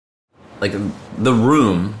like the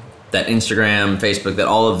room that Instagram, Facebook, that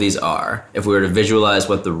all of these are, if we were to visualize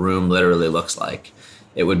what the room literally looks like,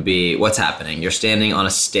 it would be what's happening. You're standing on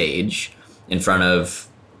a stage in front of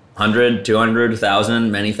 100, 200,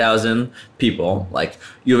 1,000, many thousand people. Like,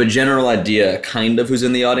 you have a general idea kind of who's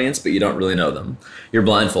in the audience, but you don't really know them. You're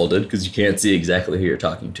blindfolded because you can't see exactly who you're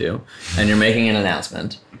talking to. And you're making an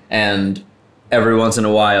announcement. And every once in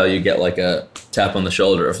a while you get like a tap on the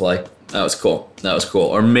shoulder of like, that was cool. That was cool.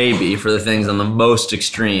 Or maybe for the things on the most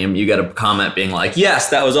extreme, you get a comment being like, yes,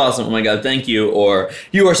 that was awesome. Oh my God, thank you. Or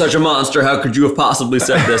you are such a monster. How could you have possibly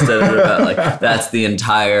said this? Like, that's the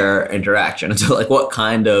entire interaction. And so like, what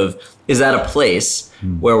kind of, is that a place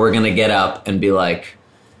where we're going to get up and be like,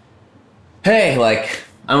 hey, like,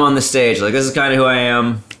 I'm on the stage. Like, this is kind of who I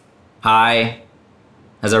am. Hi.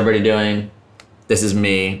 How's everybody doing? This is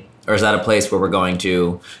me. Or is that a place where we're going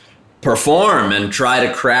to perform and try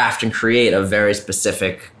to craft and create a very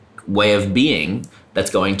specific way of being that's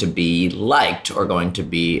going to be liked or going to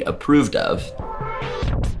be approved of?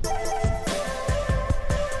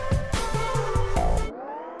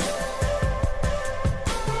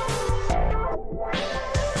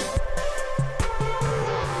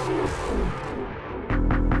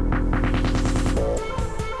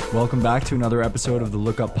 Welcome back to another episode of the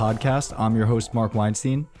Look Up Podcast. I'm your host, Mark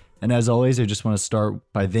Weinstein. And as always, I just want to start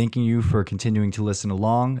by thanking you for continuing to listen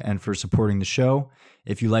along and for supporting the show.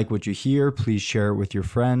 If you like what you hear, please share it with your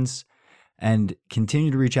friends and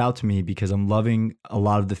continue to reach out to me because I'm loving a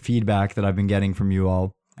lot of the feedback that I've been getting from you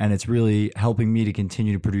all. And it's really helping me to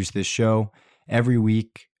continue to produce this show every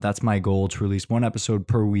week. That's my goal, to release one episode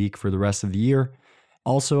per week for the rest of the year.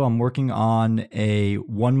 Also, I'm working on a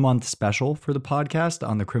 1-month special for the podcast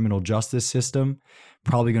on the criminal justice system.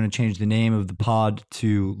 Probably going to change the name of the pod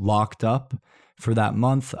to Locked Up for that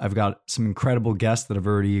month. I've got some incredible guests that have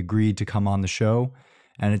already agreed to come on the show,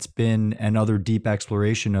 and it's been another deep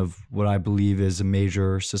exploration of what I believe is a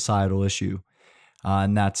major societal issue,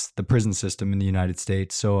 and that's the prison system in the United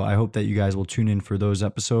States. So I hope that you guys will tune in for those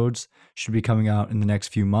episodes. Should be coming out in the next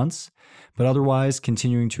few months. But otherwise,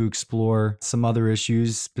 continuing to explore some other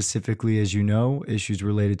issues, specifically, as you know, issues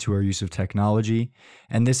related to our use of technology.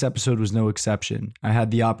 And this episode was no exception. I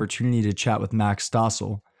had the opportunity to chat with Max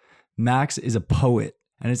Stossel. Max is a poet,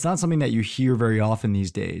 and it's not something that you hear very often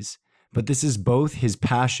these days. But this is both his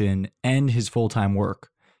passion and his full-time work.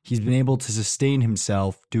 He's been able to sustain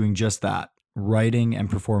himself doing just that, writing and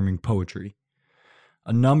performing poetry.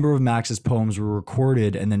 A number of Max's poems were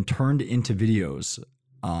recorded and then turned into videos.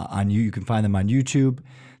 You can find them on YouTube.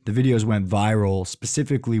 The videos went viral,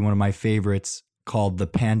 specifically one of my favorites called The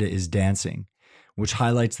Panda is Dancing, which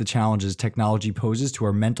highlights the challenges technology poses to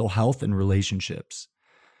our mental health and relationships.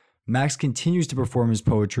 Max continues to perform his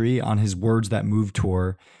poetry on his Words That Move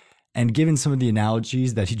tour, and given some of the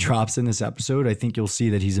analogies that he drops in this episode, I think you'll see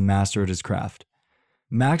that he's a master at his craft.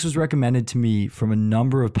 Max was recommended to me from a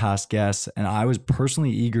number of past guests, and I was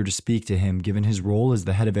personally eager to speak to him given his role as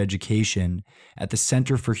the head of education at the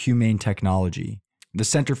Center for Humane Technology. The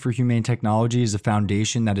Center for Humane Technology is a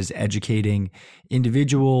foundation that is educating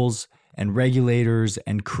individuals and regulators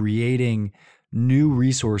and creating new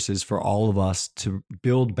resources for all of us to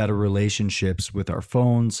build better relationships with our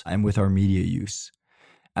phones and with our media use.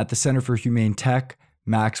 At the Center for Humane Tech,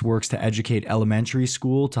 Max works to educate elementary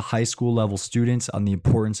school to high school level students on the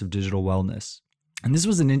importance of digital wellness. And this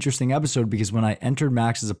was an interesting episode because when I entered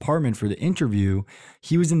Max's apartment for the interview,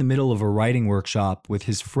 he was in the middle of a writing workshop with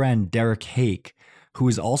his friend Derek Hake, who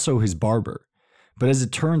is also his barber. But as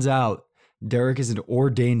it turns out, Derek is an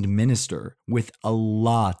ordained minister with a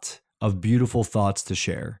lot of beautiful thoughts to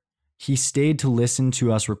share. He stayed to listen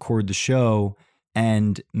to us record the show,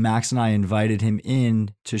 and Max and I invited him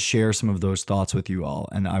in to share some of those thoughts with you all,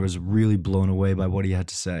 and I was really blown away by what he had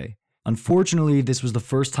to say. Unfortunately, this was the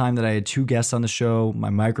first time that I had 2 guests on the show. My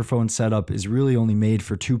microphone setup is really only made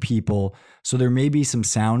for 2 people, so there may be some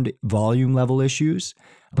sound volume level issues,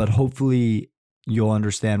 but hopefully you'll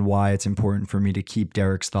understand why it's important for me to keep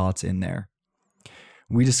Derek's thoughts in there.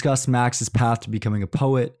 We discussed Max's path to becoming a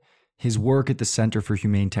poet, his work at the Center for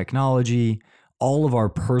Humane Technology, all of our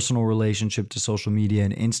personal relationship to social media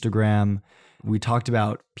and Instagram. We talked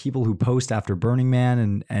about people who post after Burning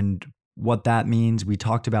Man and what that means. We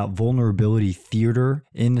talked about vulnerability theater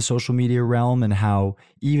in the social media realm and how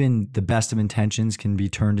even the best of intentions can be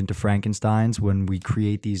turned into Frankensteins when we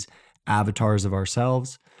create these avatars of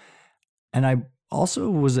ourselves. And I also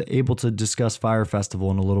was able to discuss Fire Festival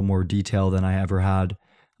in a little more detail than I ever had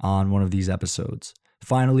on one of these episodes.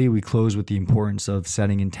 Finally, we close with the importance of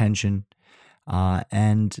setting intention.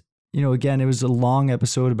 And, again, it was a long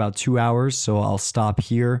episode, about 2 hours, so I'll stop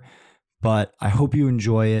here. But I hope you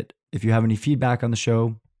enjoy it. if you have any feedback on the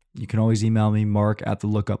show, you can always email me,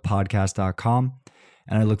 mark@thelookuppodcast.com.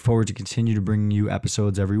 And I look forward to continue to bringing you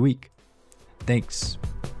episodes every week. Thanks.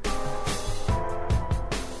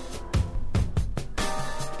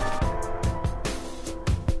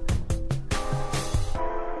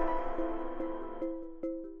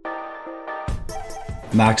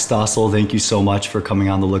 Max Stossel, thank you so much for coming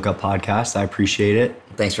on the Lookup Podcast. I appreciate it.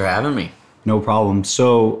 Thanks for having me. No problem.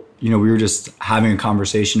 So, we were just having a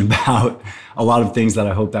conversation about a lot of things that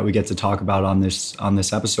I hope that we get to talk about on this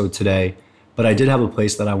episode today. But I did have a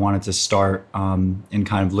place that I wanted to start in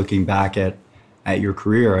kind of looking back at your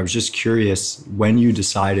career. I was just curious when you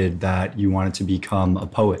decided that you wanted to become a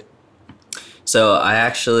poet. So I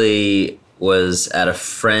actually was at a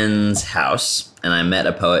friend's house and I met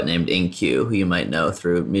a poet named InQ, who you might know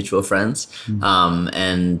through mutual friends. Mm-hmm.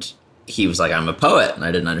 And he was like, I'm a poet. And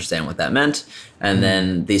I didn't understand what that meant. And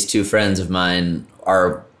then these two friends of mine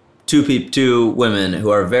are two women who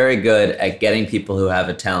are very good at getting people who have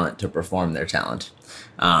a talent to perform their talent.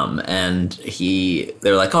 And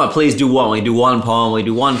they're like, oh, please do one. We do one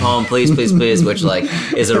poem, please, which like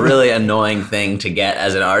is a really annoying thing to get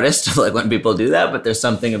as an artist, like when people do that. But there's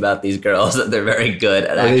something about these girls that they're very good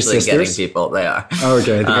at actually getting people. They are. Oh,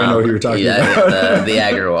 okay. I think I know who you're talking about. The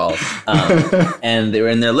Agarwal. And they were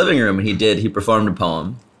in their living room and he performed a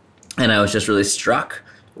poem. And I was just really struck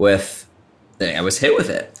with, I was hit with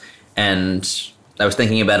it. And I was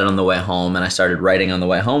thinking about it on the way home, and I started writing on the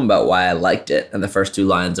way home about why I liked it. And the first two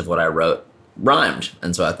lines of what I wrote rhymed.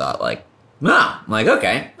 And so I thought,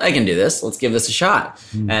 okay, I can do this. Let's give this a shot.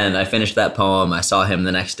 And I finished that poem. I saw him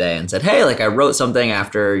the next day and said, hey, I wrote something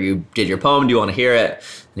after you did your poem. Do you want to hear it?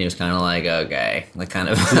 And he was kind of like, okay. I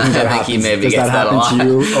think he maybe gets that a lot. Does that happen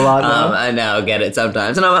to you a lot now? I know, get it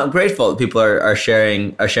sometimes. And I'm grateful that people are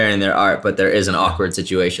sharing their art, but there is an awkward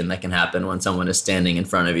situation that can happen when someone is standing in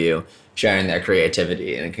front of you sharing their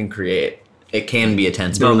creativity, and it can be a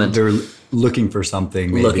tense moment. They're looking for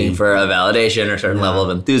something, maybe. Looking for a validation or a certain level of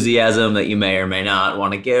enthusiasm that you may or may not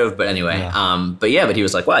want to give. But anyway, but he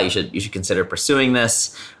was like, wow, you should consider pursuing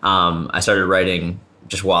this. I started writing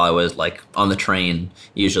just while I was on the train,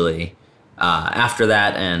 usually after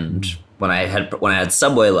that. And when I had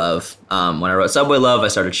Subway Love, when I wrote Subway Love, I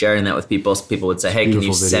started sharing that with people. So people would say, hey, can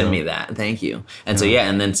you send me that? Thank you. And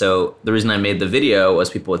so the reason I made the video was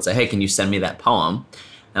people would say, hey, can you send me that poem?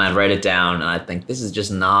 And I'd write it down, and I'd think, this is just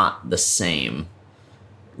not the same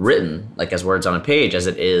written, as words on a page, as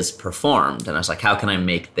it is performed. And I was like, how can I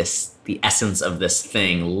make this, the essence of this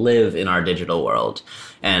thing, live in our digital world?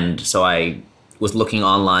 And so I was looking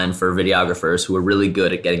online for videographers who were really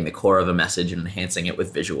good at getting the core of a message and enhancing it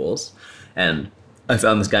with visuals. And I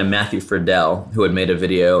found this guy, Matthew Friedel, who had made a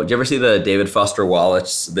video. Did you ever see the David Foster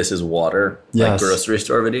Wallace, This Is Water, grocery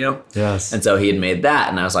store video? Yes. And so he had made that,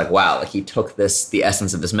 and I was like, wow, he took the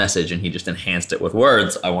essence of this message, and he just enhanced it with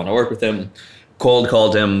words. I want to work with him. Cold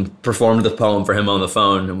called him, performed the poem for him on the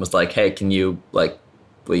phone, and was like, hey, can you,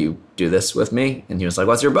 will you do this with me? And he was like,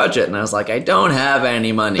 what's your budget? And I was like, I don't have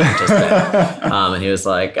any money to spend. And he was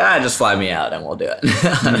like, just fly me out and we'll do it.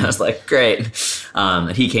 And I was like, great.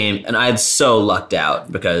 And he came, and I had so lucked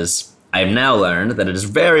out because I have now learned that it is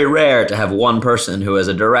very rare to have one person who is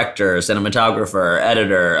a director, cinematographer,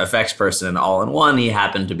 editor, effects person, all in one. He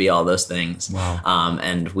happened to be all those things. Wow.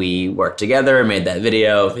 And we worked together, made that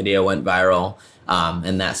video. Video went viral.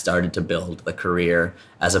 And that started to build the career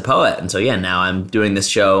as a poet. And so, now I'm doing this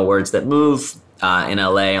show, Words That Move, in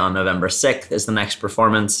LA on November 6th is the next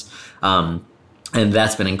performance. And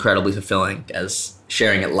that's been incredibly fulfilling, as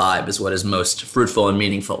sharing it live is what is most fruitful and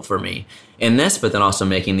meaningful for me in this, but then also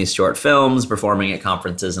making these short films, performing at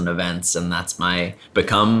conferences and events. And that's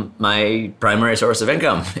become my primary source of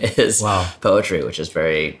income is poetry, which is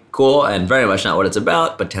very cool and very much not what it's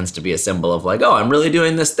about, but tends to be a symbol of I'm really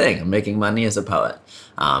doing this thing. I'm making money as a poet.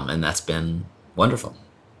 And that's been wonderful.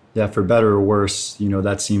 Yeah, for better or worse,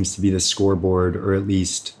 that seems to be the scoreboard, or at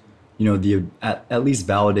least, at least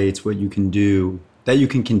validates what you can do, that you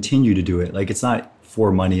can continue to do it. It's not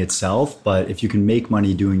for money itself, but if you can make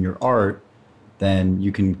money doing your art, then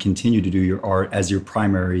you can continue to do your art as your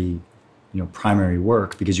primary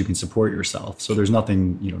work, because you can support yourself. So there's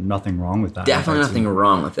nothing wrong with that. Definitely nothing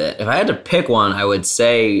wrong with it. If I had to pick one, I would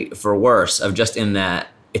say for worse, of just in that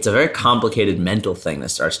it's a very complicated mental thing that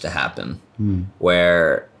starts to happen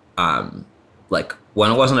where,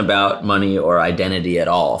 when it wasn't about money or identity at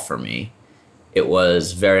all for me, it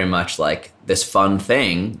was very much this fun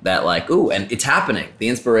thing that and it's happening. The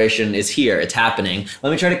inspiration is here. It's happening.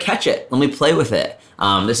 Let me try to catch it. Let me play with it.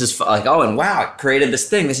 This is and wow, I created this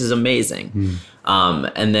thing. This is amazing.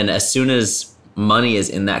 And then as soon as money is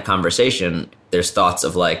in that conversation, there's thoughts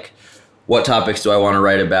of like, what topics do I want to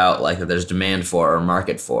write about, like that there's demand for or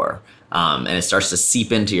market for? And it starts to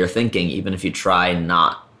seep into your thinking, even if you try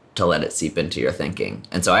not to let it seep into your thinking.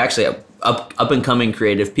 And so I actually, up and coming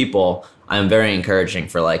creative people, I'm very encouraging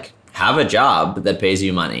for like, have a job that pays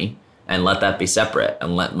you money and let that be separate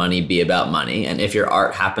and let money be about money. And if your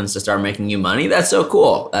art happens to start making you money, that's so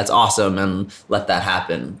cool. That's awesome. And let that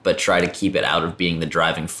happen. But try to keep it out of being the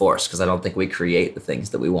driving force, because I don't think we create the things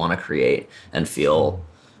that we want to create and feel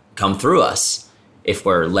come through us if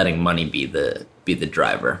we're letting money be the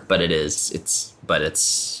driver. But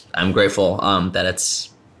I'm grateful that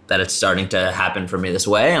it's starting to happen for me this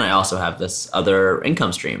way. And I also have this other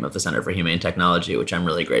income stream of the Center for Humane Technology, which I'm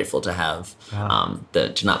really grateful to have,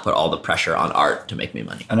 to not put all the pressure on art to make me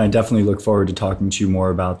money. And I definitely look forward to talking to you more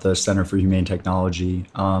about the Center for Humane Technology.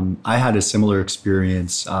 I had a similar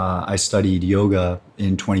experience. I studied yoga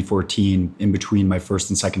in 2014 in between my first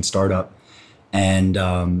and second startup. And,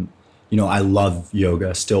 I love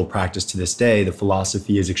yoga, still practice to this day. The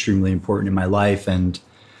philosophy is extremely important in my life, and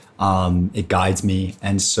it guides me.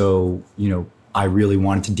 And so, I really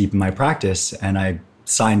wanted to deepen my practice, and I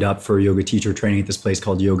signed up for yoga teacher training at this place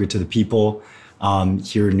called Yoga to the People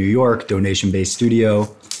here in New York, donation-based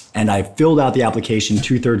studio. And I filled out the application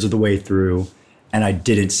 2/3 of the way through, and I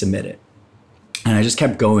didn't submit it. And I just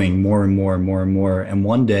kept going more and more and more and more. And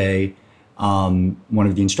one day, one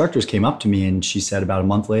of the instructors came up to me, and she said about a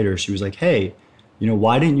month later, she was like, "Hey,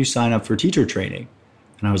 why didn't you sign up for teacher training?"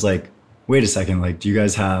 And I was like, wait a second, like, do you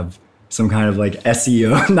guys have some kind of like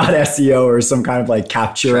SEO, not SEO, or some kind of like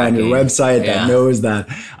capture on your website that knows that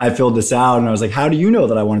I filled this out? And I was like, how do you know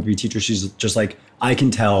that I wanted to be a teacher? She's just like, I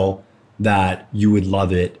can tell that you would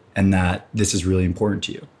love it and that this is really important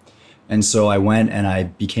to you. And so I went and I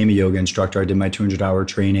became a yoga instructor. I did my 200-hour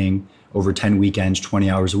training over 10 weekends, 20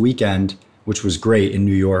 hours a weekend, which was great in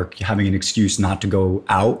New York, having an excuse not to go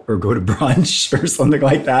out or go to brunch or something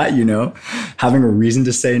like that, having a reason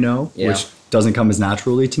to say no, which doesn't come as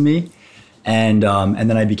naturally to me. And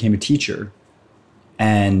then I became a teacher,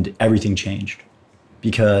 and everything changed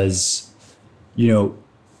because,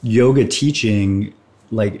 yoga teaching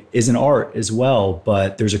is an art as well,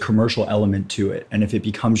 but there's a commercial element to it. And if it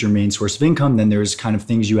becomes your main source of income, then there's kind of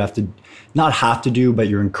things you have to, not have to do, but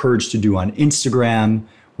you're encouraged to do on Instagram,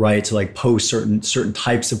 right? To post certain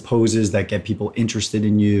types of poses that get people interested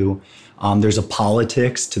in you. There's a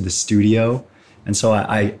politics to the studio. And so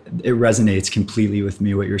it resonates completely with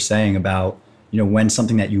me what you're saying about, when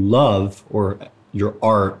something that you love or your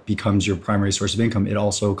art becomes your primary source of income, it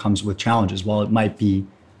also comes with challenges. While it might be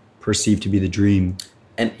perceived to be the dream.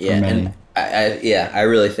 And I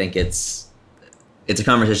really think it's a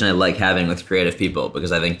conversation I like having with creative people,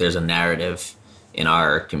 because I think there's a narrative in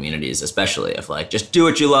our communities, especially, of just do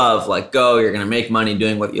what you love, go, you're going to make money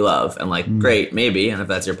doing what you love. And great, maybe. And if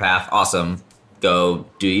that's your path, awesome, go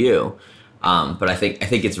do you. But I think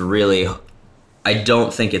it's really, I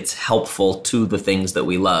don't think it's helpful to the things that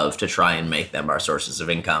we love to try and make them our sources of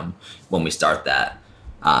income when we start that,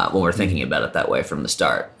 when we're thinking about it that way from the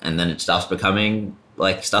start. And then it stops becoming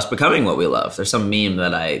what we love. There's some meme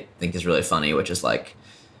that I think is really funny, which is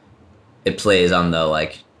it plays on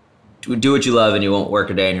the do what you love and you won't work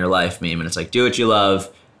a day in your life meme. And it's do what you love,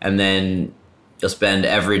 and then you'll spend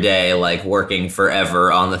every day working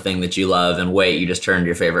forever on the thing that you love, and wait, you just turned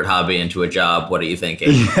your favorite hobby into a job. What are you thinking?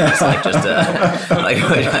 It's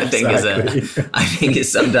I think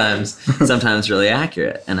is sometimes really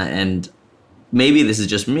accurate. And maybe this is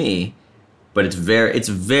just me, but it's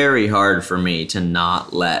very hard for me to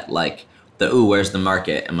not let where's the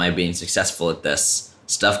market? Am I being successful at this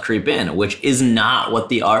stuff creep in, which is not what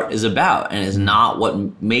the art is about, and is not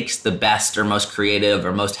what makes the best or most creative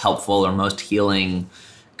or most helpful or most healing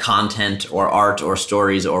content or art or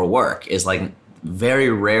stories or work. Is very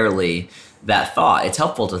rarely that thought. It's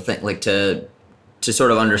helpful to think to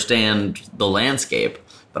sort of understand the landscape,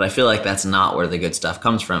 but I feel that's not where the good stuff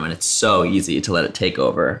comes from, and it's so easy to let it take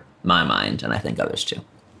over my mind, and I think others too.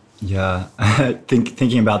 Yeah,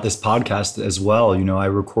 thinking about this podcast as well, I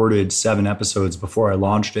recorded 7 episodes before I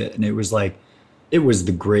launched it, and it was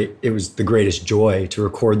the greatest joy to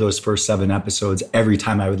record those first 7 episodes. Every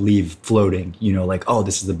time I would leave floating, oh,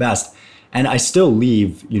 this is the best. And I still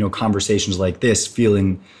leave, conversations like this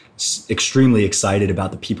feeling extremely excited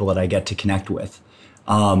about the people that I get to connect with.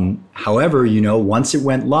 However, once it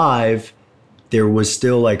went live, there was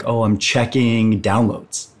still I'm checking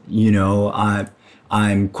downloads,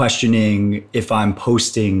 I'm questioning if I'm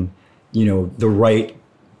posting, the right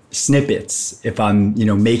snippets, if I'm,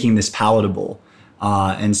 making this palatable.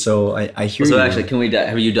 And so I hear you. So actually,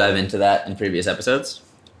 have you dive into that in previous episodes?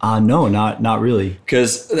 No, not really.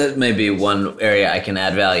 Because that may be one area I can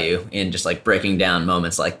add value in, just like breaking down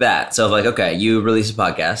moments like that. So like, okay, you release a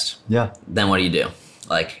podcast. Yeah. Then what do?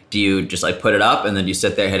 Like, do you just like put it up and then you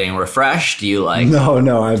sit there hitting refresh? Do you like? No.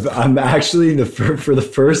 I'm actually for the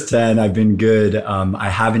first 10, I've been good. I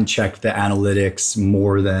haven't checked the analytics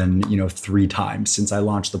more than 3 times since I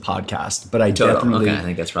launched the podcast. But I definitely, okay, I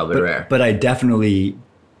think that's probably rare. But I definitely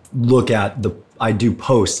I do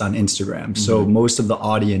posts on Instagram. So most of the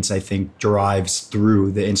audience, I think, derives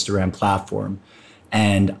through the Instagram platform.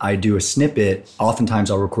 And I do a snippet. Oftentimes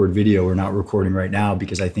I'll record video. We're not recording right now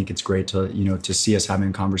because I think it's great to see us having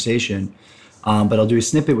a conversation. But I'll do a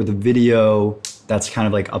snippet with a video that's kind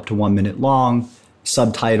of like up to 1 minute long,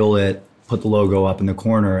 subtitle it, put the logo up in the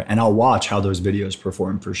corner, and I'll watch how those videos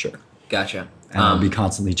perform for sure. Gotcha. And I'll be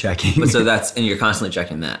constantly checking. But and you're constantly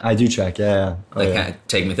checking that. I do check, yeah.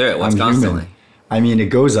 Take me through it. What's I'm constantly? Human. I mean, it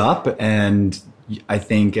goes up, and I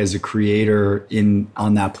think as a creator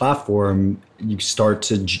on that platform, you start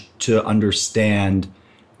to understand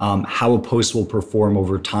how a post will perform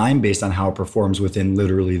over time based on how it performs within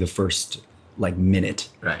literally the first minute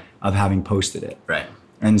of having posted it. Right.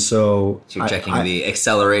 And so you're checking the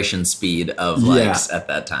acceleration speed of likes at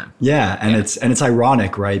that time. Yeah, and it's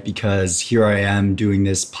ironic, right? Because here I am doing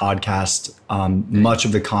this podcast, much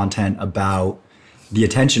of the content about the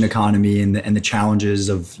attention economy and the challenges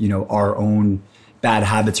of our own bad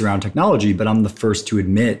habits around technology. But I'm the first to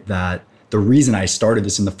admit that the reason I started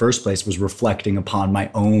this in the first place was reflecting upon my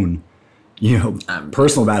own,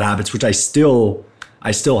 personal bad habits, which I still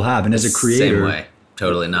have. And as a creator, same way.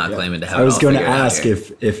 Totally not claiming to have. I was going to ask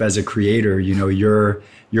if as a creator,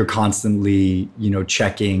 you're constantly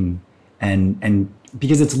checking and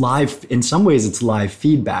because it's live. In some ways, it's live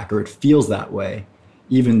feedback, or it feels that way,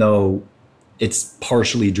 even though it's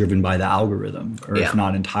partially driven by the algorithm, or if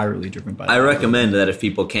not entirely driven by the algorithm. Recommend that if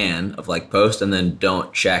people can, post and then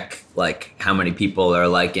don't check how many people are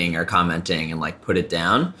liking or commenting and put it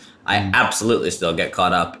down. I absolutely still get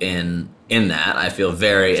caught up in that. I feel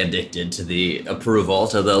very addicted to the approval,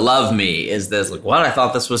 to the love me. Is this what? I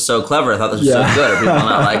thought this was so clever. I thought this was so good. Are people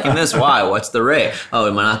not liking this? Why? What's the rate? Oh,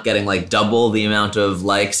 am I not getting double the amount of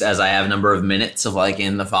likes as I have number of minutes of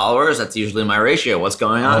in the followers? That's usually my ratio. What's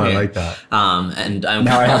going on here? I like that. And I'm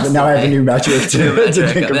now I have a new metric to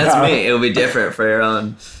think about. That's me. It'll be different for your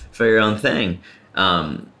own thing.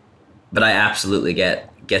 But I absolutely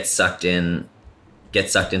get sucked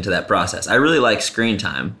into that process. I really like screen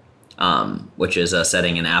time, which is a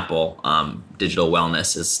setting in Apple. Digital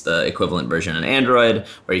Wellness is the equivalent version in Android,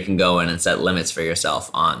 where you can go in and set limits for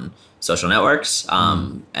yourself on social networks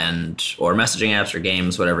and or messaging apps or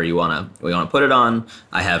games, whatever we want to put it on.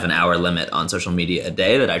 I have an hour limit on social media a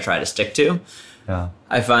day that I try to stick to. Yeah.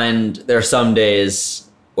 I find there are some days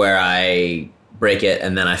where I break it,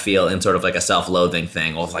 and then I feel in sort of a self-loathing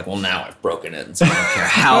thing. Well, it's well, now I've broken it, and so I don't care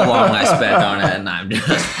how long I spent on it, and I'm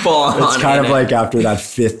just full on. It's kind of like after that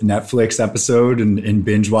 5th Netflix episode in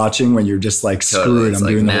binge watching, when you're just screw it, I'm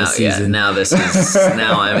doing the whole season. Now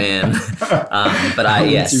I'm in.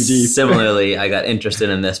 But similarly, I got interested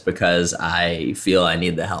in this because I feel I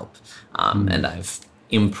need the help, and I've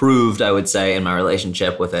improved, I would say, in my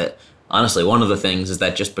relationship with it. Honestly, one of the things is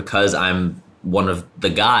that just because I'm one of the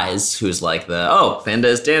guys who's Panda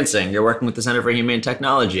is dancing, you're working with the Center for Humane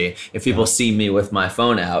Technology. If people see me with my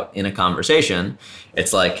phone out in a conversation,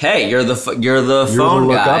 it's hey, you're the phone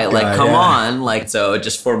guy. Come on. So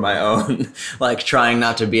just for my own, trying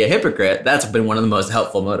not to be a hypocrite, that's been one of the most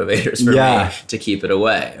helpful motivators for me to keep it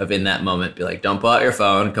away. Of in that moment, be don't pull out your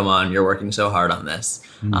phone. Come on, you're working so hard on this.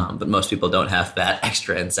 But most people don't have that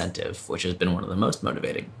extra incentive, which has been one of the most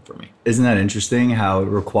motivating for me. Isn't that interesting how it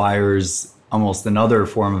requires almost another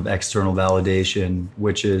form of external validation,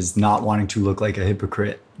 which is not wanting to look like a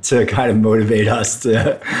hypocrite, to kind of motivate us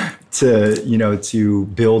to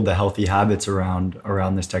build the healthy habits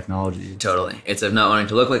around this technology. Totally. It's of not wanting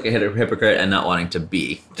to look like a hypocrite and not wanting to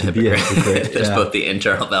be a hypocrite. There's both the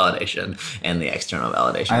internal validation and the external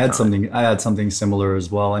validation. I had something similar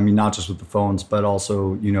as well. I mean, not just with the phones, but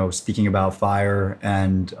also, speaking about fire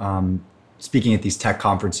and speaking at these tech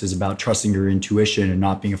conferences about trusting your intuition and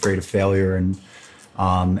not being afraid of failure, and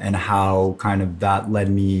how kind of that led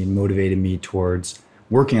me and motivated me towards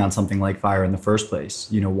working on something like fire in the first place,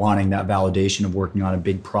 wanting that validation of working on a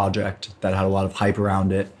big project that had a lot of hype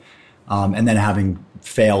around it, and then having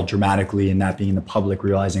failed dramatically and that being in the public,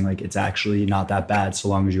 realizing it's actually not that bad so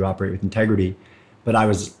long as you operate with integrity. But I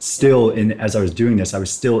was still as I was doing this, I was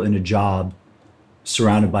still in a job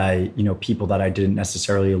surrounded by people that I didn't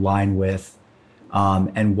necessarily align with,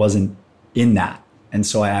 and wasn't in that. And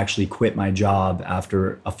so I actually quit my job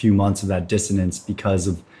after a few months of that dissonance because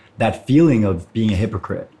of that feeling of being a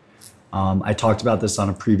hypocrite. I talked about this on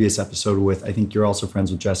a previous episode with, I think you're also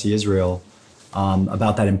friends with Jesse Israel,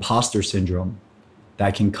 about that imposter syndrome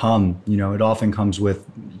that can come. It often comes with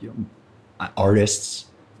artists,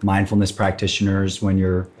 mindfulness practitioners. When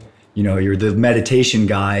you're the meditation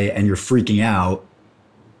guy and you're freaking out,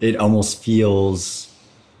 it almost feels,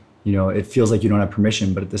 it feels like you don't have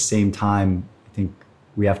permission. But at the same time, I think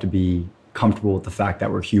we have to be comfortable with the fact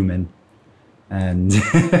that we're human. And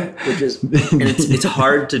it's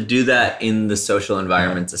hard to do that in the social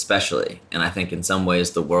environments, especially. And I think in some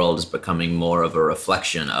ways the world is becoming more of a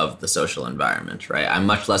reflection of the social environment, right? I'm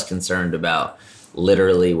much less concerned about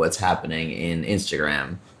literally what's happening in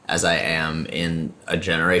Instagram as I am in a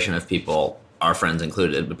generation of people, our friends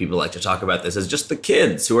included, but people like to talk about this as just the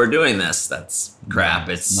kids who are doing this. That's crap.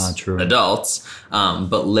 It's not true. Adults,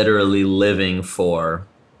 but literally living for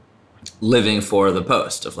the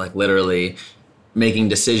post, of like literally making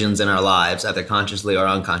decisions in our lives, either consciously or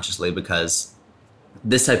unconsciously, because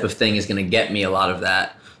this type of thing is going to get me a lot of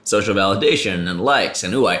that social validation and likes.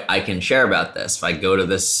 And I can share about this. If I go to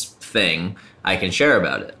this thing, I can share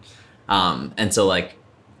about it. And so like,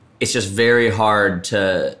 it's just very hard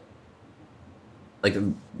to, like,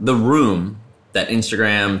 the room that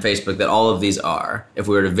Instagram, Facebook, that all of these are, if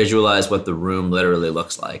we were to visualize what the room literally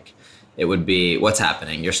looks like, it would be what's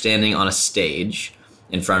happening. You're standing on a stage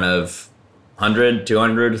in front of 100,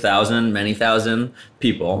 200, 1,000, many thousand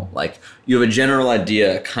people. Like, you have a general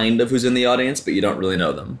idea kind of who's in the audience, but you don't really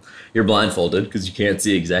know them. You're blindfolded because you can't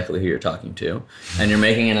see exactly who you're talking to. And you're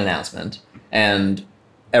making an announcement. And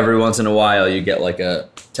every once in a while you get like a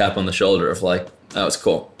tap on the shoulder of like, that was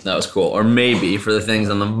cool. That was cool. Or maybe for the things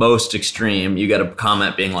on the most extreme, you get a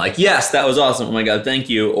comment being like, yes, that was awesome. Oh my God, thank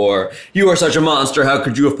you. Or you are such a monster. How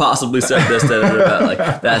could you have possibly said this?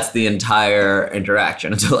 Like, that's the entire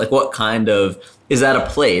interaction. And so like, what kind of, is that a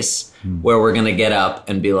place where we're going to get up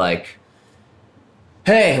and be like,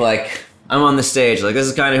 hey, like, I'm on the stage. Like, this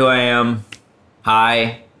is kind of who I am.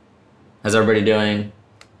 Hi. How's everybody doing?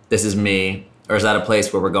 This is me. Or is that a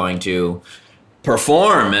place where we're going to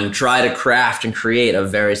perform and try to craft and create a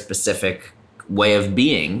very specific way of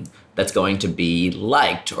being that's going to be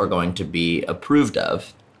liked or going to be approved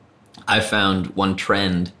of? I found one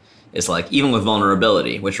trend is like, even with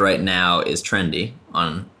vulnerability, which right now is trendy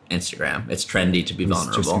on Instagram. It's trendy to be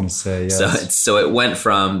vulnerable. I was just going to say, yes. So it went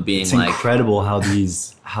from being it's like... It's incredible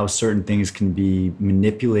how certain things can be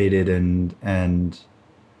manipulated and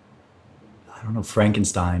I don't know,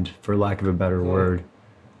 Frankensteined, for lack of a better word.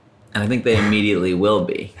 And I think they immediately will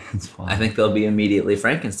be. I think they'll be immediately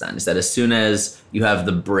Frankenstein. Is that as soon as you have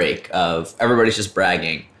the break of everybody's just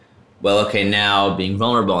bragging, well, okay, now being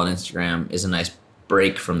vulnerable on Instagram is a nice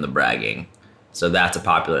break from the bragging. So that's a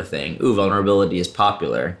popular thing. Ooh, vulnerability is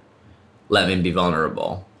popular. Let me be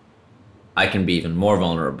vulnerable. I can be even more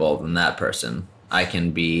vulnerable than that person. I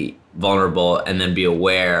can be vulnerable and then be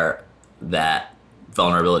aware that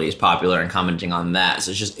vulnerability is popular and commenting on that.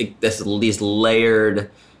 So it's just these layered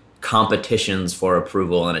competitions for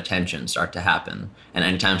approval and attention start to happen. And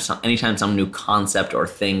anytime some new concept or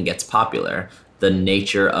thing gets popular, the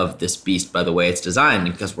nature of this beast by the way it's designed,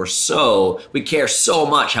 because we care so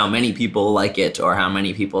much how many people like it or how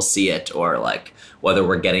many people see it or like whether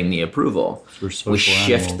we're getting the approval. We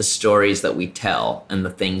shift the stories that we tell and the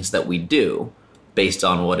things that we do based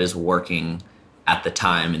on what is working at the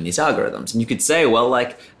time in these algorithms. And you could say, well,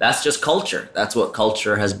 like, that's just culture. That's what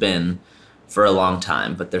culture has been for a long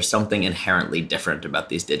time. But there's something inherently different about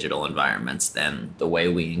these digital environments than the way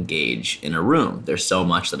we engage in a room. There's so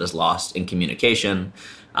much that is lost in communication,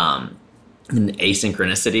 in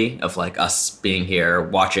asynchronicity of like us being here,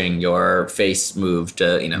 watching your face move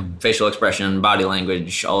to, facial expression, body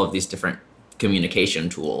language, all of these different communication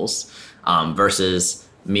tools, versus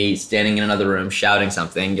me standing in another room shouting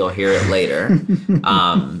something, you'll hear it later,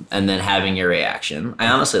 and then having your reaction. I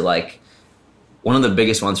honestly like, one of the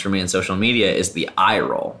biggest ones for me in social media is the eye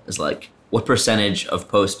roll. Is like, what percentage of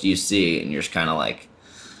posts do you see and you're just kind of like,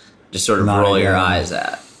 just sort of roll your eyes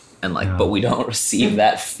at, and like, but we don't receive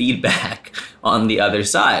that feedback on the other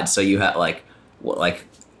side. So you have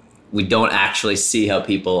we don't actually see how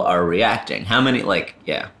people are reacting. How many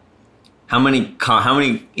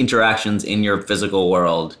interactions in your physical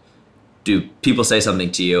world do people say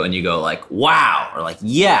something to you and you go like, wow, or like,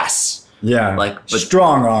 yes. Yeah. Like, but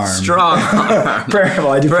strong arm.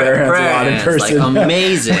 Well, I do prayer hands a lot in person. Like,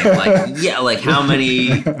 amazing. Like, yeah, like how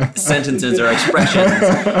many sentences or expressions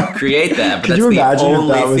create that? But Could you imagine if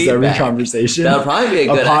that was feedback. Every conversation? That would probably be a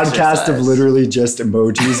good podcast exercise. Of literally just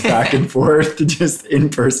emojis back and forth, just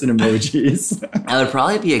in-person emojis. That would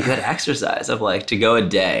probably be a good exercise of like, to go a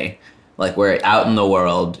day, Like where out in the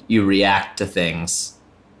world, you react to things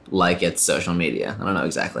like it's social media. I don't know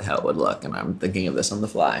exactly how it would look, and I'm thinking of this on the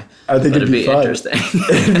fly. I think it'd be fun. Interesting.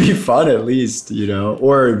 It'd be fun at least,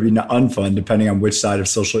 or it'd be unfun depending on which side of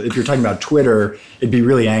social. If you're talking about Twitter, it'd be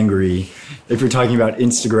really angry. If you're talking about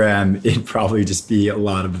Instagram, it'd probably just be a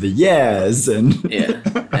lot of the yes and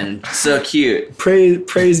and so cute.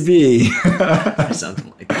 Praise be.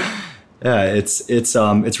 Something like that. Yeah,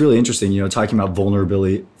 it's really interesting, talking about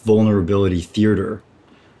vulnerability theater.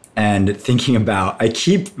 And thinking about, I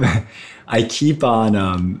keep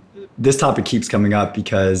on, this topic keeps coming up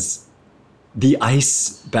because the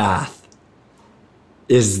ice bath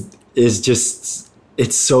is just,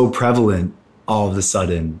 it's so prevalent all of a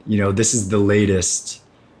sudden. This is the latest.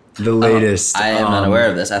 I am not aware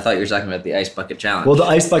of this. I thought you were talking about the ice bucket challenge. Well, the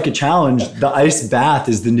ice bucket challenge, the ice bath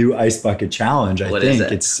is the new ice bucket challenge. I think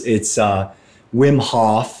it's Wim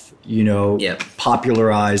Hof.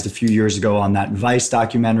 Popularized a few years ago on that Vice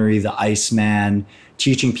documentary, The Iceman,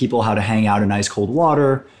 teaching people how to hang out in ice cold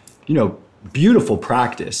water. Beautiful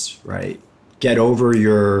practice, right? Get over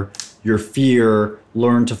your fear,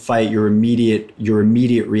 learn to fight your immediate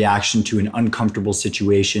reaction to an uncomfortable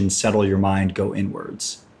situation, settle your mind, go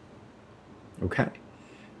inwards. Okay.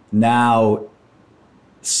 Now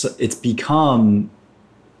it's become,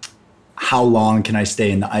 how long can I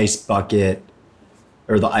stay in the ice bucket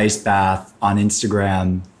or the ice bath on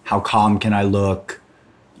Instagram? How calm can I look?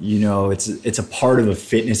 It's a part of a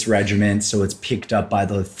fitness regimen. So it's picked up by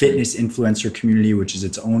the fitness influencer community, which is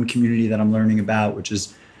its own community that I'm learning about, which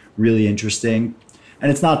is really interesting.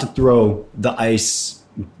 And it's not to throw the ice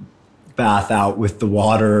bath out with the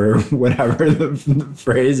water or whatever the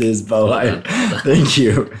phrase is, but thank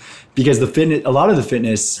you. Because a lot of the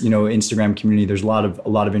fitness, Instagram community, there's a lot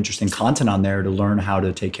of interesting content on there to learn how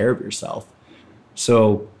to take care of yourself.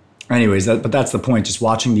 So anyways, but that's the point, just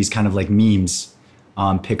watching these kind of like memes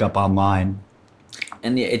pick up online.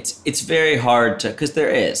 And it's very hard to, because there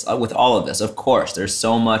is, with all of this, of course, there's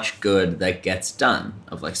so much good that gets done,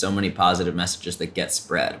 of like so many positive messages that get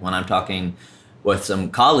spread. When I'm talking with some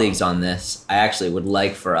colleagues on this, I actually would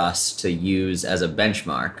like for us to use as a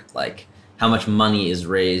benchmark, like how much money is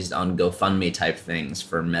raised on GoFundMe type things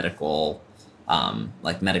for medical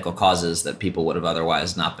causes that people would have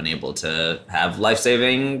otherwise not been able to have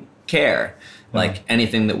life-saving care. Like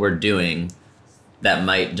anything that we're doing that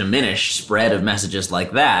might diminish spread of messages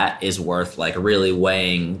like that is worth like really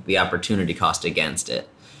weighing the opportunity cost against it.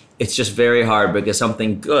 It's just very hard because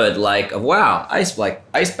something good like, wow, ice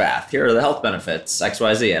bath, here are the health benefits,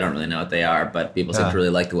 XYZ. I don't really know what they are, but people seem to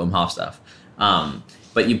really like the Wim Hof stuff.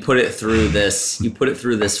 But you put it through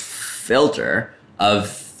this filter of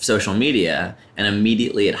social media, and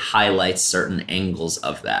immediately it highlights certain angles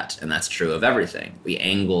of that. And that's true of everything. The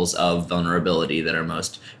angles of vulnerability that are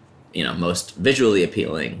most visually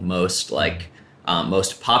appealing, most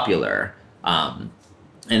popular.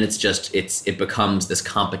 And it becomes this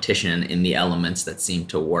competition in the elements that seem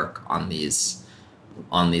to work on these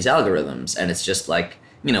algorithms. And it's just like,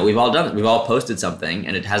 we've all done it. We've all posted something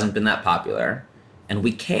and it hasn't been that popular, and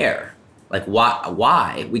we care. Like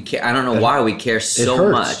why we care? I don't know why we care so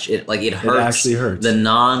much. It hurts. It actually hurts. The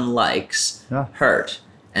non-likes hurt,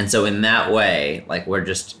 and so in that way, like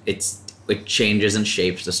it changes and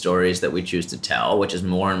shapes the stories that we choose to tell, which is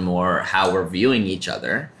more and more how we're viewing each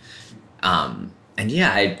other. And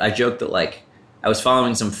yeah, I joked that like I was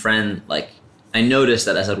following some friend. Like I noticed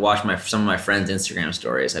that as I'd watch some of my friends' Instagram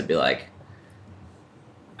stories, I'd be like,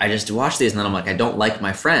 I just watch these and then I'm like, I don't like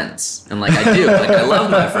my friends. And like I do, like I love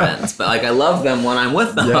my friends, but like I love them when I'm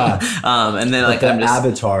with them. Yeah. And then like I'm just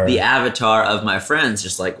the avatar of my friends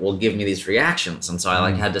just like will give me these reactions. And so I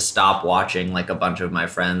like had to stop watching like a bunch of my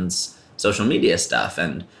friends' social media stuff.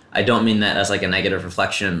 And I don't mean that as like a negative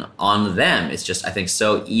reflection on them. It's just, I think,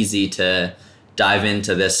 so easy to dive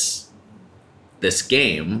into this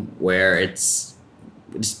game where it's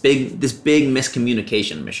this big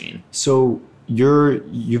miscommunication machine. So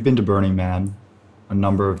you've been to Burning Man a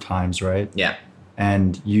number of times, right? Yeah.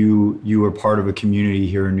 And you were part of a community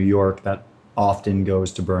here in New York that often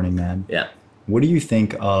goes to Burning Man. Yeah. What do you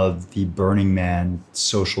think of the Burning Man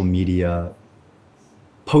social media,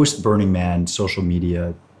 post-Burning Man social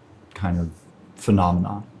media kind of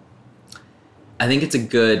phenomenon? I think it's a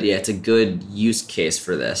good use case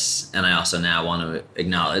for this. And I also now want to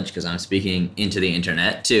acknowledge, because I'm speaking into the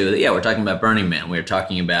internet too, that we're talking about Burning Man. We're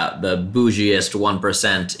talking about the bougiest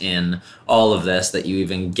 1% in all of this, that you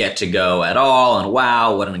even get to go at all. And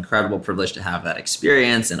wow, what an incredible privilege to have that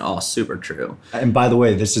experience, and all super true. And by the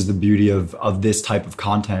way, this is the beauty of this type of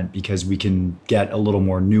content, because we can get a little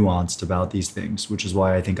more nuanced about these things, which is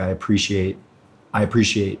why I think I appreciate I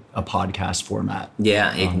appreciate a podcast format.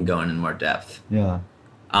 Yeah, you can go in more depth. Yeah.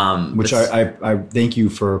 Which I thank you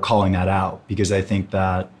for calling that out, because I think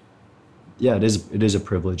that, yeah, it is a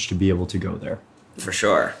privilege to be able to go there. For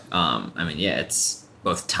sure. I mean, yeah, it's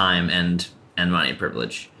both time and money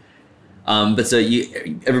privilege. But so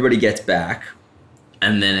everybody gets back,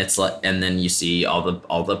 and then and then you see all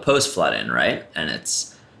the posts flood in, right? And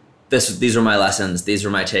it's these were my lessons, these were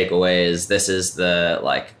my takeaways. This is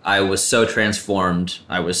I was so transformed,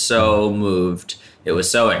 I was so moved, it was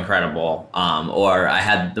so incredible. Or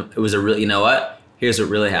it was you know what? Here's what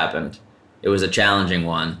really happened. It was a challenging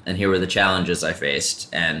one, and here were the challenges I faced.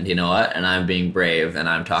 And you know what? And I'm being brave, and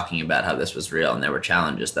I'm talking about how this was real, and there were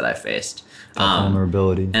challenges that I faced.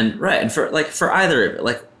 Vulnerability. And for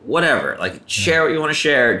either, whatever, share what you want to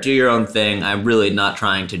share, do your own thing. I'm really not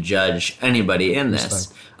trying to judge anybody in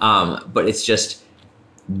this. But it's just,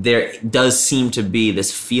 there does seem to be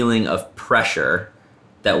this feeling of pressure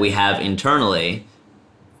that we have internally,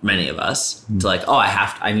 many of us, to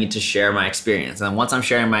I need to share my experience. And once I'm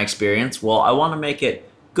sharing my experience, well, I want to make it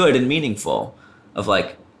good and meaningful.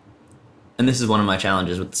 And this is one of my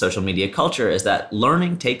challenges with social media culture, is that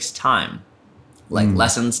learning takes time.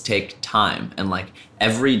 Lessons take time. And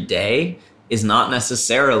every day is not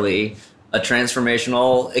necessarily a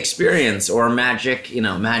transformational experience or magic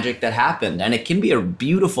that happened. And it can be a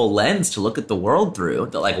beautiful lens to look at the world through,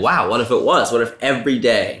 that wow, what if it was? What if every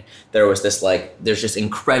day there was this there's just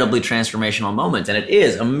incredibly transformational moments, and it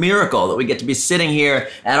is a miracle that we get to be sitting here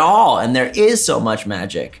at all, and there is so much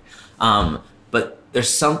magic. But there's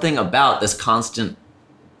something about this constant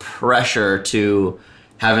pressure to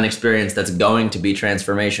have an experience that's going to be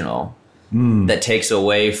transformational that takes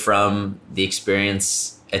away from the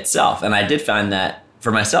experience itself. And I did find that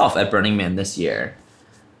for myself at Burning Man this year.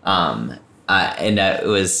 And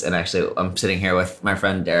actually I'm sitting here with my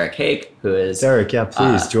friend Derek Hake, who is Derek. Yeah,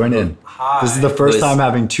 please join in. Hi. This is the first time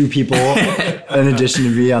having two people in addition to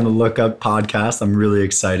me on the Look Up podcast. I'm really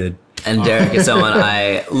excited. And Derek is someone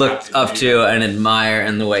I looked up to and admire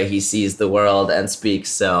in the way he sees the world and speaks.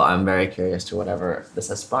 So I'm very curious to whatever this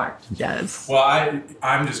has sparked. Yes. Well,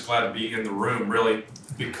 I'm just glad to be in the room, really,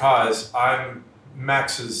 because I'm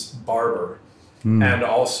Max's barber and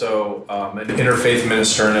also an interfaith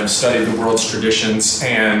minister, and I've studied the world's traditions.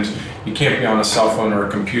 And you can't be on a cell phone or a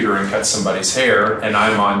computer and cut somebody's hair. And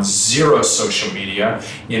I'm on zero social media.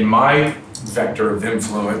 In my vector of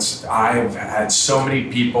influence, I've had so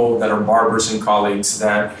many people that are barbers and colleagues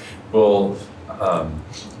that will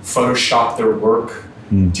Photoshop their work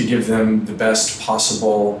to give them the best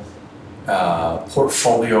possible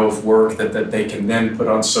portfolio of work that they can then put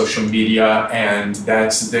on social media, and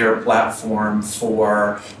that's their platform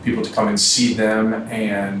for people to come and see them,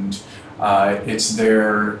 and it's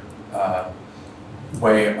their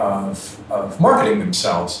way of marketing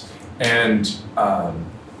themselves. And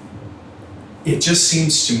it just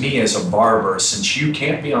seems to me as a barber, since you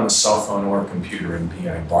can't be on a cell phone or a computer and be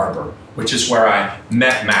a barber, which is where I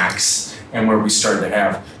met Max and where we started to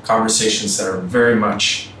have conversations that are very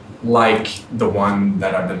much like the one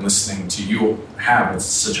that I've been listening to you have. It's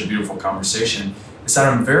such a beautiful conversation, is that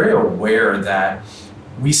I'm very aware that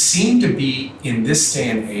we seem to be, in this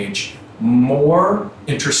day and age, more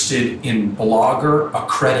interested in blogger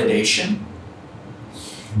accreditation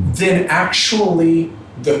than actually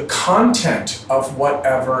the content of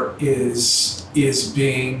whatever is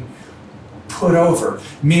being put over.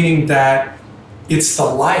 Meaning that it's the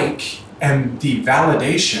like and the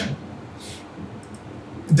validation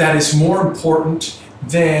that is more important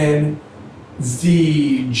than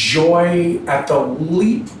the joy at the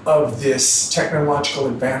leap of this technological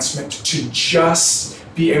advancement to just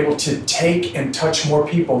be able to take and touch more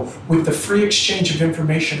people with the free exchange of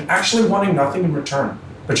information, actually wanting nothing in return,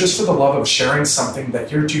 but just for the love of sharing something that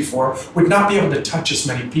heretofore would not be able to touch as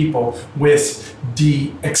many people with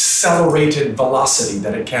the accelerated velocity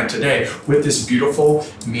that it can today with this beautiful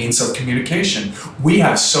means of communication. We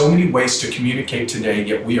have so many ways to communicate today,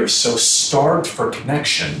 yet we are so starved for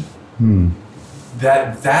connection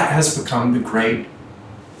that has become the great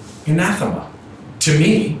anathema to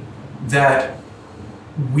me, that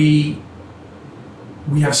we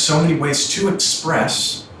have so many ways to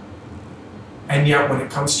express. And yet when it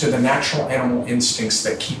comes to the natural animal instincts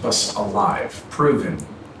that keep us alive, proven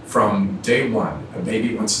from day one, a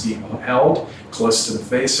baby wants to be held close to the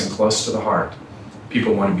face and close to the heart.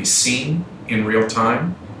 People want to be seen in real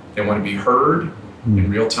time. They want to be heard in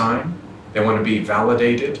real time. They want to be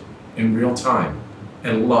validated in real time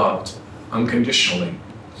and loved unconditionally.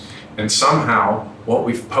 And somehow what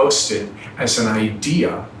we've posted as an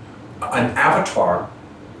idea, an avatar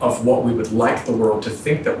of what we would like the world to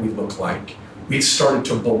think that we look like, we've started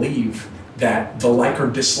to believe that the like or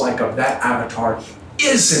dislike of that avatar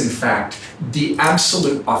is in fact the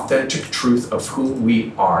absolute authentic truth of who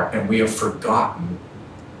we are, and we have forgotten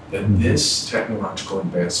that this technological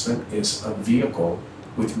advancement is a vehicle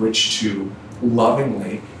with which to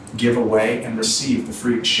lovingly give away and receive the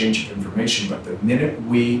free exchange of information. But the minute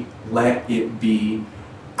we let it be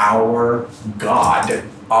our God,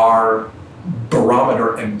 our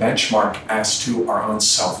barometer and benchmark as to our own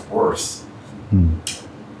self-worth,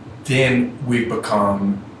 then we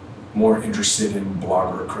become more interested in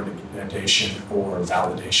blogger accreditation or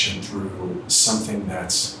validation through something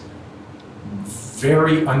that's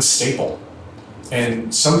very unstable.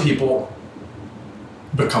 And some people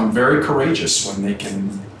become very courageous when they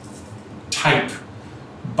can type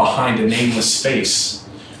behind a nameless face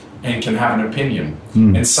and can have an opinion.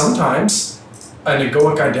 And sometimes an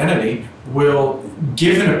egoic identity will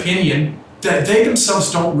give an opinion that they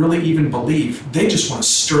themselves don't really even believe. They just want to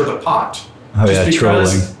stir the pot. Because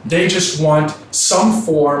trolling. They just want some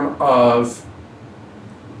form of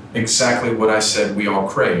exactly what I said we all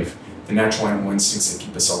crave, the natural animal instincts that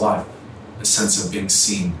keep us alive, a sense of being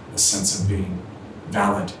seen, a sense of being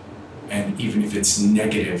valid, and even if it's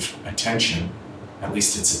negative attention, at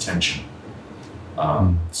least it's attention.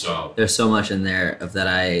 So there's so much in there of that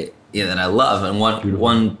I love, and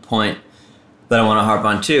one point that I want to harp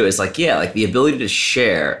on too is like the ability to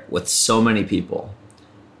share with so many people.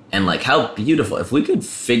 And like how beautiful, if we could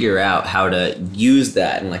figure out how to use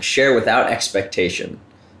that and like share without expectation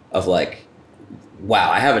of like,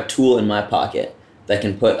 wow, I have a tool in my pocket that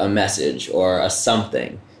can put a message or a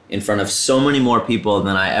something in front of so many more people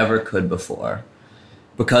than I ever could before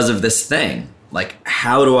because of this thing. Like,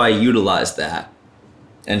 how do I utilize that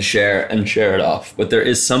and share it off? But there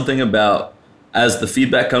is something about, as the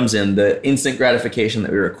feedback comes in, the instant gratification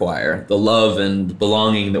that we require, the love and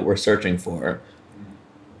belonging that we're searching for.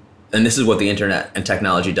 And this is what the internet and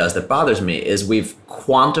technology does that bothers me, is we've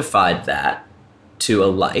quantified that to a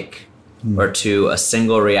like or to a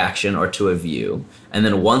single reaction or to a view. And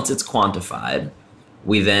then once it's quantified,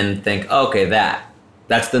 we then think, okay,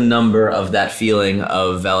 that's the number of that feeling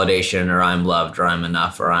of validation, or I'm loved, or I'm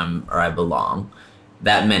enough, or I belong.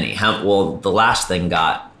 That many. The last thing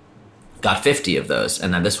got 50 of those,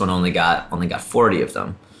 and then this one only got 40 of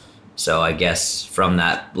them. So I guess from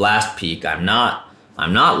that last peak, I'm not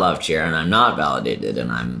loved here, and I'm not validated,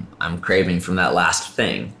 and I'm craving from that last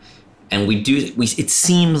thing. And it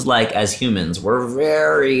seems like as humans, we're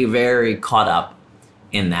very, very caught up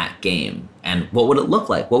in that game. And what would it look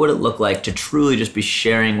like? What would it look like to truly just be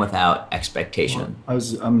sharing without expectation?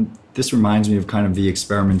 Well, this reminds me of kind of the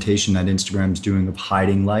experimentation that Instagram's doing of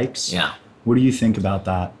hiding likes. Yeah. What do you think about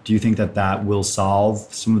that? Do you think that will solve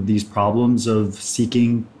some of these problems of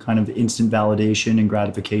seeking kind of instant validation and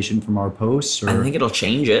gratification from our posts? Or? I think it'll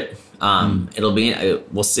change it.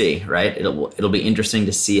 We'll see, right? It'll be interesting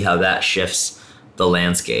to see how that shifts the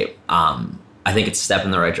landscape. I think it's a step in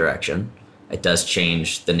the right direction. It does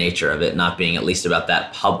change the nature of it, not being at least about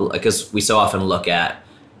that public, because we so often look at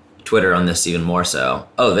Twitter on this even more so.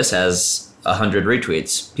 Oh, this has 100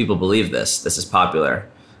 retweets. People believe this. This is popular.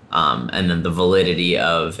 And then the validity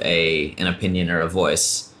of an opinion or a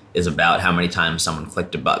voice is about how many times someone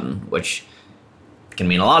clicked a button, which can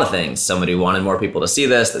mean a lot of things. Somebody wanted more people to see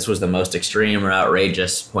this. This was the most extreme or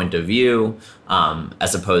outrageous point of view,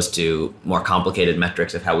 as opposed to more complicated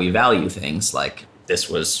metrics of how we value things. Like, this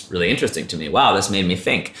was really interesting to me. Wow, this made me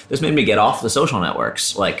think. This made me get off the social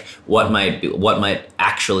networks. Like, what might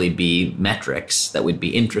actually be metrics that we'd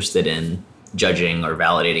be interested in judging or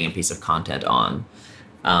validating a piece of content on.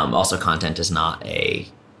 Also, content is not a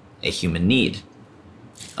human need.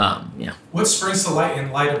 What springs to light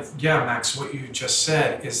in light of, Max, what you just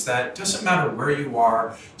said is that it doesn't matter where you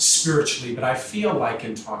are spiritually, but I feel like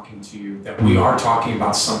in talking to you that we are talking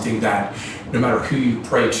about something that no matter who you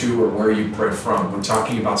pray to or where you pray from, we're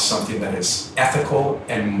talking about something that is ethical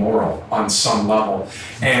and moral on some level.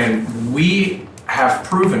 And we have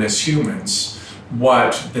proven as humans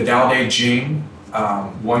what the Tao Te Ching,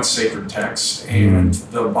 one sacred text, and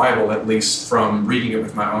the Bible, at least from reading it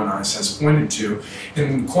with my own eyes, has pointed to.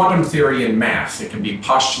 In quantum theory and math, it can be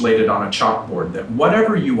postulated on a chalkboard that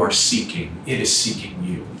whatever you are seeking, it is seeking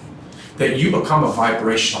you. That you become a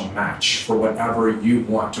vibrational match for whatever you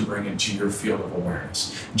want to bring into your field of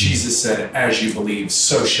awareness. Jesus said, as you believe,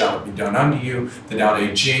 so shall it be done unto you. The Tao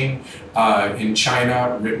Te Ching in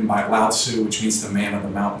China, written by Lao Tzu, which means the man of the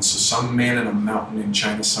mountain. So some man in a mountain in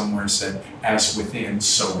China somewhere said, as within,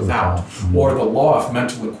 so without. Or the law of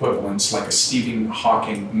mental equivalence, like a Stephen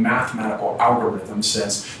Hawking mathematical algorithm,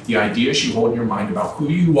 says the ideas you hold in your mind about who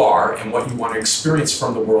you are and what you want to experience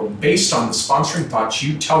from the world based on the sponsoring thoughts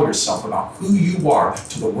you tell yourself about who you are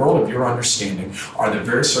to the world of your understanding are the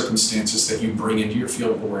very circumstances that you bring into your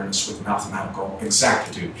field of awareness with mathematical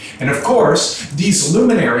exactitude. And of course, these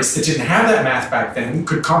luminaries that didn't have that math back then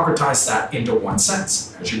could concretize that into one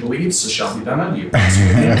sentence. As you believe, so shall be done unto you.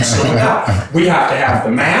 So without, we have to have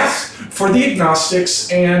the math for the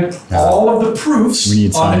agnostics and all of the proofs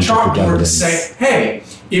on the chalkboard to say, hey,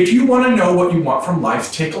 if you want to know what you want from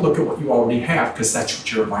life, take a look at what you already have, because that's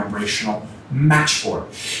what you're a vibrational match for.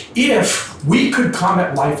 If we could come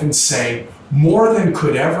at life and say, more than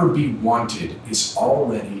could ever be wanted is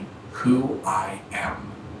already who I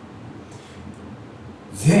am,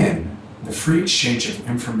 then the free exchange of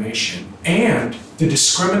information and the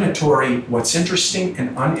discriminatory what's interesting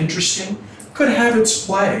and uninteresting could have its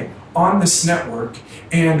play on this network,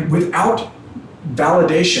 and without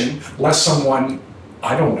validation, lest someone,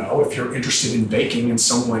 I don't know, if you're interested in baking and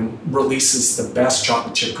someone releases the best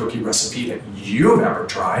chocolate chip cookie recipe that you've ever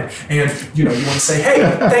tried, and you want to say, hey,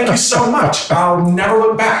 thank you so much, I'll never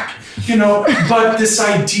look back. But this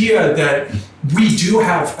idea that we do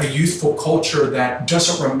have a youthful culture that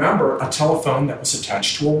doesn't remember a telephone that was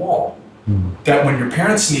attached to a wall. That when your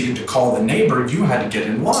parents needed to call the neighbor, you had to get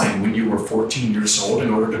in line when you were 14 years old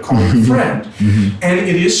in order to call your friend. And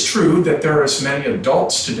it is true that there are as many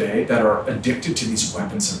adults today that are addicted to these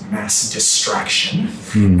weapons of mass distraction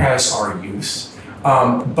as our youth.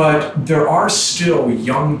 But there are still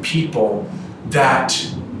young people that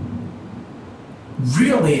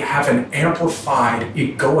really have an amplified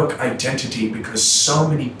egoic identity because so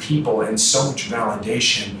many people and so much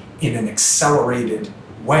validation in an accelerated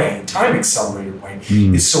way, time accelerated way,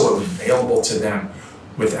 is so available to them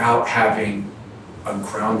without having a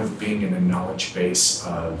ground of being in a knowledge base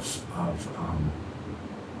of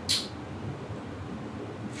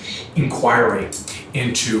inquiry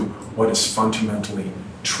into what is fundamentally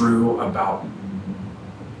true about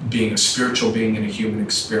being a spiritual being in a human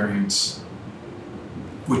experience,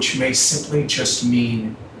 which may simply just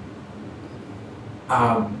mean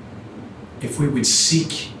if we would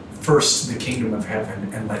seek first the kingdom of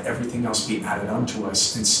heaven and let everything else be added unto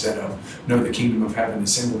us, instead of, no, the kingdom of heaven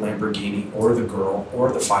is in the Lamborghini or the girl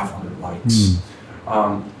or the 500 lights.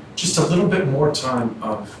 Just a little bit more time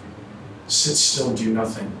of sit still, do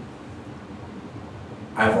nothing.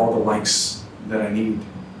 I have all the likes that I need,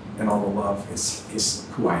 and all the love is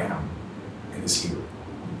who I am and is here.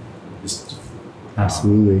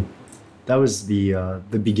 Absolutely. That was the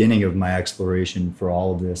beginning of my exploration for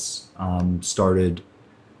all of this. Started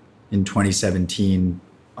in 2017,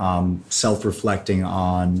 self-reflecting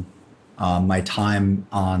on my time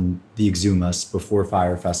on the Exumas before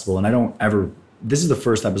Fire Festival. And this is the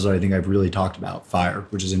first episode I think I've really talked about fire,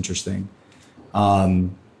 which is interesting.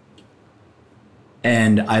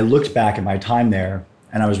 And I looked back at my time there,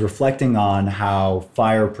 and I was reflecting on how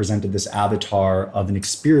fire presented this avatar of an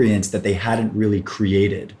experience that they hadn't really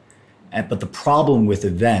created. But the problem with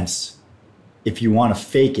events, if you want to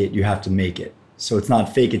fake it, you have to make it. So it's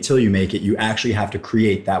not fake it till you make it. You actually have to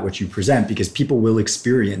create that which you present, because people will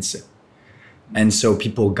experience it. And so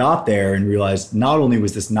people got there and realized not only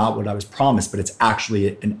was this not what I was promised, but it's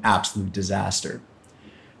actually an absolute disaster.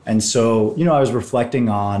 And so, I was reflecting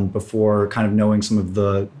on, before kind of knowing some of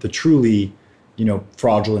the truly,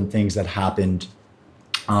 fraudulent things that happened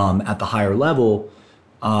at the higher level,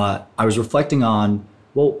 I was reflecting on,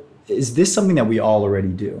 well, is this something that we all already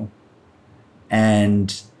do?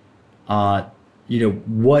 And, and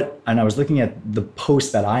I was looking at the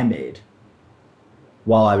post that I made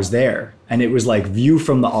while I was there, and it was like, view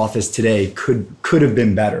from the office today could have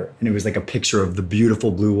been better. And it was like a picture of the beautiful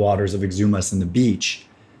blue waters of Exumas and the beach.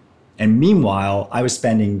 And meanwhile, I was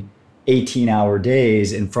spending 18-hour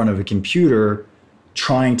days in front of a computer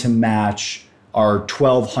trying to match our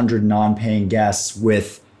 1,200 non-paying guests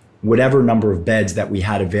with whatever number of beds that we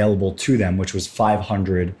had available to them, which was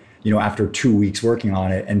 500, after 2 weeks working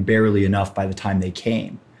on it, and barely enough by the time they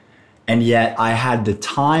came. And yet I had the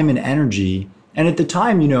time and energy. And at the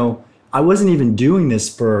time, I wasn't even doing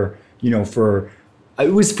this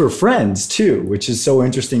it was for friends too, which is so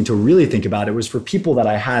interesting to really think about. It was for people that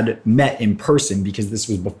I had met in person, because this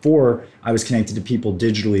was before I was connected to people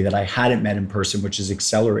digitally that I hadn't met in person, which is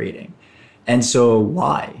accelerating. And so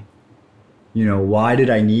why? Why did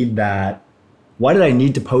I need that? Why did I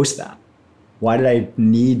need to post that? Why did I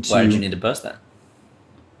need to? Why did you need to post that?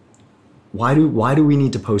 why do we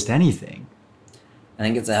need to post anything? I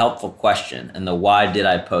think it's a helpful question. And the why did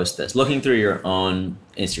I post this? Looking through your own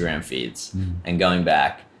Instagram feeds and going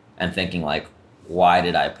back and thinking like, why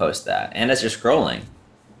did I post that? And as you're scrolling,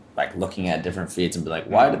 like looking at different feeds and be like,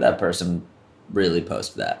 why did that person really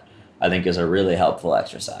post that? I think is a really helpful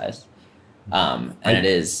exercise. It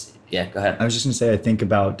is, yeah, go ahead. I was just going to say, I think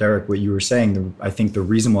about, Derek, what you were saying. I think the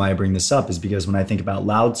reason why I bring this up is because when I think about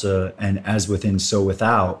Lao Tzu and as within, so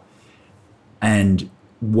without, and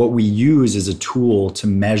what we use as a tool to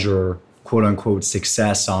measure quote unquote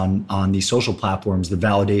success on these social platforms, the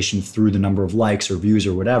validation through the number of likes or views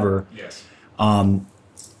or whatever. Yes.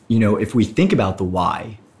 If we think about the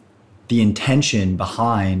why, the intention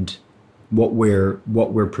behind what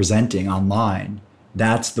we're presenting online,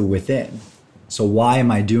 that's the within. So why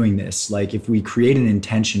am I doing this? Like if we create an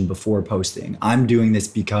intention before posting, I'm doing this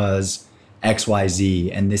because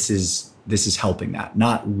XYZ and this is helping that,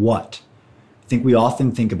 not what. I think we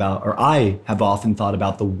often think about, or I have often thought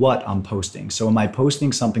about the what I'm posting. So am I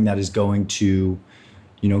posting something that is going to,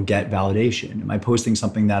 get validation? Am I posting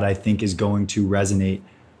something that I think is going to resonate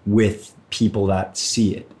with people that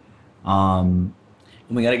see it? And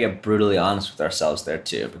we got to get brutally honest with ourselves there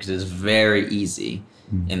too, because it's very easy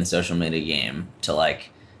in the social media game to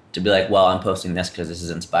be like, well, I'm posting this because this is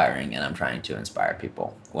inspiring and I'm trying to inspire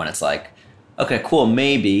people. When it's like, okay, cool,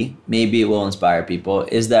 maybe it will inspire people.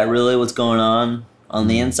 Is that really what's going on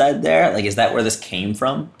the inside there? Like, is that where this came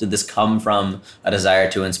from? Did this come from a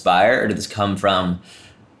desire to inspire, or did this come from,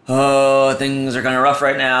 oh, things are kind of rough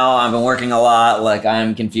right now, I've been working a lot, like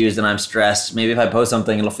I'm confused and I'm stressed. Maybe if I post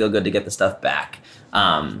something, it'll feel good to get the stuff back.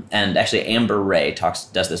 And actually Amber Ray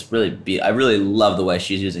does this I really love the way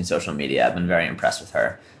she's using social media. I've been very impressed with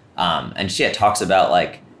her. And she talks about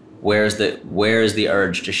like, where is the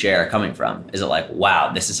urge to share coming from? Is it like,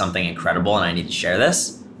 wow, this is something incredible and I need to share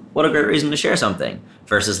this? What a great reason to share something.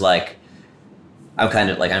 Versus like, I'm kind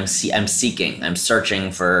of like, I'm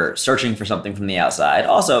searching for something from the outside.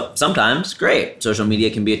 Also, sometimes, great, social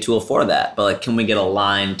media can be a tool for that. But like, can we get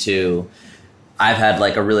aligned to, I've had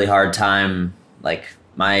like a really hard time, like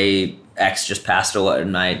my ex just passed away. I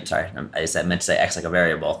meant to say ex like a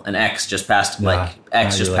variable. An ex just passed,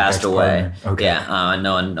 passed away. Okay. Yeah,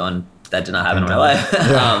 no one, that did not happen in my life.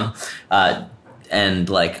 Yeah. And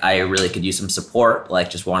like, I really could use some support, like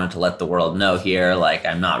just wanted to let the world know here, like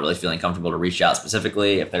I'm not really feeling comfortable to reach out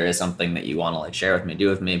specifically. If there is something that you want to like share with me, do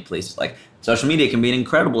with me, please. Like social media can be an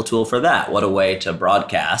incredible tool for that. What a way to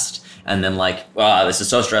broadcast. And then like, wow, this is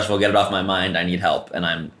so stressful, get it off my mind, I need help. And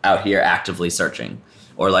I'm out here actively searching.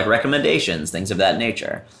 Or like recommendations, things of that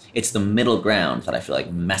nature. It's the middle ground that I feel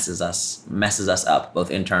like messes us up,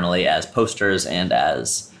 both internally as posters and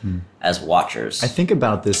as watchers. I think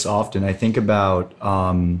about this often. I think about,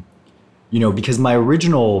 because my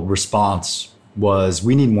original response was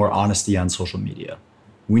we need more honesty on social media.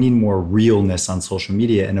 We need more realness on social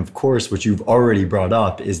media. And of course, what you've already brought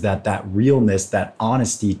up is that realness, that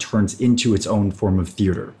honesty turns into its own form of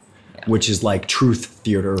theater. Which is like truth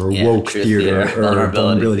theater or woke theater or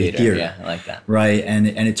vulnerability theater. Yeah, I like that. Right. And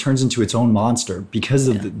it turns into its own monster because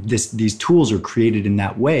of these tools are created in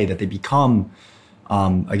that way that they become,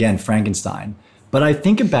 again, Frankenstein. But I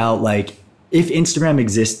think about like if Instagram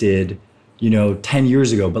existed, 10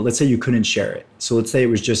 years ago, but let's say you couldn't share it. So let's say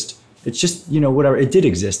it's just, whatever, it did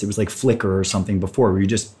exist. It was like Flickr or something before where you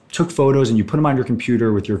just took photos and you put them on your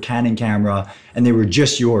computer with your Canon camera and they were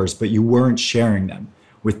just yours, but you weren't sharing them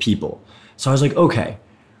with people. So I was like, okay,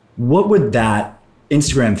 what would that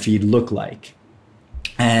Instagram feed look like?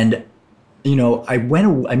 And,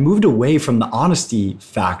 I moved away from the honesty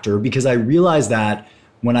factor because I realized that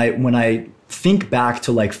when I think back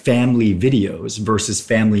to like family videos versus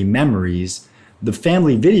family memories, the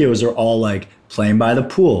family videos are all like playing by the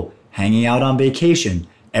pool, hanging out on vacation,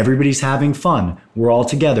 everybody's having fun, we're all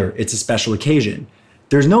together, it's a special occasion.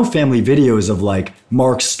 There's no family videos of like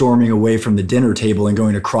Mark storming away from the dinner table and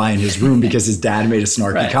going to cry in his room because his dad made a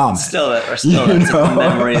snarky comment. Still it's a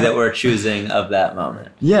memory that we're choosing of that moment.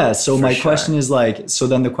 Yeah. So my question is like, so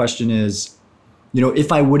then the question is,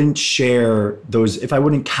 if I wouldn't share those, if I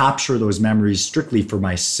wouldn't capture those memories strictly for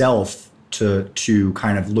myself to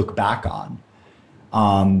kind of look back on,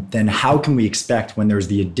 then how can we expect when there's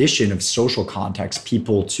the addition of social context,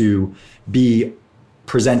 people to be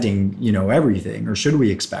presenting, everything, or should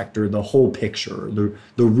we expect, or the whole picture,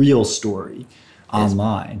 the real story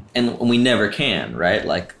online? And we never can, right?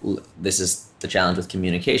 Like this is the challenge with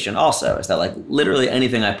communication also, is that like literally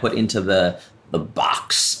anything I put into the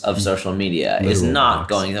box of social media is not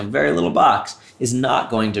going, a very little box, is not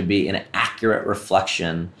going to be an accurate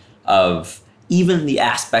reflection of even the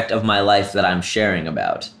aspect of my life that I'm sharing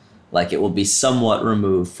about. like it will be somewhat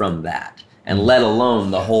removed from that. And let alone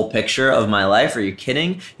the whole picture of my life. Are you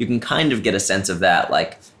kidding? You can kind of get a sense of that,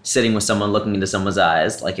 like sitting with someone, looking into someone's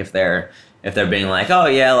eyes. Like if they're being like, oh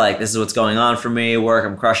yeah, like this is what's going on for me, work,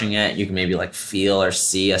 I'm crushing it. You can maybe like feel or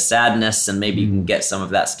see a sadness, and maybe you can get some of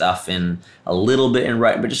that stuff in a little bit in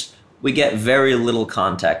writing, but just we get very little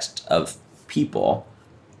context of people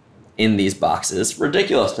in these boxes.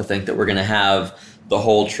 Ridiculous to think that we're going to have the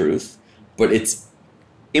whole truth, but it's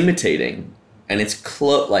imitating, and it's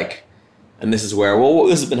like, and this is where, well,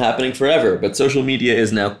 this has been happening forever, but social media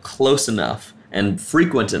is now close enough and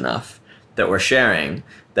frequent enough that we're sharing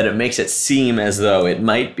that it makes it seem as though it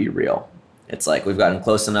might be real. It's like we've gotten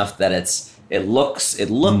close enough that it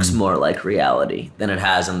looks more like reality than it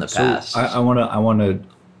has in the past. I want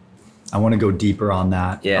to go deeper on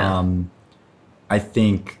that. Yeah. I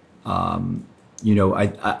think I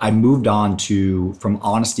moved on from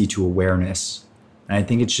honesty to awareness. And I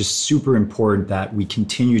think it's just super important that we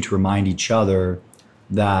continue to remind each other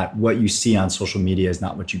that what you see on social media is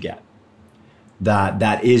not what you get.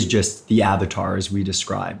 That is just the avatar as we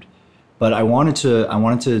described. But I wanted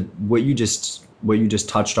to what you just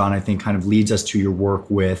touched on, I think kind of leads us to your work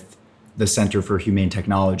with the Center for Humane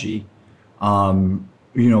Technology. What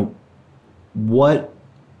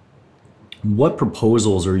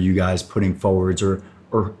proposals are you guys putting forwards, or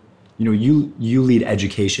you lead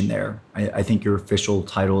education there. I think your official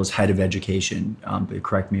title is head of education, but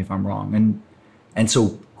correct me if I'm wrong. And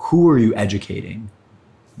so who are you educating?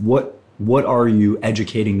 What are you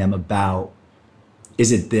educating them about?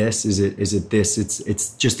 Is it this? Is it this?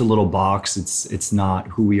 It's just a little box. It's not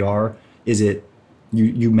who we are. Is it,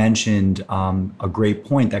 you mentioned a great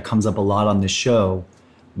point that comes up a lot on this show,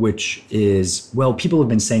 which is, well, people have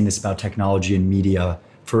been saying this about technology and media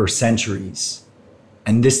for centuries.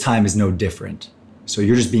 And this time is no different. So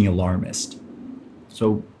you're just being alarmist.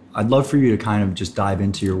 So I'd love for you to kind of just dive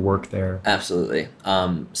into your work there. Absolutely.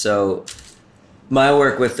 So my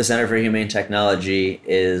work with the Center for Humane Technology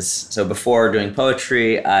is, so before doing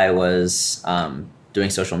poetry, I was doing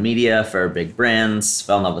social media for big brands,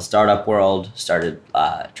 fell in love with startup world, tried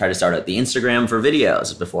to start out the Instagram for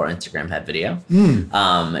videos before Instagram had video.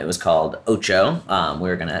 It was called Ocho.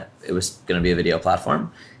 It was gonna be a video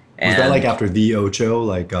platform. Was that like after the Ocho,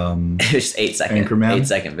 like it was just 8-second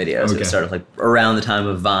videos. Okay. It was sort of like around the time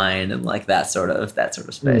of Vine and like that sort of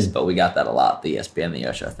space. But we got that a lot, the ESPN, the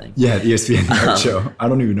Ocho thing. Yeah, the ESPN, the Ocho. I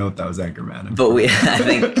don't even know if that was Anchorman. But I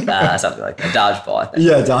think something like that. Dodgeball, I think.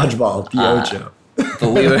 Yeah, Dodgeball, the Ocho.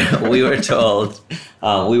 But we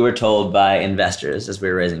were told by investors as we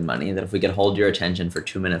were raising money that if we could hold your attention for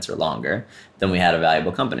 2 minutes or longer, then we had a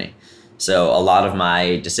valuable company. So a lot of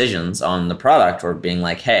my decisions on the product were being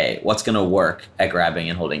like, hey, what's going to work at grabbing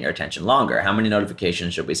and holding your attention longer? How many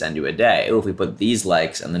notifications should we send you a day? Ooh, if we put these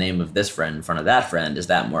likes and the name of this friend in front of that friend, is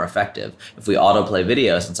that more effective? If we autoplay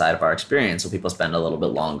videos inside of our experience, will people spend a little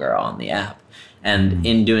bit longer on the app? And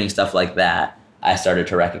in doing stuff like that, I started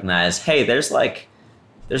to recognize, hey, there's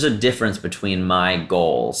a difference between my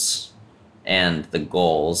goals and the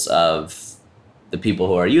goals of the people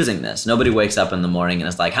who are using this. Nobody wakes up in the morning and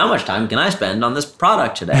is like, how much time can I spend on this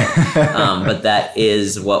product today? But that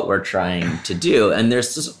is what we're trying to do. And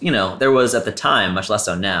there's just, there was at the time, much less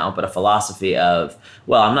so now, but a philosophy of,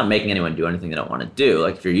 well, I'm not making anyone do anything they don't want to do.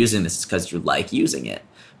 Like if you're using this, it's because you like using it.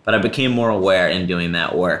 But I became more aware in doing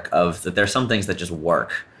that work of that there's some things that just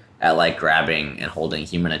work at like grabbing and holding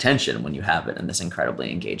human attention when you have it in this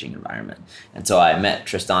incredibly engaging environment. And so I met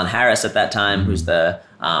Tristan Harris at that time, who's the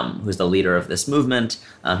leader of this movement.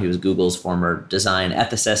 He was Google's former design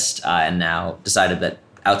ethicist, and now decided that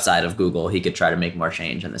outside of Google, he could try to make more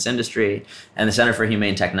change in this industry. And the Center for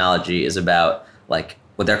Humane Technology is about like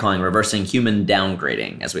what they're calling reversing human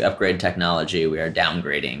downgrading. As we upgrade technology, we are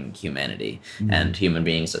downgrading humanity. And human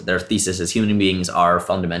beings, their thesis is human beings are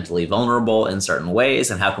fundamentally vulnerable in certain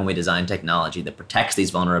ways, and how can we design technology that protects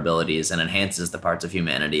these vulnerabilities and enhances the parts of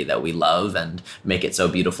humanity that we love and make it so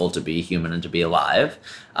beautiful to be human and to be alive?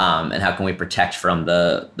 And how can we protect from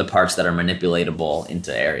the parts that are manipulatable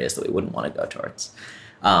into areas that we wouldn't want to go towards?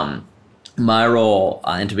 My role,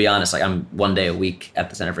 and to be honest, like I'm 1 day a week at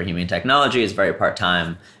the Center for Humane Technology. It's very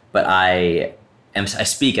part-time, but I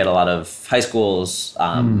speak at a lot of high schools,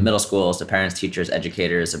 middle schools, to parents, teachers,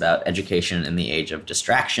 educators about education in the age of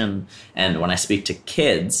distraction. And when I speak to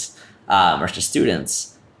kids or to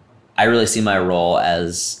students, I really see my role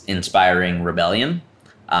as inspiring rebellion.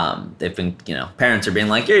 They've been, parents are being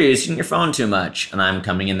like, you're using your phone too much. And I'm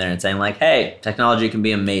coming in there and saying like, hey, technology can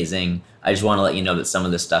be amazing. I just want to let you know that some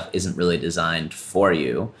of this stuff isn't really designed for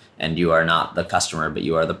you, and you are not the customer, but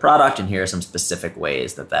you are the product, and here are some specific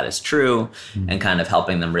ways that that is true, and kind of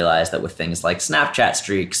helping them realize that with things like Snapchat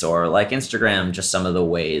streaks or like Instagram, just some of the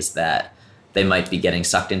ways that they might be getting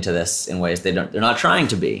sucked into this in ways they're not trying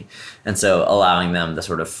to be. And so allowing them the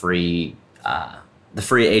sort of free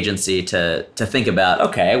agency to think about,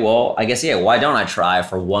 okay, well, I guess, why don't I try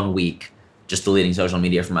for 1 week just deleting social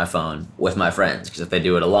media from my phone with my friends? Because if they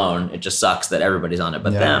do it alone, it just sucks that everybody's on it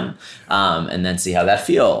but them. And then see how that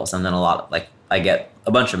feels. And then I get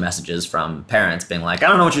a bunch of messages from parents being like, I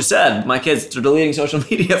don't know what you said. My kids are deleting social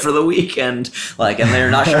media for the weekend, and they're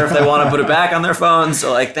not sure if they want to put it back on their phone.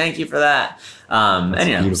 So thank you for that. And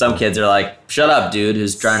beautiful. Some kids are like, shut up, dude,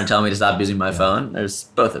 who's trying to tell me to stop using my phone. There's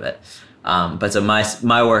both of it. But so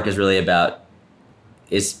my work is really about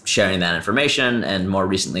sharing that information, and more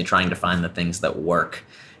recently trying to find the things that work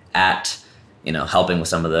at, helping with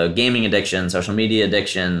some of the gaming addiction, social media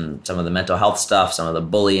addiction, some of the mental health stuff, some of the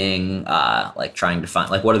bullying, trying to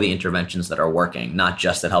find what are the interventions that are working, not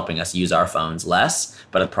just at helping us use our phones less,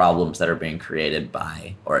 but at problems that are being created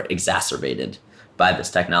by or exacerbated by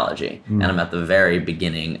this technology. And I'm at the very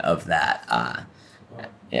beginning of that.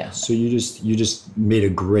 So you just made a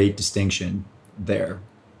great distinction there,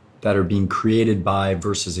 that are being created by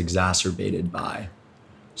versus exacerbated by.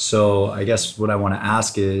 So I guess what I want to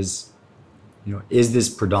ask is, is this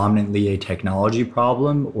predominantly a technology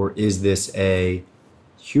problem, or is this a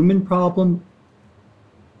human problem?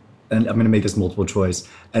 And I'm going to make this multiple choice.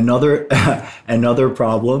 Another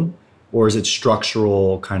problem, or is it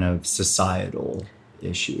structural kind of societal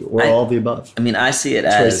issue, or all of the above? I see it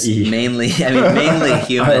as mainly human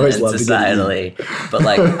and societally, but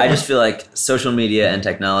I just feel like social media and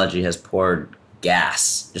technology has poured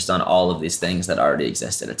gas just on all of these things that already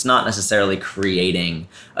existed. It's not necessarily creating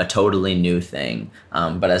a totally new thing,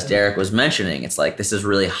 but as Derek was mentioning, it's this has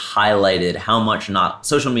really highlighted how much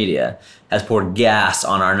social media has poured gas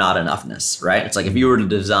on our not enoughness, right? It's if you were to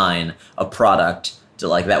design a product to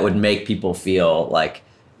that would make people feel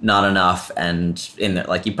not enough, and in there,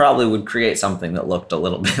 you probably would create something that looked a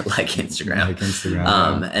little bit like Instagram.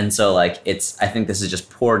 And so I think this has just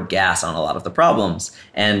poured gas on a lot of the problems.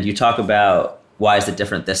 And you talk about why is it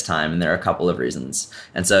different this time, and there are a couple of reasons.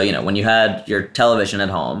 And so, when you had your television at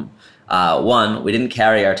home, one, we didn't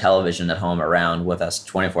carry our television at home around with us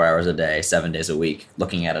 24 hours a day, 7 days a week,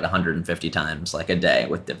 looking at it 150 times a day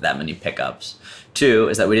with that many pickups. Two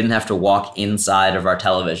is that we didn't have to walk inside of our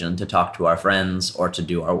television to talk to our friends or to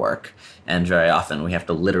do our work. And very often we have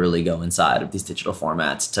to literally go inside of these digital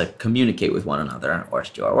formats to communicate with one another or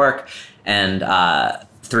to do our work. And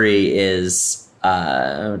three is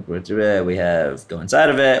we have go inside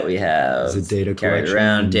of it. We have data carried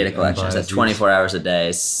around data collection. Is that 24 hours a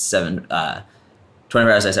day,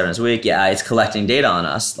 24 hours a day, 7 days a week. Yeah, it's collecting data on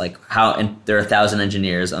us. And there are 1,000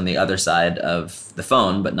 engineers on the other side of the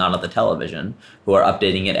phone, but not on the television, who are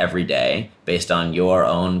updating it every day based on your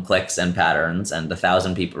own clicks and patterns, and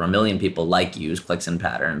 1,000 people or 1 million people use clicks and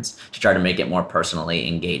patterns to try to make it more personally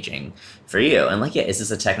engaging for you. And is this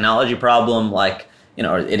a technology problem?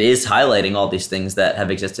 It is highlighting all these things that have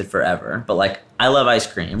existed forever. But I love ice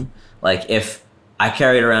cream. If I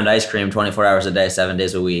carried around ice cream 24 hours a day, 7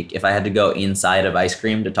 days a week, if I had to go inside of ice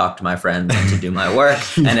cream to talk to my friends and to do my work,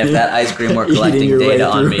 and if that ice cream were collecting data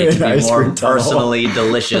on me to be more personally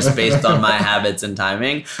delicious based on my habits and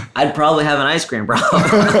timing, I'd probably have an ice cream problem.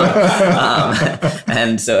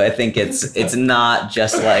 And so I think it's not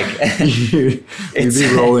just you'd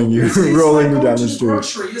be rolling you down the street.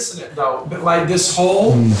 Grocery, isn't it though? But this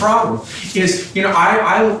whole problem is,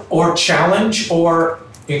 I or challenge or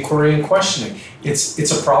inquiry and questioning.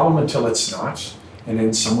 It's a problem until it's not, and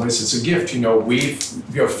in some ways it's a gift.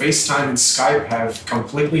 FaceTime and Skype have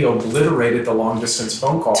completely obliterated the long distance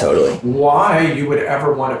phone call. Totally. Why you would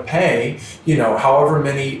ever want to pay, however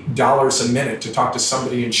many dollars a minute to talk to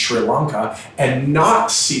somebody in Sri Lanka and not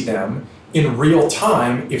see them in real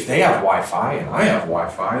time if they have Wi-Fi and I have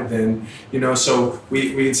Wi-Fi, then so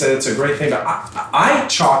we said it's a great thing. I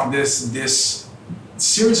chalk this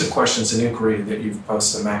series of questions and inquiry that you've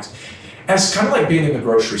posted, Max, as kind of like being in the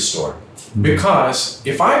grocery store. Because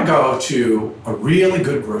if I go to a really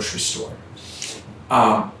good grocery store,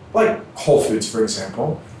 like Whole Foods, for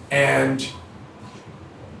example, and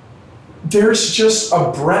there's just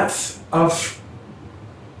a breadth of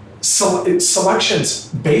selections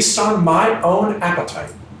based on my own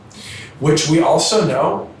appetite, which we also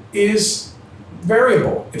know is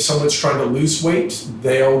variable. If someone's trying to lose weight,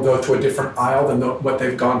 they'll go to a different aisle than what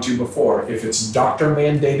they've gone to before. If it's doctor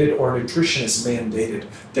mandated or nutritionist mandated,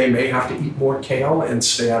 they may have to eat more kale and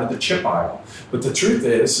stay out of the chip aisle. But the truth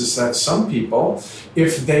is that some people,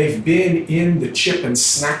 if they've been in the chip and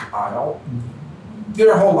snack aisle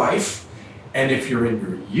their whole life, and if you're in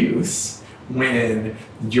your youth, when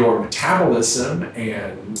your metabolism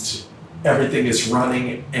and everything is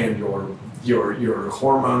running and your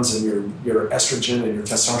hormones and your estrogen and your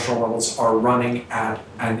testosterone levels are running at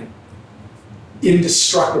an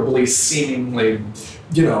indestructibly seemingly,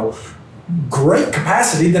 great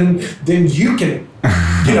capacity, then you can,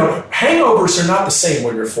 hangovers are not the same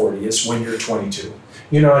when you're 40 as when you're 22.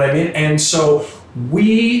 You know what I mean? And so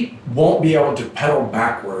we won't be able to pedal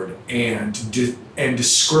backward and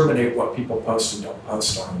discriminate what people post and don't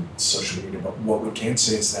post on social media. But what we can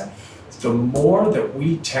say is that the more that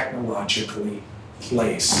we technologically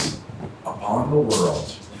place upon the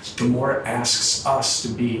world, the more it asks us to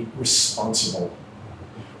be responsible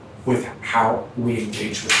with how we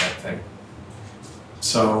engage with that thing.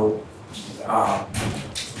 So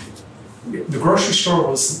the grocery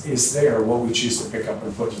store is there. What we choose to pick up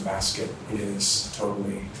and put in the basket is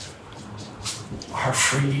totally our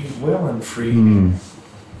free will and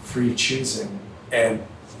free choosing. And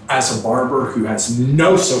as a barber who has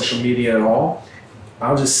no social media at all,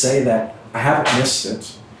 I'll just say that I haven't missed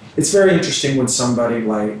it. It's very interesting when somebody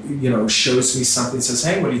shows me something, says,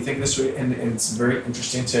 "Hey, what do you think of this?" And it's very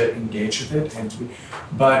interesting to engage with it.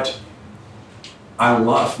 But I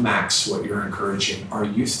love, Max, what you're encouraging our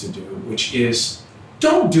youth to do, which is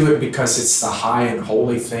don't do it because it's the high and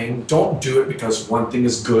holy thing. Don't do it because one thing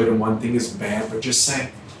is good and one thing is bad, but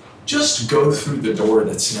just go through the door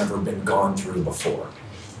that's never been gone through before.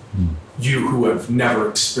 You who have never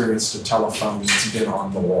experienced a telephone that's been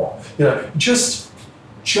on the wall. Just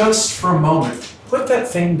for a moment, put that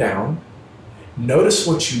thing down. Notice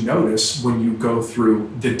what you notice when you go through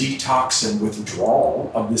the detox and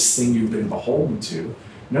withdrawal of this thing you've been beholden to.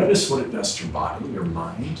 Notice what it does to your body, your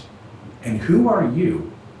mind, and who are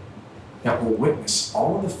you that will witness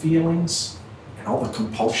all of the feelings and all the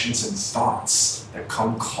compulsions and thoughts that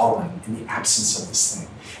come calling in the absence of this thing.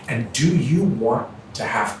 And do you want to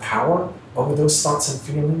have power over those thoughts and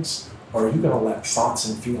feelings, or are you going to let thoughts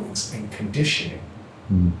and feelings and conditioning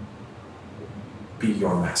be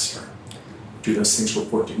your master? Do those things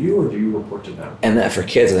report to you, or do you report to them? And that for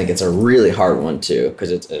kids, I think it's a really hard one too,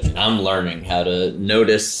 because I'm learning how to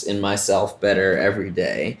notice in myself better every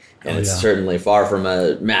day, and it's certainly far from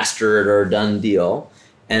a mastered or done deal.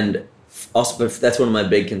 And also, but that's one of my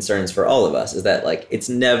big concerns for all of us, is that it's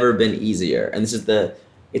never been easier. And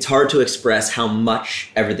it's hard to express how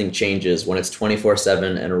much everything changes when it's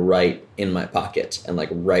 24/7 and right in my pocket and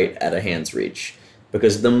right at a hand's reach.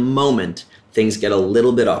 Because the moment things get a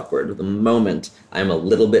little bit awkward, the moment I'm a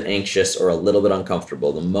little bit anxious or a little bit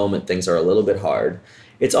uncomfortable, the moment things are a little bit hard,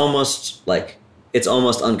 it's almost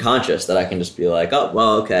unconscious that I can just be like, oh,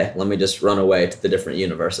 well, okay, let me just run away to the different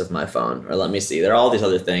universe of my phone, or let me see, there are all these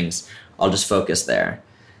other things, I'll just focus there.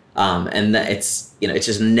 And that it's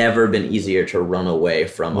just never been easier to run away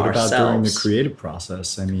from ourselves. What about during the creative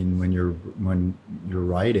process? I mean, when you're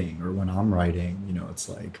writing, or when I'm writing, it's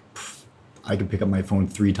I can pick up my phone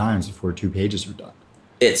 3 times before 2 pages are done.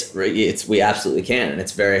 We absolutely can, and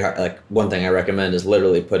it's very hard. One thing I recommend is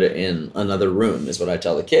literally put it in another room, is what I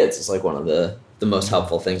tell the kids. It's one of the most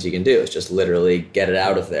helpful things you can do, is just literally get it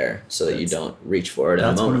out of there so that you don't reach for it in a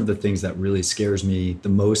moment. That's one of the things that really scares me the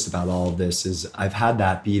most about all of this, is I've had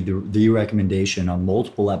that be the recommendation on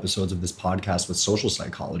multiple episodes of this podcast with social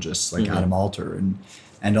psychologists like Adam Alter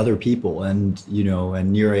and other people. And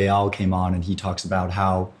Nir Eyal came on, and he talks about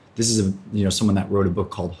how this is someone that wrote a book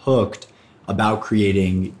called Hooked about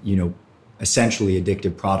creating, essentially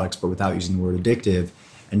addictive products, but without using the word addictive.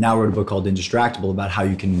 And now wrote a book called Indistractable about how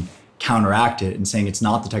you can counteract it, and saying it's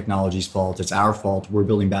not the technology's fault, it's our fault. We're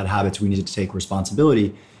building bad habits. We need to take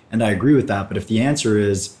responsibility. And I agree with that. But if the answer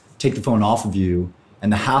is take the phone off of you,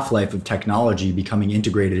 and the half-life of technology becoming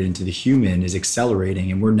integrated into the human is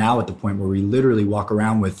accelerating, and we're now at the point where we literally walk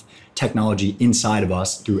around with technology inside of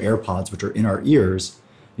us through AirPods, which are in our ears,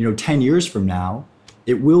 10 years from now,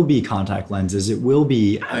 it will be contact lenses. It will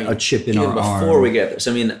be a chip in our arm. Before we get there.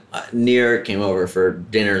 So, Nir came over for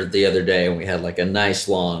dinner the other day, and we had a nice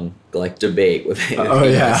long debate with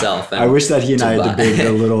myself. And I wish that he and I had debated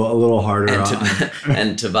a little harder.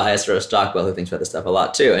 And Tobias Rowe-Stockwell, who thinks about this stuff a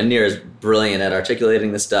lot too. And Nir is brilliant at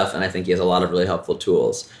articulating this stuff, and I think he has a lot of really helpful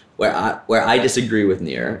tools. Where I disagree with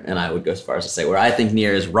Nir, and I would go as far as to say where I think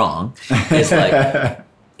Nir is wrong, is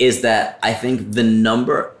is that I think the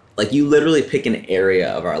number, like you literally pick an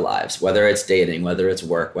area of our lives, whether it's dating, whether it's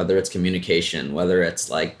work, whether it's communication, whether it's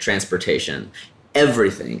like transportation,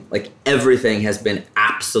 everything has been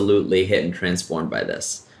absolutely hit and transformed by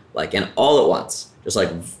this. Like, and all at once, just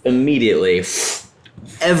like immediately,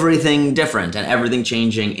 everything different and everything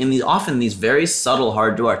changing in these very subtle,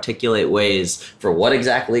 hard to articulate ways for what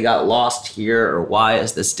exactly got lost here or why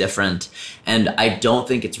is this different. And I don't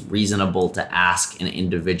think it's reasonable to ask an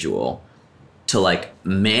individual to like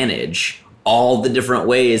manage all the different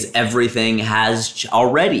ways everything has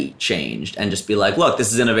already changed and just be like, look,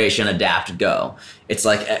 this is innovation, adapt, go. It's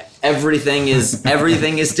like everything is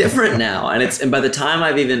different now. And by the time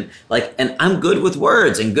I've even like, and I'm good with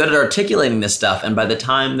words and good at articulating this stuff. And by the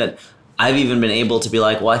time that I've even been able to be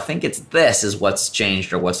like, well, I think it's this is what's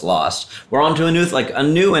changed or what's lost, we're on to a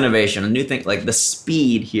new innovation, a new thing. Like the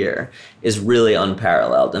speed here is really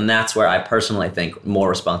unparalleled. And that's where I personally think more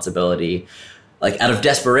responsibility, like out of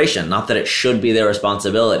desperation, not that it should be their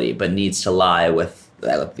responsibility, but needs to lie with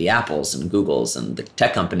the Apples and Googles and the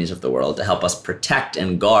tech companies of the world to help us protect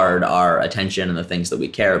and guard our attention and the things that we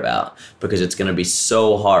care about, because it's going to be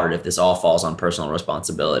so hard if this all falls on personal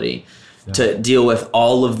responsibility to deal with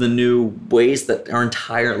all of the new ways that our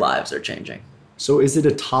entire lives are changing. So is it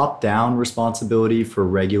a top-down responsibility for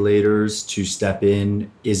regulators to step in?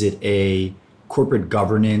 Is it a corporate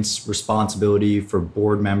governance responsibility for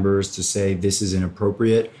board members to say this is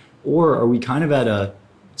inappropriate? Or are we kind of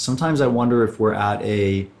sometimes I wonder if we're at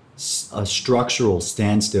a structural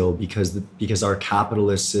standstill because our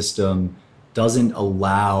capitalist system doesn't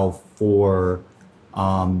allow for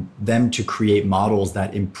them to create models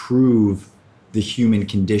that improve the human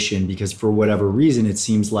condition, because for whatever reason, it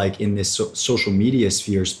seems like in this social media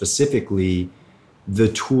sphere specifically, the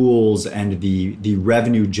tools and the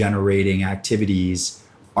revenue generating activities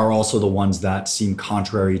are also the ones that seem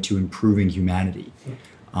contrary to improving humanity.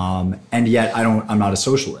 And yet I'm not a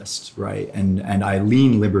socialist, right? And I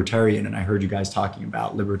lean libertarian, and I heard you guys talking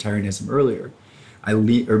about libertarianism earlier.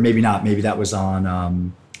 Or maybe not, maybe that was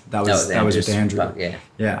on, that was with Andrew.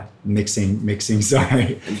 Yeah. Mixing,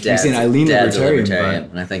 sorry. I lean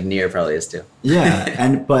libertarian, and I think Near probably is too.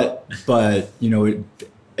 Yeah. But you know,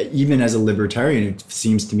 even as a libertarian, it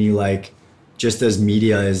seems to me like just as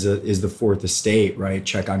media is the fourth estate, right?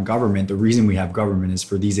 Check on government. The reason we have government is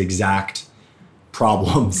for these exact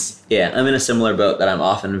problems. Yeah, I'm in a similar boat that I'm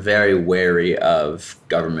often very wary of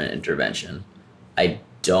government intervention. I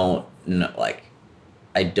don't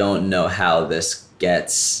know how this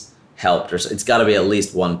gets helped, or it's got to be at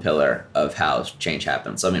least one pillar of how change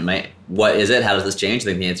happens. So I mean, what is it? How does this change? I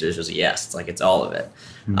think the answer is just yes. It's like it's all of it.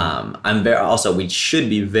 Mm-hmm. We should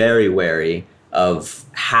be very wary of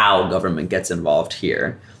how government gets involved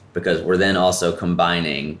here, because we're then also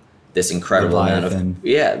combining this incredible amount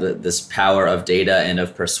of this power of data and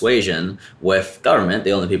of persuasion with government,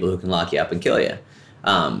 the only people who can lock you up and kill you.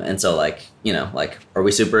 And so are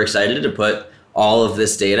we super excited to put all of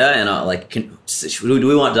this data and do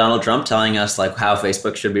we want Donald Trump telling us like how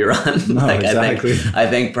Facebook should be run? No, exactly. I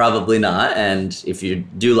think probably not. And if you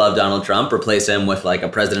do love Donald Trump, replace him with like a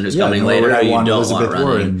president who's coming later who you don't Elizabeth want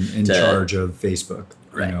running in charge of Facebook.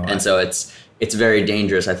 Right. You know, so it's very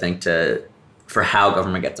dangerous, I think, for how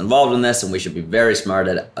government gets involved in this, and we should be very smart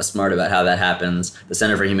about how that happens. The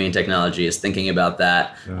Center for Humane Technology is thinking about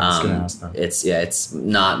that. Yeah, I was gonna ask that. It's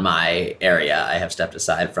not my area. I have stepped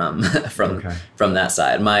aside from that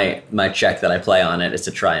side. My check that I play on it is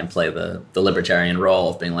to try and play the libertarian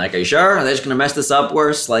role of being like, are you sure? Are they just going to mess this up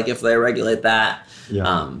worse? Like if they regulate that?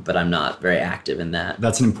 Yeah. But I'm not very active in that.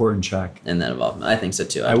 That's an important check. In that involvement. I think so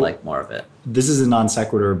too. I'd like more of it. This is a non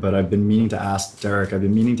sequitur, but I've been meaning to ask Derek, I've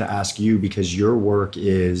been meaning to ask you, because your work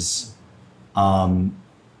is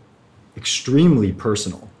extremely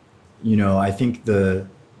personal. You know, I think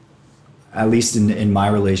at least in my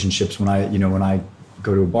relationships, when I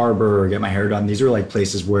go to a barber or get my hair done, these are like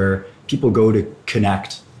places where people go to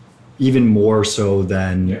connect even more so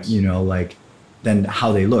than, than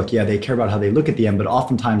how they look. Yeah, they care about how they look at the end, but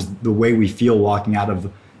oftentimes the way we feel walking out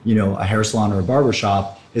of, a hair salon or a barber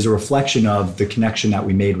shop is a reflection of the connection that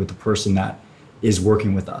we made with the person that is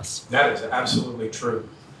working with us. That is absolutely true.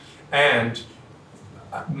 And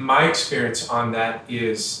my experience on that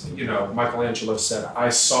is, Michelangelo said, I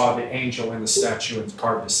saw the angel in the statue and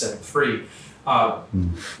carved to set it free.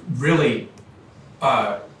 Really,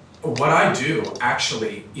 what I do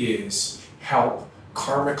actually is help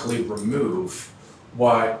karmically remove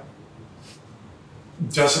what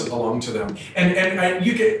doesn't belong to them. And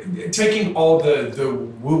you get taking all the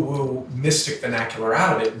woo-woo mystic vernacular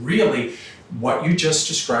out of it, really what you just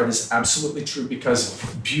described is absolutely true, because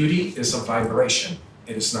beauty is a vibration.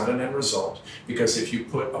 It is not an end result, because if you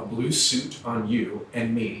put a blue suit on you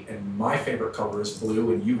and me, and my favorite color is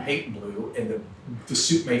blue and you hate blue, and the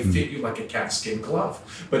suit may fit you like a calfskin glove.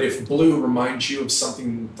 But if blue reminds you of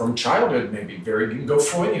something from childhood, maybe you can go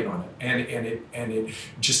Freudian on it, and it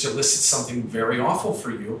just elicits something very awful for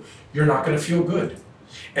you, you're not going to feel good.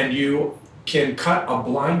 And you can cut a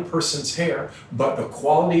blind person's hair, but the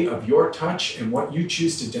quality of your touch and what you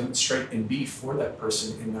choose to demonstrate and be for that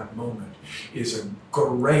person in that moment is a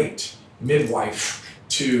great midwife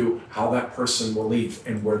to how that person will leave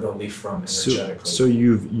and where they'll leave from energetically. So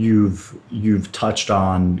you've touched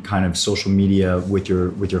on kind of social media with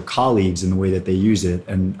your colleagues and the way that they use it,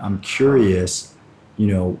 and I'm curious,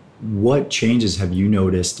 what changes have you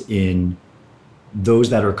noticed in those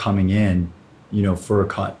that are coming in, for a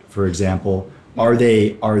cut, for example? Are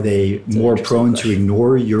they more prone to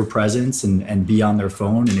ignore your presence and be on their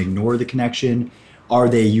phone and ignore the connection? Are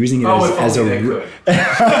they using it as a?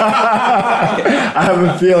 I have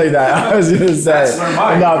a feeling that I was going to say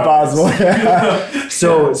not possible.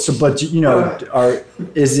 But do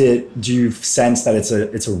you sense that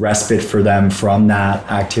it's a respite for them from that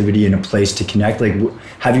activity and a place to connect? Like,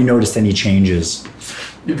 have you noticed any changes?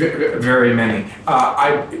 Very many.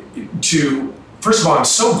 First of all, I'm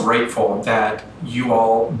so grateful that you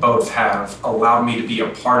all both have allowed me to be a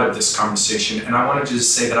part of this conversation. And I wanted to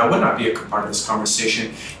just say that I would not be a part of this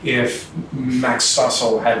conversation if Max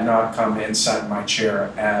Stossel had not come and sat in my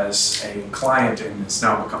chair as a client and has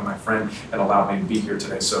now become my friend and allowed me to be here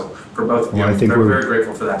today. So for both of you, I'm very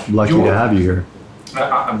grateful for that. Lucky to have you here.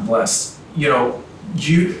 I'm blessed. We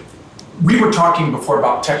were talking before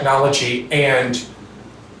about technology, and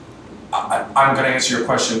I'm going to answer your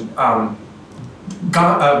question.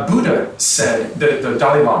 Buddha said, the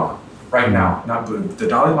Dalai Lama, right now, not Buddha, the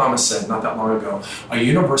Dalai Lama said not that long ago, a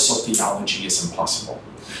universal theology is impossible,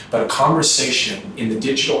 but a conversation in the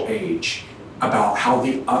digital age about how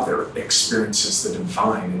the other experiences the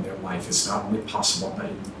divine in their life is not only possible, but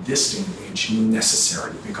in this day and age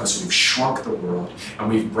necessary, because we've shrunk the world and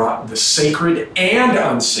we've brought the sacred and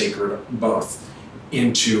unsacred both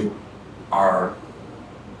into our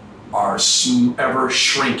ever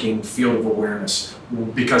shrinking field of awareness,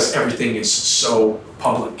 because everything is so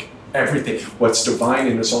public. Everything, what's divine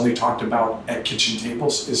and is only talked about at kitchen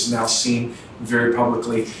tables, is now seen very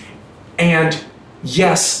publicly. And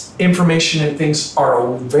yes, information and things are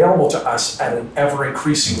available to us at an ever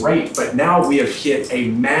increasing rate, but now we have hit a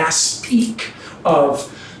mass peak of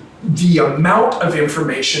the amount of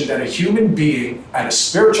information that a human being, and a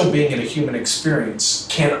spiritual being in a human experience,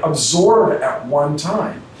 can absorb at one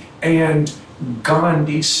time. And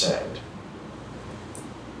Gandhi said,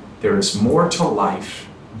 there is more to life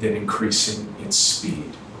than increasing its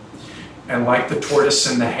speed. And like the tortoise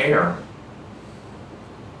and the hare,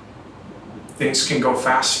 things can go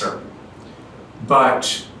faster.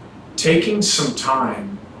 But taking some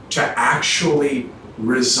time to actually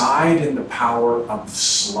reside in the power of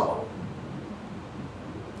slow.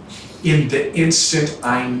 In the instant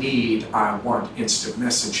I want instant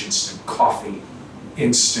message, instant coffee,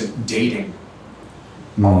 instant dating.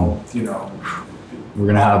 We're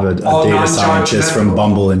gonna have a data scientist from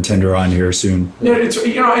Bumble and Tinder on here soon. Yeah,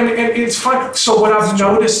 and it's fun. So what I've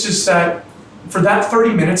noticed is that for that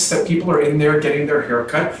 30 minutes that people are in there getting their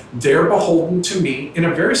haircut, they're beholden to me in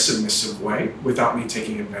a very submissive way, without me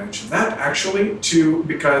taking advantage of that, actually,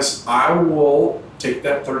 because I will take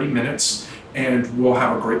that 30 minutes and we'll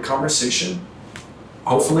have a great conversation,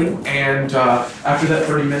 hopefully. And after that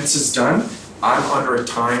 30 minutes is done, I'm under a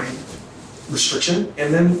time restriction,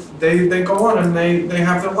 and then they go on and they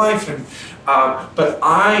have their life. And but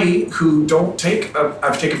I, who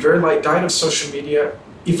I've taken a very light diet of social media.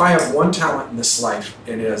 If I have one talent in this life,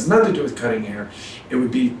 and it has nothing to do with cutting hair, it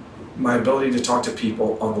would be my ability to talk to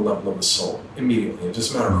people on the level of the soul immediately. It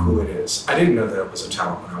doesn't matter who it is. I didn't know that it was a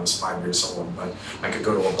talent when I was 5 years old, but I could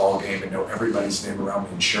go to a ball game and know everybody's name around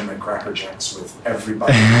me and share my Cracker Jacks with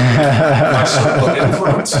everybody. My circle of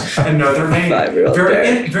influence, and know their name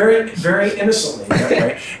very innocently that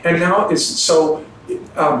way. And now it's so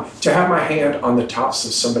to have my hand on the tops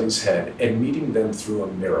of somebody's head and meeting them through a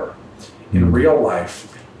mirror in real life,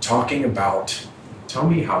 talking about, tell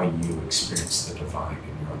me how you experience the divine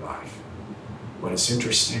in your life. What is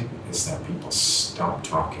interesting is that people stop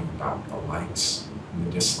talking about the likes and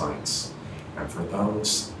the dislikes. And for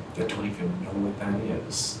those that don't even know what that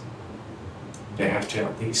is, they have to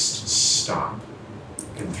at least stop.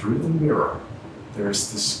 And through the mirror,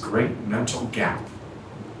 there's this great mental gap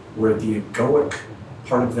where the egoic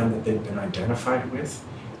part of them that they've been identified with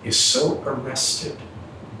is so arrested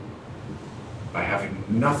by having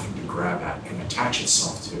nothing to grab at and attach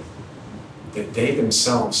itself to, that they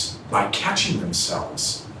themselves, by catching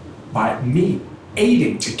themselves, by me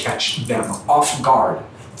aiding to catch them off guard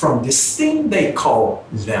from this thing they call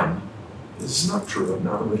them. This is not true, I'm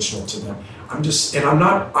not original to them. I'm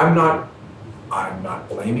not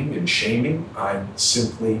blaming and shaming. I'm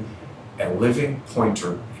simply a living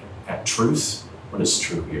pointer at truth. What is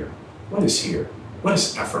true here? What is here? What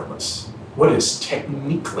is effortless? What is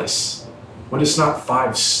techniqueless? What is not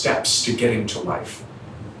 5 steps to getting to life?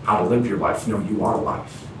 How to live your life? No, you are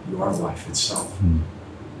life. You are life itself.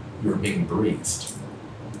 You're being breathed.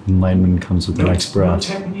 Enlightenment comes with the next breath.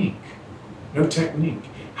 No technique. No technique.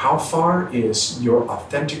 How far is your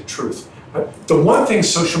authentic truth? The one thing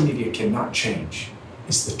social media cannot change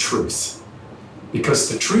is the truth. Because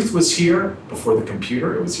the truth was here before the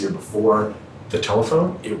computer, it was here before the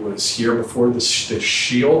telephone, it was here before the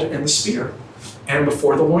shield and the spear, and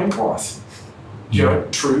before the loincloth. You know,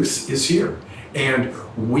 truth is here. And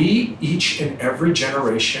we, each and every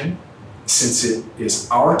generation, since it is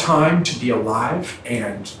our time to be alive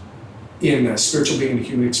and in a spiritual being and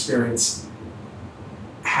human experience,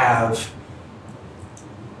 have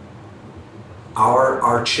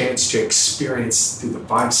our chance to experience through the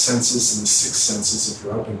 5 senses and the 6 senses, if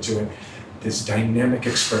you're open to it, this dynamic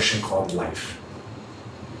expression called life.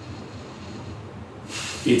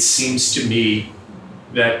 It seems to me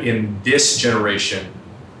that in this generation,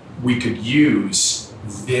 we could use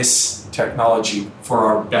this technology for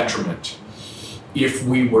our betterment if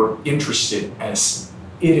we were interested, as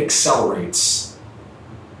it accelerates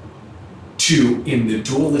to, in the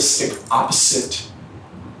dualistic opposite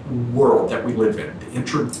world that we live in, the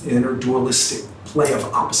interdualistic play of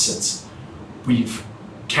opposites. We've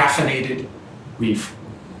caffeinated, we've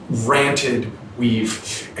ranted,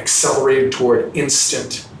 we've accelerated toward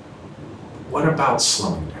instant. What about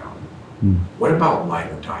slowing down? What about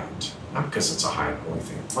lighter diet? Not because it's a high and holy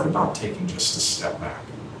thing. What about taking just a step back?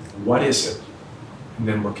 What is it? And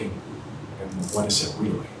then looking, and what is it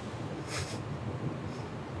really?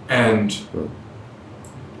 And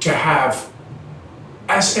to have,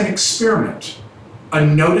 as an experiment, a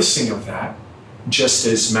noticing of that, just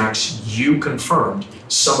as Max, you confirmed,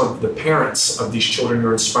 some of the parents of these children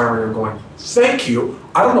you're inspiring are going, thank you,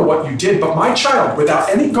 I don't know what you did, but my child, without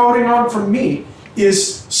any goading on from me,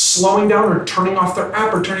 is slowing down or turning off their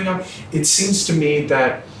app or turning on. It seems to me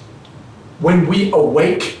that when we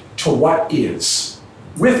awake to what is,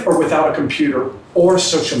 with or without a computer or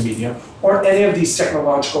social media or any of these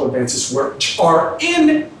technological advances, which are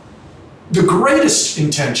in the greatest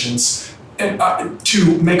intentions and,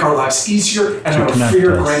 to make our lives easier and have a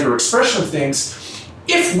freer, grander expression of things,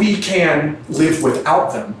 if we can live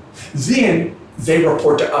without them, then they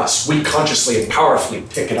report to us. We consciously and powerfully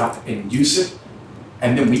pick it up and use it,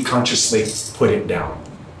 and then we consciously put it down.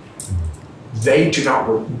 We do not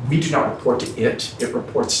report to it, it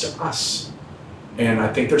reports to us. And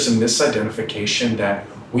I think there's a misidentification that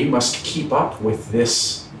we must keep up with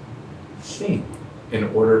this thing in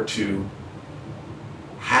order to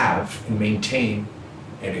have and maintain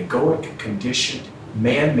an egoic, conditioned,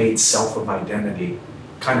 man-made self of identity,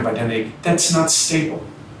 kind of identity that's not stable.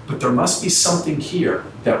 But there must be something here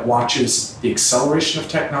that watches the acceleration of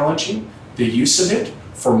technology, the use of it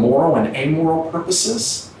for moral and amoral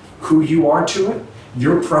purposes, who you are to it,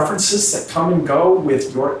 your preferences that come and go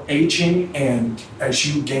with your aging and as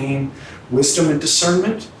you gain wisdom and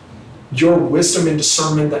discernment, your wisdom and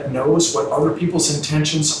discernment that knows what other people's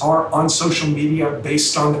intentions are on social media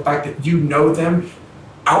based on the fact that you know them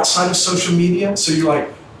outside of social media. So you're like,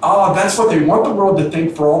 that's what they want the world to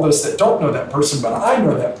think for all those that don't know that person, but I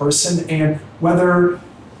know that person, and whether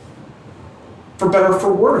for better or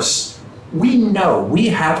for worse, we know, we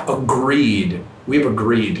have agreed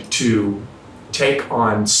to take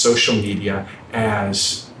on social media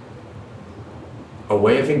as a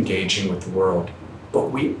way of engaging with the world.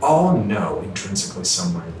 But we all know intrinsically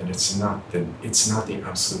somewhere that it's not the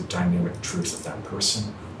absolute dynamic truth of that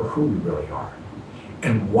person or who we really are.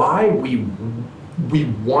 And why we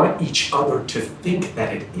want each other to think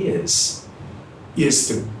that it is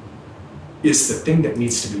the thing that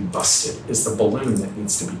needs to be busted, is the balloon that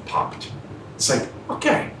needs to be popped. It's like,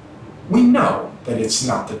 okay, we know that it's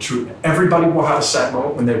not the truth. Everybody will have a sad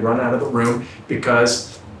moment when they run out of the room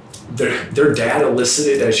because their dad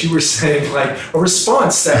elicited, as you were saying, like a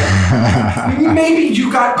response that maybe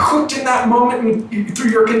you got cooked in that moment through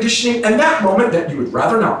your conditioning, and that moment that you would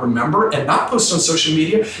rather not remember and not post on social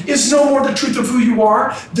media is no more the truth of who you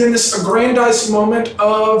are than this aggrandized moment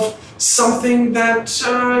of something that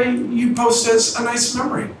you post as a nice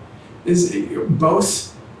memory. Is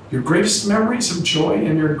both your greatest memories of joy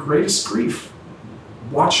and your greatest grief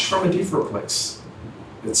watched from a deeper place.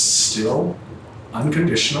 It's still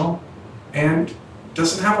unconditional and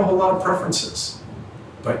doesn't have a whole lot of preferences.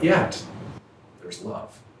 But yet, there's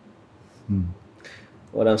love.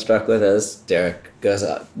 What I'm struck with as Derek goes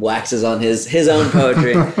waxes on his own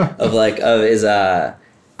poetry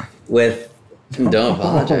with don't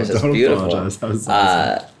apologize. It's Don't beautiful. apologize. That was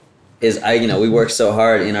awesome. We work so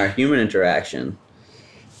hard in our human interaction.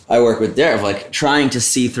 I work with Derek, like trying to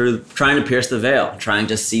pierce the veil, trying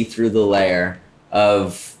to see through the layer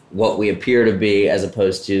of what we appear to be as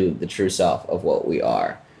opposed to the true self of what we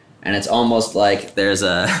are. And it's almost like there's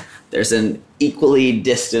an equally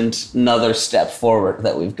distant another step forward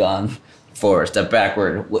that we've gone forward, step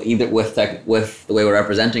backward, either with the way we're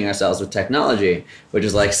representing ourselves with technology, which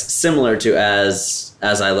is like similar to as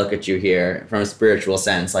I look at you here from a spiritual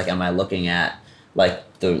sense. Like, am I looking at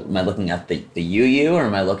the you, or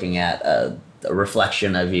am I looking at a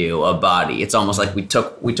reflection of you, a body? It's almost like we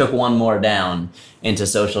took one more down into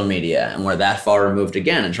social media, and we're that far removed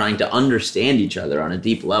again, and trying to understand each other on a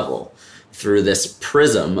deep level through this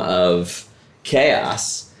prism of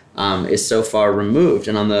chaos is so far removed.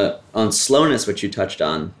 And on slowness, which you touched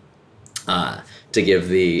on, to give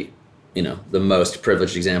the most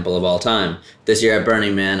privileged example of all time, this year at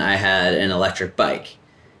Burning Man, I had an electric bike,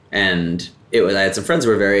 and I had some friends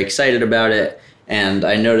who were very excited about it, and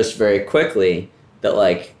I noticed very quickly that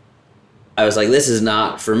I was like, this is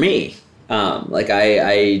not for me. And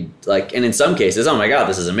in some cases, oh my God,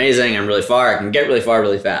 this is amazing. I'm really far. I can get really far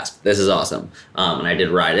really fast. This is awesome. And I did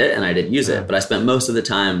ride it and I did use it, but I spent most of the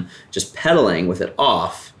time just pedaling with it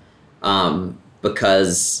off,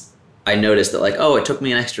 because I noticed that it took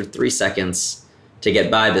me an extra 3 seconds to get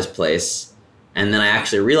by this place. And then I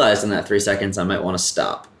actually realized in that 3 seconds, I might want to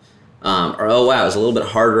stop. Oh wow, it was a little bit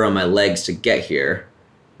harder on my legs to get here,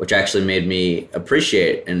 which actually made me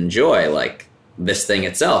appreciate and enjoy this thing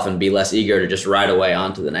itself and be less eager to just ride away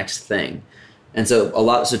onto the next thing. And so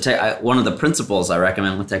one of the principles I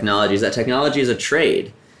recommend with technology is that technology is a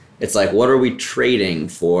trade. It's like, what are we trading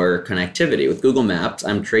for connectivity? With Google Maps,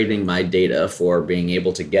 I'm trading my data for being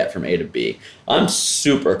able to get from A to B. I'm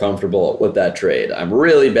super comfortable with that trade. I'm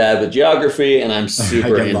really bad with geography, and I'm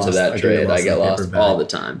super into that trade. I get lost all the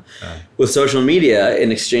time. With social media,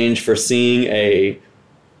 in exchange for seeing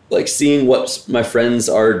what my friends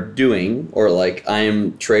are doing, or I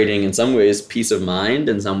am trading in some ways peace of mind,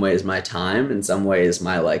 in some ways my time, in some ways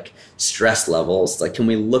my stress levels. Can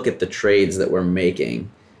we look at the trades that we're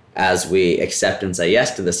making as we accept and say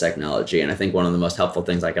yes to this technology? And I think one of the most helpful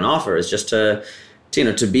things I can offer is just to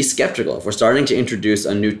be skeptical. If we're starting to introduce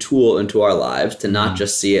a new tool into our lives, to not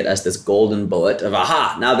just see it as this golden bullet of,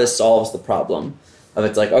 aha, now this solves the problem.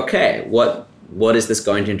 It's like, okay, what is this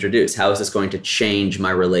going to introduce? How is this going to change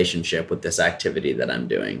my relationship with this activity that I'm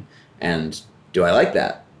doing? And do I like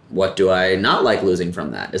that? What do I not like losing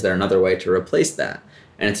from that? Is there another way to replace that?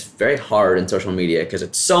 And it's very hard in social media because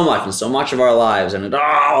it's so much of our lives, and it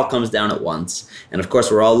all comes down at once. And of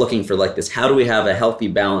course, we're all looking for this, how do we have a healthy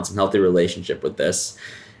balance and healthy relationship with this?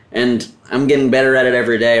 And I'm getting better at it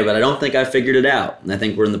every day, but I don't think I've figured it out. And I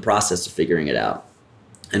think we're in the process of figuring it out.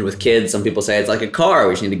 And with kids, some people say it's like a car.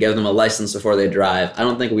 We just need to give them a license before they drive. I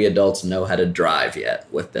don't think we adults know how to drive yet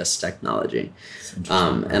with this technology.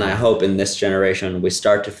 And I hope in this generation we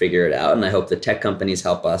start to figure it out. And I hope the tech companies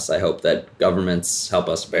help us. I hope that governments help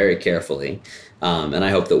us very carefully. And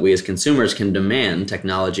I hope that we as consumers can demand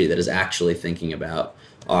technology that is actually thinking about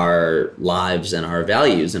our lives and our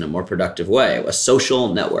values in a more productive way. A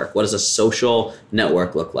social network. What does a social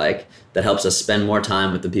network look like that helps us spend more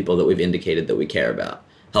time with the people that we've indicated that we care about?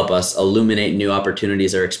 Help us illuminate new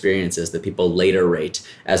opportunities or experiences that people later rate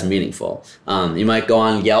as meaningful. You might go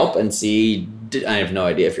on Yelp and see, I have no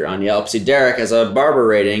idea if you're on Yelp, see Derek as a barber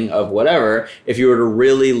rating of whatever. If you were to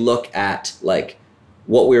really look at if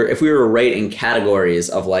we were to rate in categories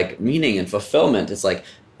of meaning and fulfillment, it's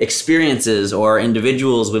experiences or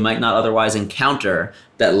individuals we might not otherwise encounter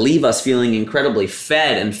that leave us feeling incredibly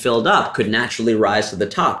fed and filled up could naturally rise to the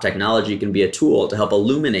top. Technology can be a tool to help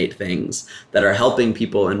illuminate things that are helping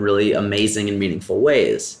people in really amazing and meaningful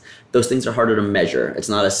ways. Those things are harder to measure. It's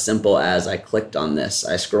not as simple as I clicked on this,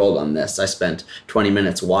 I scrolled on this, I spent 20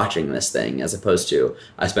 minutes watching this thing, as opposed to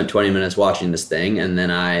I spent 20 minutes watching this thing and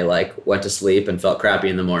then I went to sleep and felt crappy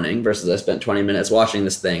in the morning, versus I spent 20 minutes watching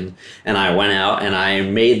this thing and I went out and I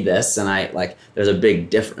made this, and there's a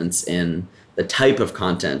big difference in the type of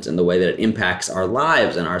content and the way that it impacts our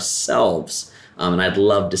lives and ourselves. And I'd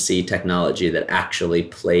love to see technology that actually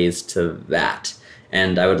plays to that.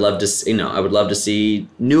 And I would love to see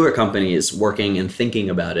newer companies working and thinking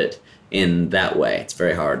about it in that way. It's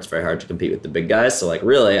very hard. It's very hard to compete with the big guys. So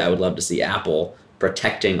really, I would love to see Apple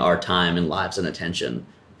protecting our time and lives and attention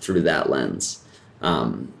through that lens.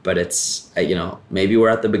 But it's, maybe we're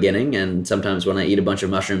at the beginning, and sometimes when I eat a bunch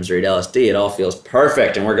of mushrooms or eat LSD, it all feels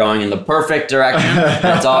perfect and we're going in the perfect direction.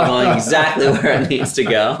 And it's all going exactly where it needs to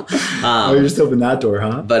go. You're just open that door,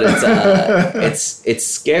 huh? But it's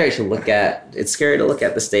scary to look at. It's scary to look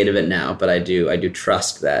at the state of it now. But I do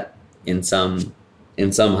trust that in some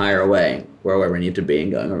higher way, we're where we need to be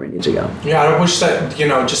and going where we need to go. Yeah, I wish that,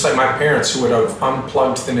 just like my parents who would have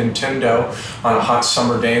unplugged the Nintendo on a hot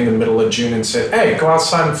summer day in the middle of June and said, hey, go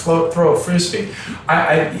outside and throw a Frisbee.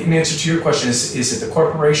 In answer to your question, is it the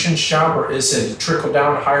corporation's job, or is it a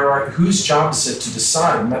trickle-down hierarchy? Whose job is it to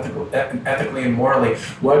decide ethically and morally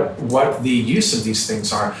what the use of these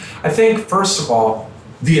things are? I think, first of all,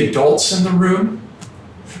 the adults in the room,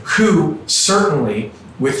 who certainly,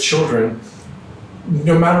 with children,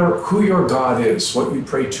 no matter who your God is, what you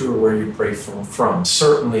pray to or where you pray from,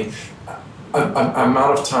 certainly an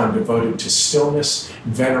amount of time devoted to stillness,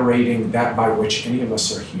 venerating that by which any of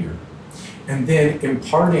us are here. And then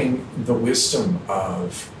imparting the wisdom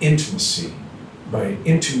of intimacy, by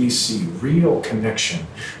intimacy, real connection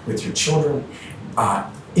with your children,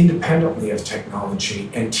 independently of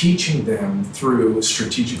technology, and teaching them through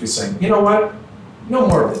strategically saying, you know what? No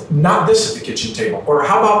more of it. Not this at the kitchen table. Or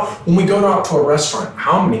how about when we go out to a restaurant,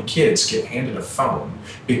 how many kids get handed a phone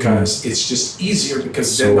because it's just easier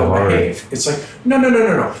because then they'll behave. It's like, no.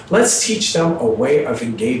 Let's teach them a way of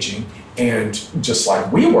engaging. And just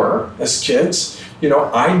like we were as kids,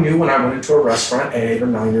 I knew when I went into a restaurant at 8 or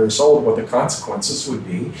 9 years old what the consequences would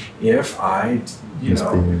be if I,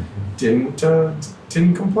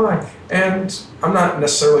 didn't comply. And I'm not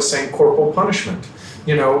necessarily saying corporal punishment.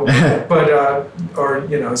 But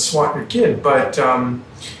swat your kid. But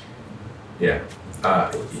yeah.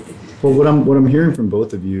 Well, what I'm hearing from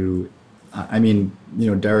both of you, I mean,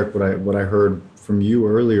 Derek, what I heard from you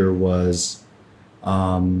earlier was,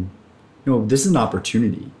 this is an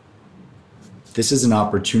opportunity. This is an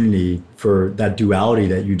opportunity for that duality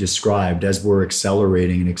that you described as we're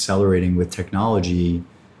accelerating with technology.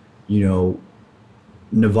 Naval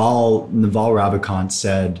Ravikant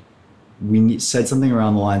said something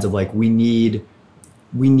around the lines of like, we need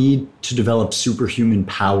to develop superhuman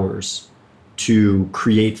powers to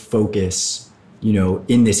create focus,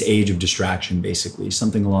 in this age of distraction, basically,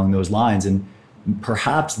 something along those lines. And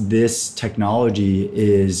perhaps this technology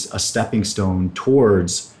is a stepping stone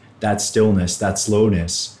towards that stillness, that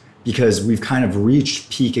slowness, because we've kind of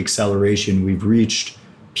reached peak acceleration. We've reached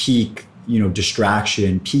peak,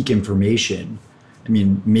 distraction, peak information. I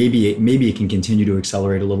mean, maybe it can continue to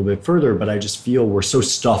accelerate a little bit further, but I just feel we're so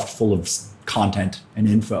stuffed full of content and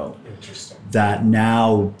info that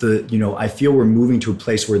now I feel we're moving to a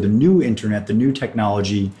place where the new internet, the new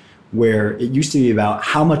technology, where it used to be about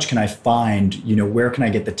how much can I find, where can I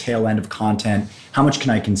get the tail end of content, how much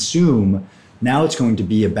can I consume? Now it's going to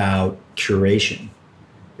be about curation.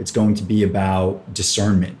 It's going to be about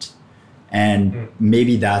discernment. And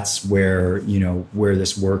maybe that's where, where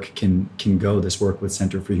this work can go. This work with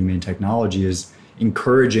Center for Humane Technology is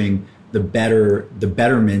encouraging the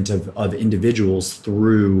betterment of individuals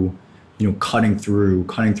through, cutting through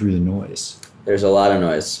the noise. There's a lot of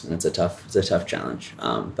noise, and it's a tough challenge.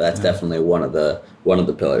 But that's definitely one of the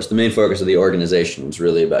pillars. The main focus of the organization is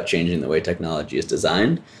really about changing the way technology is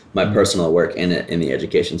designed. My personal work in the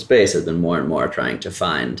education space has been more and more trying to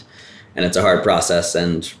find, and it's a hard process,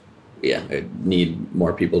 and I need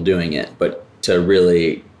more people doing it, but to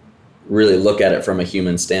really, really look at it from a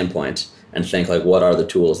human standpoint and think like, what are the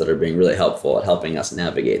tools that are being really helpful at helping us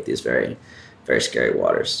navigate these very, very scary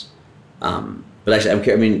waters. But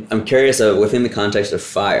actually, I'm curious of within the context of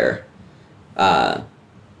fire. My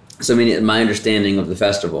understanding of the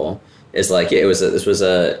festival is like this was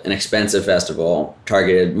an expensive festival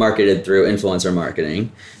marketed through influencer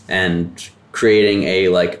marketing and creating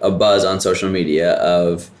a buzz on social media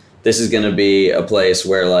of, this is going to be a place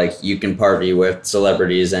where like you can party with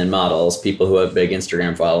celebrities and models, people who have big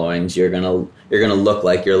Instagram followings. You're gonna look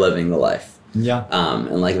like you're living the life. Yeah.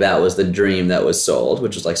 And like that was the dream that was sold,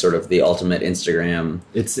 which was like sort of the ultimate Instagram.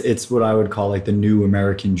 It's what I would call like the new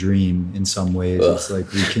American dream in some ways. Ugh. It's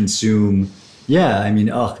like we consume. Yeah.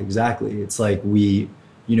 Exactly. It's like we,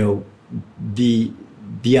 the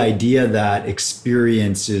idea that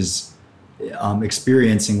experiencing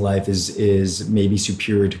life is maybe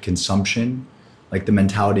superior to consumption, like the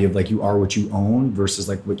mentality of like you are what you own versus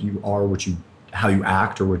like what you are, how you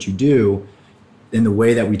act or what you do. In the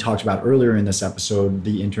way that we talked about earlier in this episode,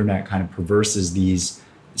 the internet kind of perverses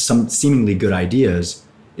some seemingly good ideas.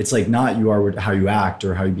 It's like not you are how you act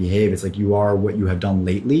or how you behave. It's like you are what you have done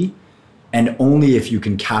lately. and only if you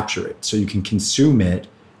can capture it. So you can consume it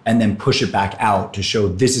and then push it back out to show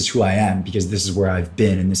this is who I am because this is where I've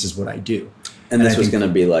been and this is what I do. And this was going to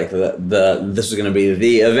be like this was going to be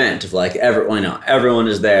the event of like everyone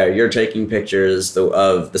is there. You're taking pictures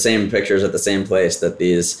of the same pictures at the same place that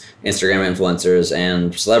these Instagram influencers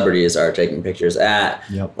and celebrities are taking pictures at.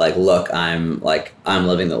 Yep. Like, look, I'm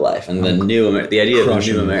living the life. And the idea of the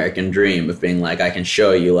new American dream of being like, I can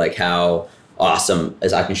show you like how awesome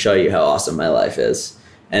my life is.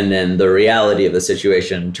 And then the reality of the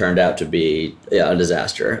situation turned out to be a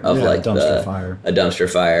disaster of a dumpster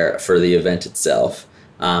fire for the event itself.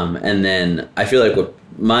 And then I feel like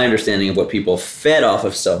my understanding of what people fed off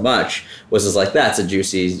of so much was like, that's a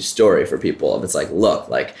juicy story for people. If it's like, look,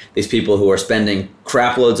 like these people who are spending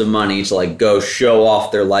crap loads of money to like go show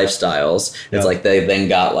off their lifestyles. Yeah. It's like they then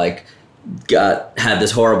had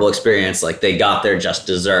this horrible experience. Like they got their just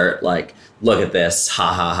dessert. Like, look at this,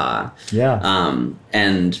 ha ha ha. Yeah.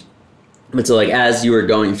 But so like as you were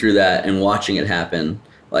going through that and watching it happen,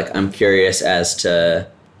 like I'm curious to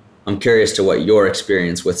what your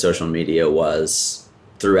experience with social media was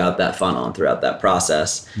throughout that funnel and throughout that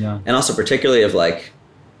process. Yeah. And also particularly of like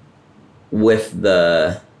with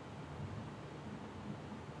it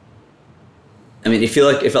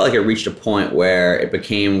felt like it reached a point where it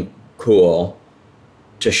became cool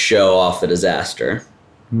to show off a disaster.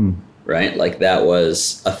 Right? Like that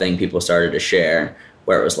was a thing people started to share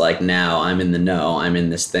where it was like, now I'm in the know, I'm in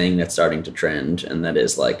this thing that's starting to trend and that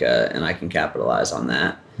is like and I can capitalize on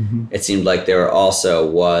that. Mm-hmm. It seemed like there also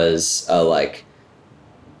was there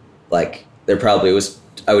probably was,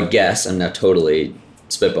 I would guess, I'm not totally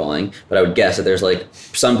spitballing, but I would guess that there's like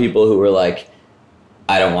some people who were like,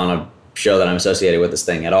 I don't want to show that I'm associated with this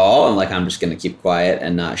thing at all. And like, I'm just going to keep quiet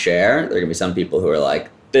and not share. There are going to be some people who are like,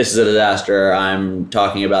 this is a disaster. I'm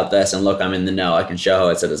talking about this and look, I'm in the know. I can show how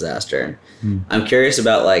it's a disaster. I'm curious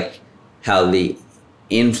about like how the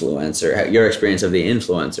your experience of the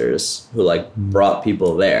influencers who like brought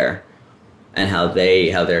people there and how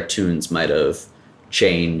their tunes might have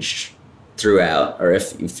changed throughout, or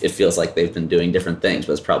if it feels like they've been doing different things,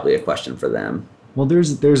 but it's probably a question for them. Well,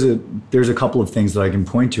 there's a couple of things that I can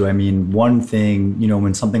point to. I mean, one thing,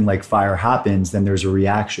 when something like fire happens, then there's a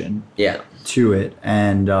reaction to it.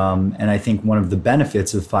 And I think one of the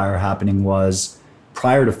benefits of fire happening was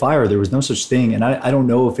prior to fire, there was no such thing. And I don't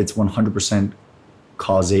know if it's 100%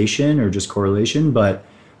 causation or just correlation, but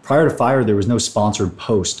prior to fire, there was no sponsored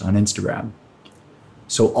post on Instagram.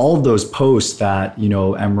 So all of those posts that,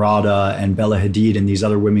 Emrata and Bella Hadid and these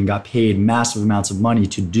other women got paid massive amounts of money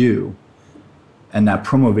to do, and that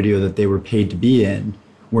promo video that they were paid to be in,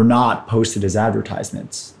 were not posted as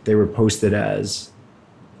advertisements. They were posted as,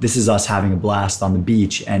 this is us having a blast on the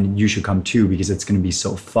beach and you should come too because it's going to be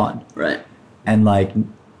so fun. Right. And like,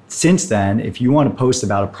 since then, if you want to post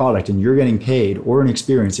about a product and you're getting paid, or an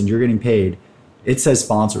experience and you're getting paid, it says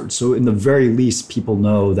sponsored. So in the very least, people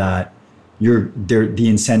know that the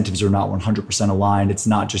incentives are not 100% aligned. It's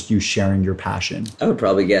not just you sharing your passion. I would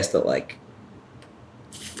probably guess that like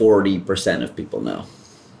 40% of people know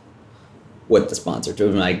what the sponsor to.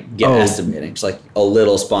 Estimating. It's like a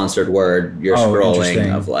little sponsored word you're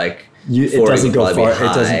scrolling of like it doesn't go far. It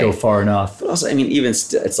doesn't go far enough. But also, I mean, even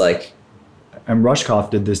still, it's like. And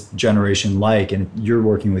Rushkoff did this generation like, and you're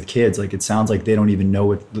working with kids. Like it sounds like they don't even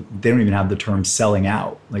know they don't even have the term selling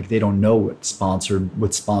out. Like they don't know what's sponsored,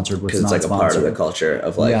 what's not sponsored. Because it's like a part of the culture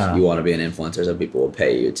of like you want to be an influencer, so people will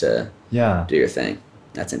pay you to do your thing.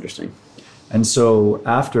 That's interesting. And so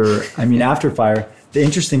after fire, the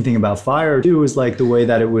interesting thing about fire too is like the way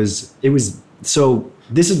that it was. So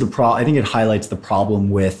this is the problem. I think it highlights the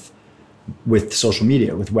problem with social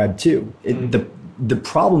media, with Web 2. The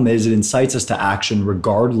problem is it incites us to action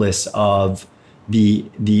regardless of the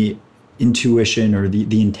intuition or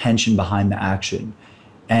the intention behind the action.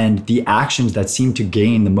 And the actions that seem to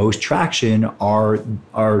gain the most traction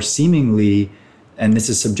are seemingly, and this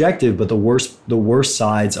is subjective, but the worst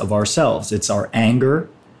sides of ourselves. It's our anger.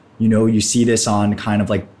 You see this on kind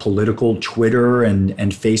of like political Twitter and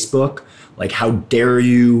Facebook. Like, how dare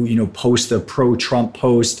you, post a pro-Trump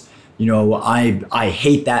post. I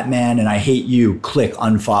hate that man and I hate you. Click,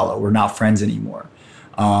 unfollow. We're not friends anymore.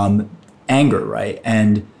 Anger, right?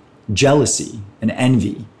 And jealousy and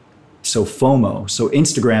envy. So FOMO. So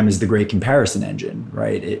Instagram is the great comparison engine,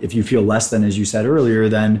 right? If you feel less than, as you said earlier,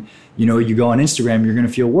 then, you go on Instagram, you're going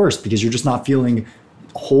to feel worse because you're just not feeling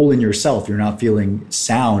whole in yourself. You're not feeling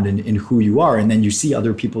sound in who you are. And then you see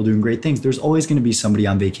other people doing great things. There's always going to be somebody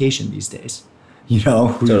on vacation these days,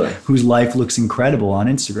 whose life looks incredible on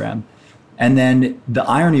Instagram. And then the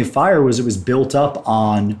irony of fire was it was built up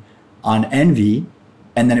on envy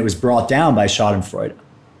and then it was brought down by Schadenfreude.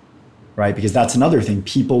 Right, because that's another thing.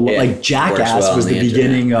 People like Jackass was the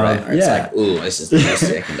beginning of right. It's like, ooh, this is the best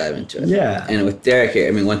way I can dive into it. Yeah. And with Derek here,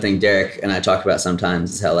 I mean, one thing Derek and I talk about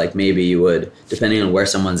sometimes is how like maybe you would, depending on where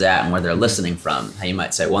someone's at and where they're listening from, how you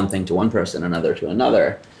might say one thing to one person, another to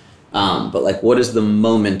another. But like, what is the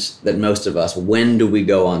moment that most of us? When do we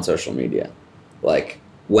go on social media? Like,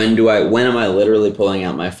 when am I literally pulling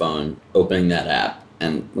out my phone, opening that app,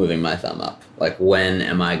 and moving my thumb up? Like, when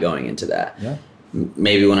am I going into that? Yeah.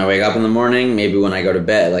 Maybe when I wake up in the morning, maybe when I go to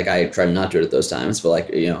bed. Like, I try not to do it at those times, but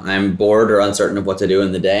like, I'm bored or uncertain of what to do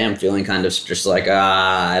in the day. I'm feeling kind of just like,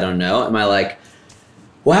 I don't know. Am I like,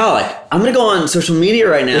 wow, like I'm going to go on social media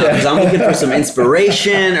right now because I'm looking for some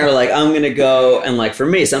inspiration, or like I'm going to go, and like for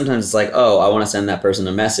me, sometimes it's like, oh, I want to send that person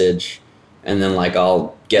a message, and then like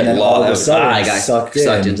I'll get lost. I got sucked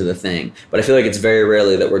into the thing. But I feel like it's very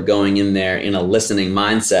rarely that we're going in there in a listening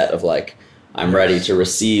mindset of like, I'm ready to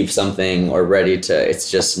receive something or ready to,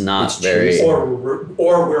 it's just not very... Or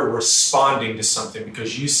we're responding to something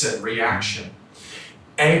because you said reaction.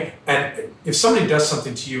 And if somebody does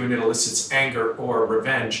something to you and it elicits anger or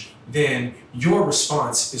revenge, then your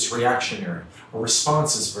response is reactionary. A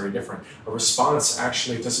response is very different. A response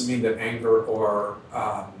actually doesn't mean that anger or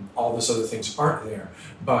all those other things aren't there.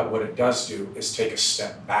 But what it does do is take a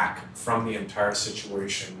step back from the entire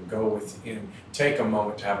situation, go within, take a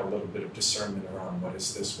moment to have a little bit of discernment around what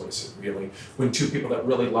is this, what is it really. When two people that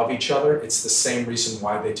really love each other, it's the same reason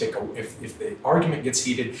why they take if the argument gets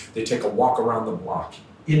heated, they take a walk around the block,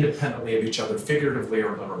 independently of each other, figuratively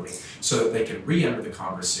or literally, so that they can re-enter the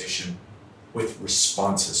conversation with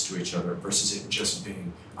responses to each other versus it just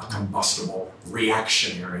being a combustible,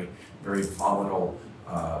 reactionary, very volatile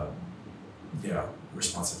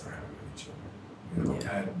response that they're having with each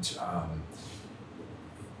other.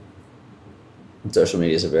 And social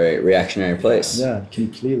media is a very reactionary place. Yeah,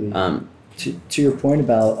 completely. To your point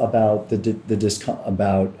about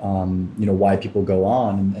why people go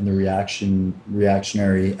on and the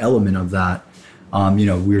reactionary element of that,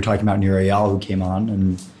 we were talking about Nirayal who came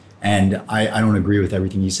on, and I don't agree with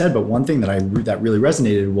everything you said, but one thing that really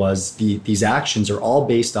resonated was these actions are all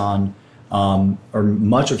based on, or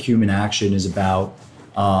much of human action is about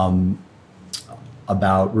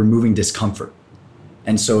removing discomfort.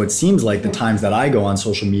 And so it seems like the times that I go on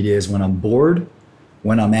social media is when I'm bored,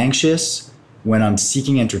 when I'm anxious, when I'm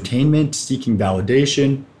seeking entertainment, seeking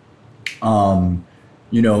validation, and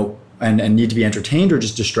need to be entertained or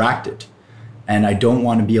just distracted. And I don't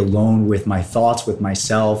want to be alone with my thoughts, with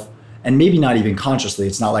myself, and maybe not even consciously.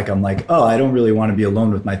 It's not like I'm like, oh, I don't really want to be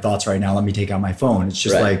alone with my thoughts right now. Let me take out my phone. It's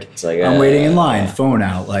just like I'm waiting in line, phone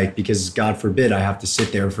out, because God forbid I have to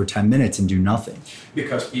sit there for 10 minutes and do nothing.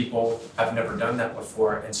 Because people have never done that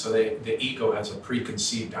before, and so the ego has a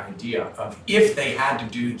preconceived idea of if they had to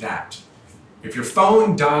do that. If your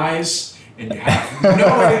phone dies and you have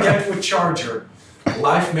no way to get to a charger,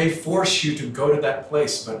 life may force you to go to that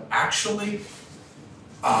place, but actually,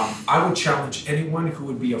 I would challenge anyone who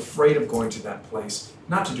would be afraid of going to that place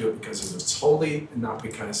not to do it because it's holy, and not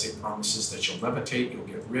because it promises that you'll levitate, you'll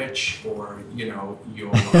get rich, or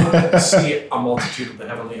you'll see a multitude of the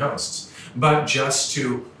heavenly hosts, but just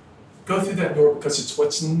to go through that door because it's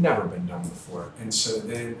what's never been done before. And so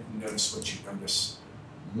then notice what you notice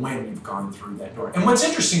when you've gone through that door. And what's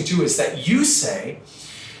interesting too is that you say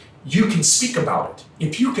you can speak about it.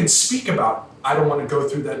 If you can speak about, I don't want to go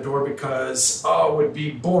through that door because it would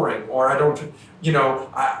be boring, or I don't,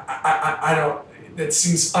 I don't. That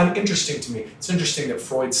seems uninteresting to me. It's interesting that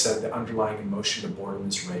Freud said the underlying emotion to boredom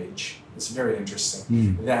is rage. It's very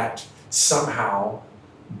interesting that somehow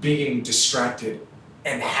being distracted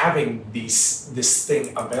and having this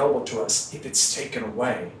thing available to us, if it's taken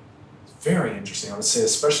away, it's very interesting. I would say,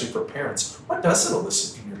 especially for parents, what does it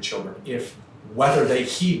elicit in your children if whether they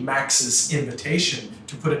heed Max's invitation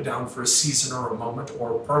to put it down for a season or a moment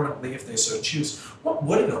or permanently if they so choose, what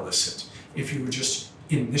would it elicit if you were just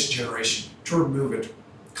in this generation to remove it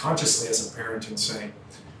consciously as a parent and say,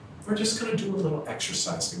 we're just going to do a little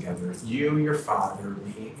exercise together, you, your father,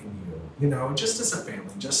 me, and you, just as a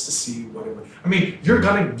family, just to see what it would, I mean,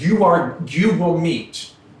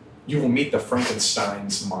 you will meet the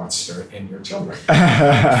Frankenstein's monster in your children. For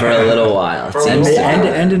a little while.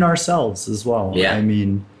 And in ourselves as well. Yeah. I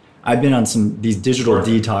mean, I've been on these digital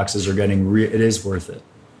detoxes are getting, it is worth it.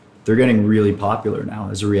 They're getting really popular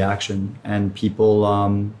now as a reaction. And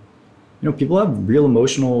people, people have real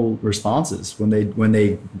emotional responses when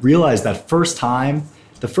they realize that the first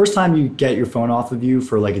time you get your phone off of you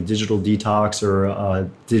for like a digital detox or a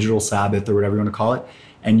digital Sabbath or whatever you want to call it,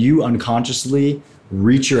 and you unconsciously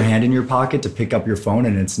reach your hand in your pocket to pick up your phone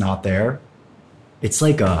and it's not there, it's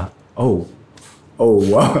like wow.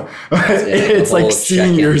 It's like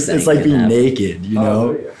seeing it's like being naked, you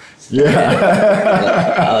know? Yeah.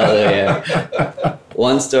 Hallelujah.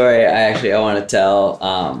 One story I want to tell,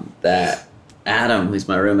 that Adam, who's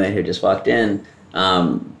my roommate who just walked in,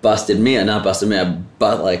 busted me on.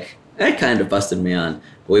 It kind of busted me on.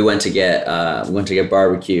 We went to get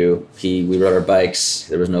barbecue. We rode our bikes.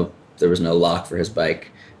 There was no lock for his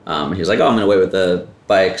bike. He was like, "Oh, I'm gonna wait with the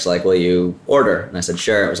bikes. Like, will you order?" And I said,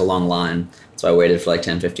 "Sure." It was a long line, so I waited for like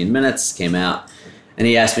 10, 15 minutes. Came out, and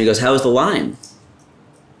he asked me, he goes, "How was the line?"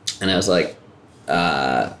 And I was like,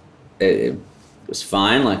 it was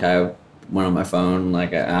fine. Like, I went on my phone.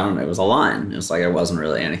 Like, I don't know. It was a line. It was like, it wasn't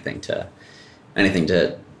really anything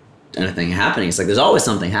happening. It's like, there's always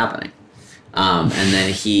something happening. And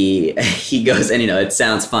then he goes, and it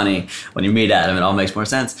sounds funny when you meet Adam, it all makes more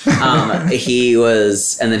sense. He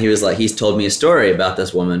was like, he's told me a story about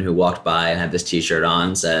this woman who walked by and had this t-shirt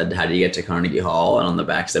on, said, "How do you get to Carnegie Hall?" And on the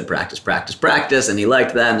back said, "Practice, practice, practice." And he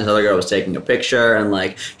liked that. And this other girl was taking a picture, and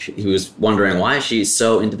like, he was wondering why she's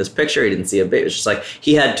so into this picture. He didn't see a bit. It was just like,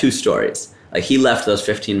 he had two stories. Like, he left those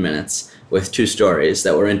 15 minutes with two stories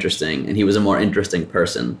that were interesting, and he was a more interesting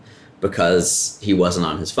person because he wasn't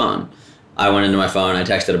on his phone. I went into my phone, I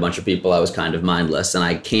texted a bunch of people, I was kind of mindless, and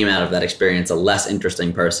I came out of that experience a less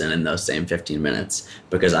interesting person in those same 15 minutes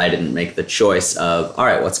because I didn't make the choice of, all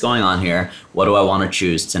right, what's going on here? What do I want to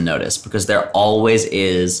choose to notice? Because there always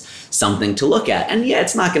is something to look at. And yeah,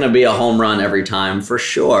 it's not going to be a home run every time for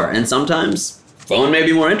sure. And sometimes phone may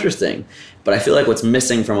be more interesting. But I feel like what's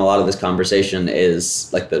missing from a lot of this conversation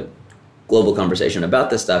is, like, the global conversation about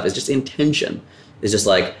this stuff is just intention. It's just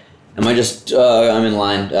like, am I just, I'm in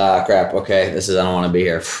line, crap, okay, I don't want to be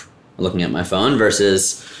here. I'm looking at my phone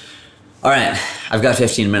versus, all right, I've got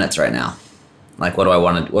 15 minutes right now. Like, what do I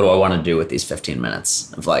want to do with these 15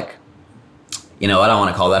 minutes? Of like, you know what, I want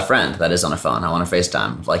to call that friend that is on a phone. I want to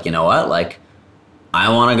FaceTime. Of like, you know what, like, I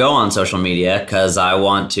want to go on social media because I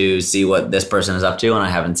want to see what this person is up to, and I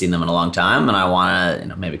haven't seen them in a long time, and I want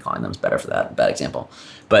to, maybe calling them is better for that, bad example.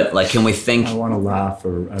 But like, can we think? I want to laugh, I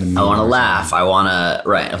want to laugh. I want to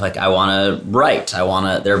write. Like, I want to write.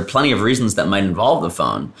 There are plenty of reasons that might involve the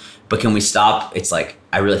phone, but can we stop? It's like,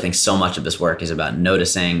 I really think so much of this work is about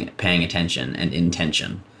noticing, paying attention, and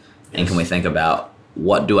intention. Yes. And can we think about,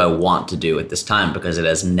 what do I want to do at this time? Because it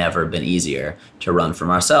has never been easier to run from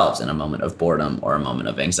ourselves in a moment of boredom or a moment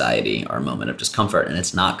of anxiety or a moment of discomfort, and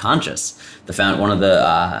it's not conscious. One of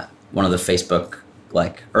the Facebook,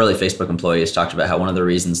 like, early Facebook employees talked about how one of the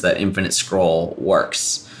reasons that infinite scroll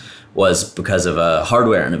works was because of a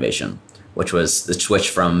hardware innovation, which was the switch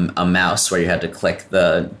from a mouse where you had to click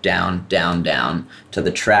the down, down, down to the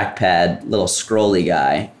trackpad little scrolly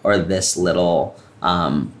guy, or this little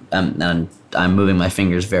and I'm moving my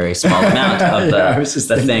fingers very small amount of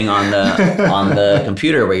the thing on the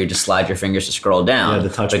computer where you just slide your fingers to scroll down. Yeah, the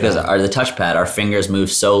touchpad. Because the touchpad, our fingers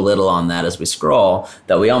move so little on that as we scroll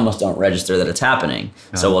that we almost don't register that it's happening.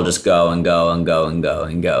 Yeah. So we'll just go and go and go and go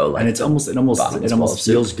and go. Like, and it almost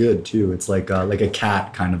feels good too. It's like a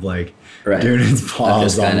cat kind of like doing its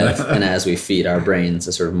paws on it. And as we feed our brains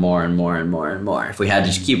to sort of more and more and more and more. If we had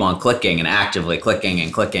to just keep on clicking and actively clicking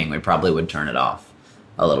and clicking, we probably would turn it off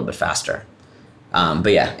a little bit faster.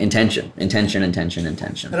 But yeah, intention. And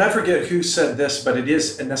I forget who said this, but it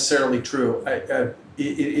is necessarily true. It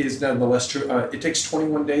is nonetheless true. It takes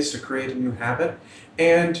 21 days to create a new habit.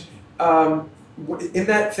 And in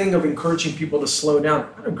that thing of encouraging people to slow down,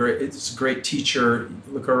 it's a great teacher.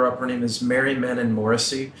 Look her up. Her name is Mary Menon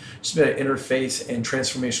Morrissey. She's been an interfaith and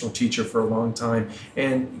transformational teacher for a long time.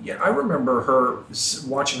 And yeah, I remember her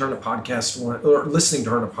watching her in a podcast once, or listening to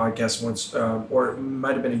her in a podcast once, or it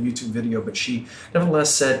might have been a YouTube video, but she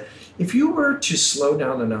nevertheless said, if you were to slow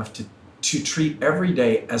down enough to treat every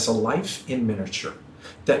day as a life in miniature,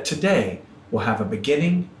 that today will have a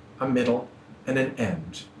beginning, a middle, and an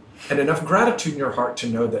end. And enough gratitude in your heart to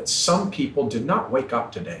know that some people did not wake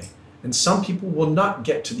up today, and some people will not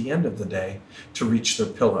get to the end of the day to reach their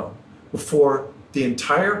pillow before the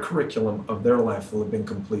entire curriculum of their life will have been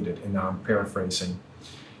completed. And now I'm paraphrasing.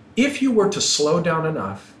 If you were to slow down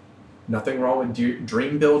enough, nothing wrong with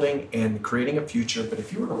dream building and creating a future, but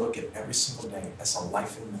if you were to look at every single day as a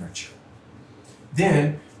life in miniature,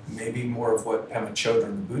 then maybe more of what Pema Chodron,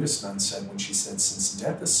 the Buddhist nun, said when she said, since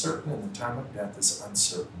death is certain and the time of death is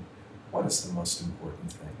uncertain, what is the most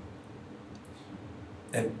important thing?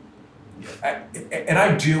 And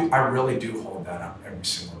I really do hold that up every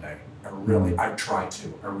single day. I try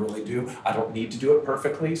to. I really do. I don't need to do it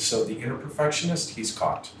perfectly, so the inner perfectionist, he's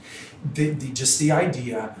caught. Just the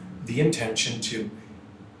idea, the intention to,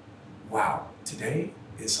 wow, today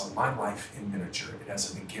is my life in miniature. It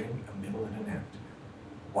has a beginning, a middle, and an end.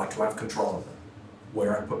 What do I have control over?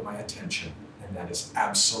 Where I put my attention, and that is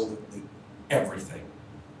absolutely everything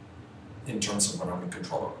in terms of what I'm in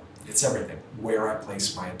control over. It's everything. Where I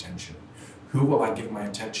place my attention. Who will I give my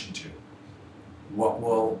attention to? Who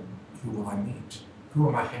will I meet? Who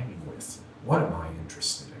am I hanging with? What am I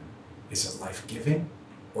interested in? Is it life-giving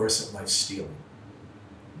or is it life-stealing?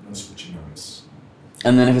 Notice what you notice.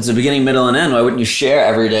 And then if it's a beginning, middle, and end, why wouldn't you share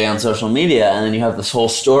every day on social media? And then you have this whole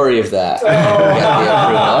story of that.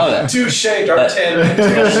 Oh, touche,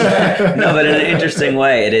 D'Artagnan. No, but in an interesting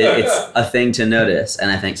way, it's a thing to notice. And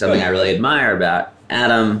I think something I really admire about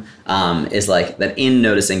Adam is like that in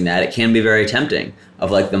noticing that, it can be very tempting of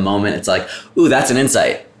like the moment it's like, ooh, that's an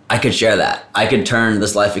insight. I could share that. I could turn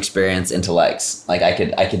this life experience into likes. Like I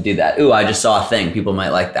could do that. Ooh, I just saw a thing. People might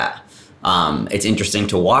like that. It's interesting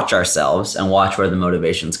to watch ourselves and watch where the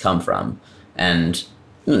motivations come from. And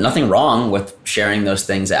nothing wrong with sharing those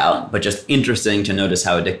things out, but just interesting to notice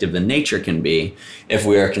how addictive the nature can be if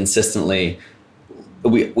we are consistently,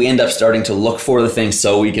 we end up starting to look for the thing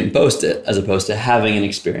so we can post it, as opposed to having an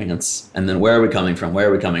experience. And then where are we coming from? Where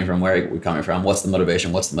are we coming from? Where are we coming from? What's the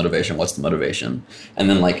motivation? What's the motivation? What's the motivation? And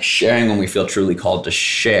then like sharing when we feel truly called to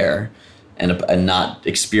share and not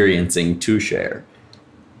experiencing to share.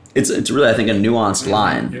 It's really, I think, a nuanced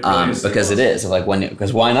line because it is like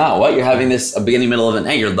because why not? What, you're having this a beginning, middle of an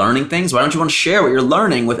end. You're learning things. Why don't you want to share what you're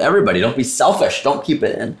learning with everybody? Don't be selfish. Don't keep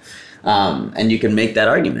it in. And you can make that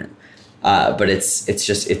argument. But it's a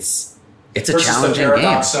challenging game. The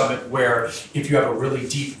paradox of it, where if you have a really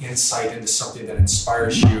deep insight into something that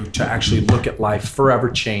inspires you to actually look at life forever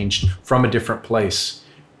changed from a different place,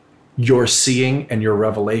 your seeing and your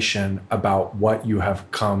revelation about what you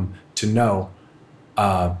have come to know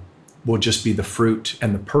will just be the fruit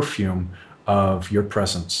and the perfume of your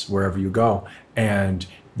presence wherever you go. And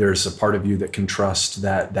there's a part of you that can trust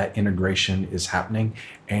that integration is happening,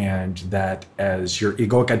 and that as your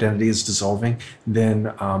egoic identity is dissolving, then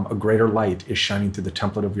a greater light is shining through the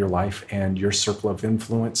template of your life, and your circle of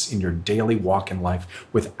influence in your daily walk in life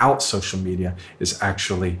without social media is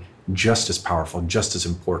actually just as powerful, just as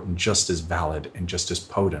important, just as valid, and just as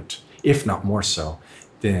potent, if not more so,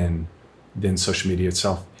 than social media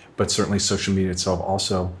itself. But certainly social media itself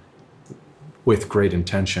also, with great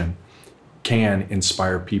intention, can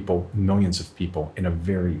inspire people, millions of people, in a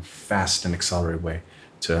very fast and accelerated way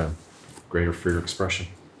to greater freer expression.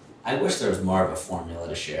 I wish there was more of a formula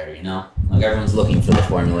to share, you know? Like everyone's looking for the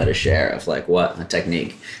formula to share of like what a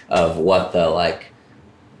technique of what the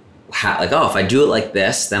how, if I do it like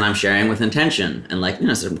this, then I'm sharing with intention. And like,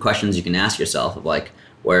 some questions you can ask yourself of like,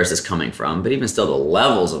 where is this coming from? But even still, the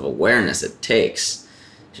levels of awareness it takes,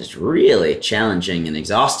 just really challenging and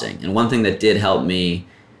exhausting. And one thing that did help me,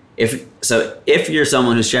 if you're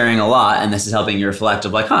someone who's sharing a lot and this is helping you reflect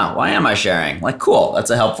of like, why am I sharing? Like, cool, that's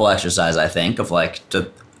a helpful exercise, I think, of like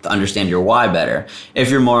to understand your why better. If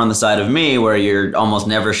you're more on the side of me where you're almost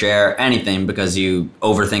never share anything because you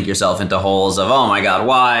overthink yourself into holes of, oh my God,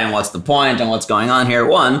 why, and what's the point, and what's going on here?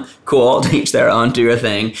 One, cool, to each their own, do your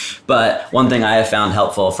thing. But one thing I have found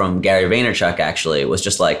helpful from Gary Vaynerchuk actually was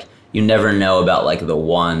just like, you never know about like the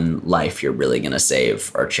one life you're really gonna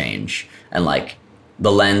save or change. And like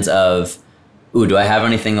the lens of, do I have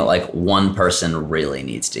anything that like one person really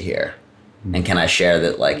needs to hear? And can I share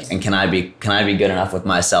that, like, and can I be good enough with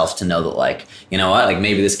myself to know that, like, you know what, like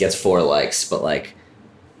maybe this gets 4 likes, but like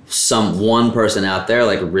some one person out there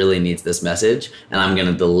like really needs this message, and I'm going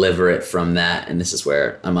to deliver it from that. And this is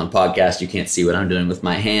where I'm on podcast. You can't see what I'm doing with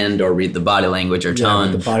my hand or read the body language or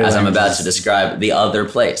tone as I'm about to describe the other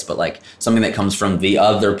place, but like something that comes from the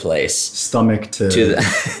other place. Stomach to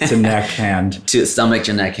neck, hand. To stomach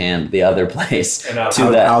to neck, hand, the other place. And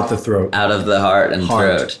out the throat. Out of the heart and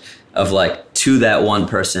throat. Of like to that one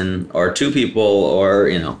person or 2 people or,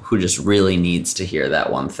 who just really needs to hear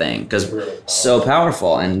that one thing. Because so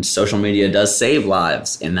powerful, and social media does save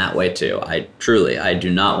lives in that way too. I do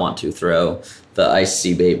not want to throw the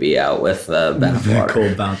icy baby out with the bathwater.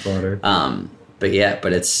 Cold bathwater.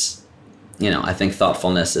 But it's, I think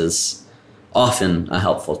thoughtfulness is often a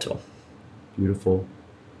helpful tool. Beautiful.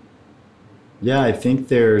 Yeah, I think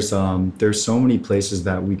there's so many places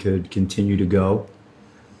that we could continue to go.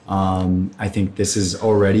 I think this has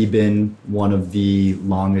already been one of the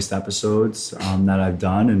longest episodes that I've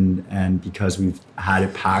done, and because we've had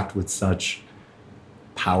it packed with such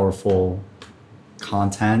powerful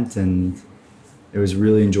content, and it was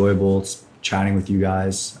really enjoyable chatting with you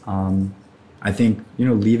guys. I think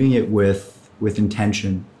leaving it with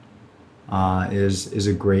intention is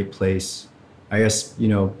a great place. I guess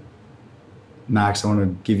Max, I want to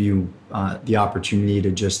give you the opportunity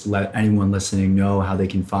to just let anyone listening know how they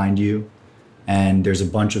can find you. And there's a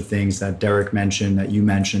bunch of things that Derek mentioned, that you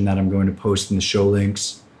mentioned, that I'm going to post in the show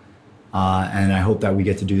links. And I hope that we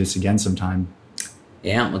get to do this again sometime.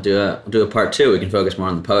 Yeah, we'll do a part 2. We can focus more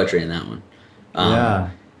on the poetry in that one.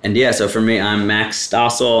 And yeah, so for me, I'm Max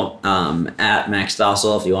Stossel, at Max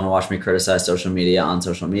Stossel, if you want to watch me criticize social media on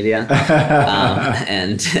social media.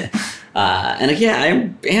 And yeah, I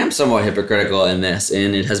am somewhat hypocritical in this,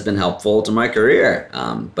 and it has been helpful to my career.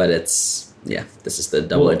 But this is the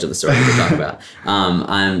double edge of the sword we talk about.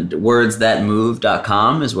 I'm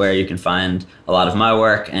wordsthatmove.com is where you can find a lot of my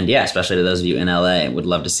work. And yeah, especially to those of you in LA, would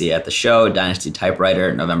love to see you at the show, Dynasty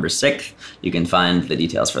Typewriter, November 6th. You can find the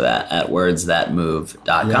details for that at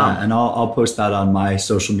wordsthatmove.com. Yeah, and I'll post that on my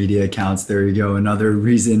social media accounts. There you go. Another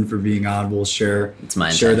reason for being on. We'll share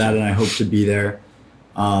that, and I hope to be there.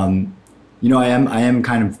 I am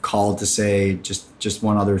kind of called to say just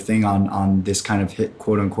one other thing on this kind of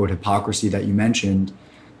quote unquote hypocrisy that you mentioned.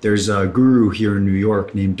 There's a guru here in New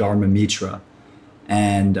York named Dharma Mitra,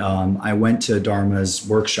 and I went to Dharma's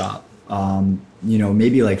workshop,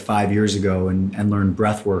 maybe like 5 years ago, and learned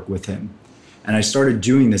breath work with him. And I started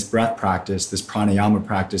doing this breath practice, this pranayama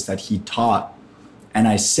practice that he taught. And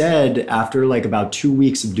I said, after like about 2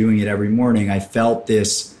 weeks of doing it every morning, I felt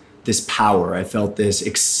this power. I felt this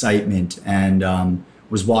excitement, and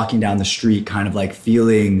was walking down the street kind of like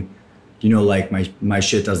feeling, like my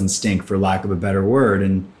shit doesn't stink, for lack of a better word.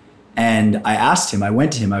 And I asked him, I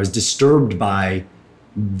went to him, I was disturbed by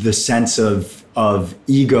the sense of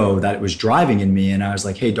ego that was driving in me. And I was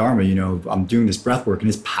like, hey, Dharma, I'm doing this breath work and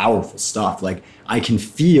it's powerful stuff. Like, I can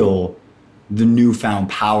feel the newfound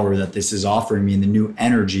power that this is offering me and the new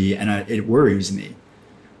energy, and it worries me.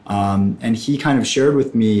 And he kind of shared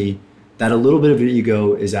with me that a little bit of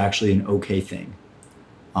ego is actually an okay thing,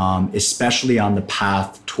 especially on the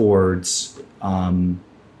path towards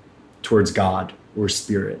God or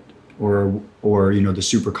spirit or the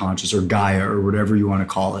superconscious or Gaia or whatever you want to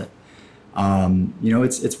call it.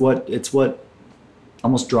 It's what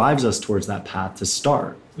almost drives us towards that path to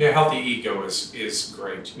start. Yeah, healthy ego is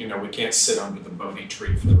great. We can't sit under the Bodhi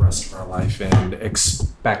tree for the rest of our life and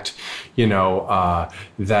expect,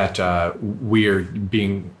 that we're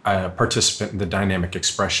being a participant in the dynamic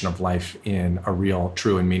expression of life in a real,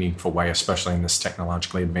 true, and meaningful way, especially in this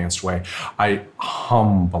technologically advanced way. I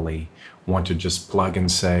humbly want to just plug and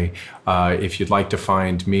say, if you'd like to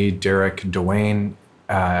find me, Derek Dwayne,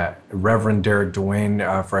 Reverend Derek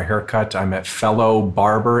Dwayne, for a haircut, I'm at Fellow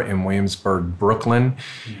Barber in Williamsburg, Brooklyn.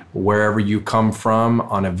 Wherever you come from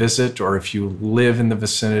on a visit, or if you live in the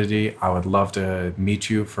vicinity, I would love to meet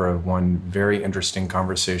you for one very interesting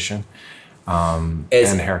conversation.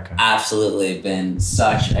 It's and haircut. Absolutely been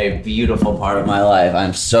such a beautiful part of my life.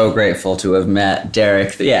 I'm so grateful to have met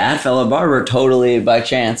Derek. Yeah, at Fellow Barber, totally by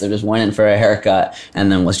chance. I just went in for a haircut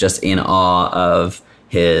and then was just in awe of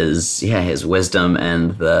his wisdom,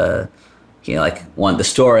 and the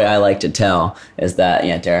story I like to tell is that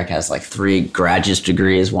Derek has like 3 graduate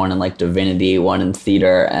degrees, one in like divinity, one in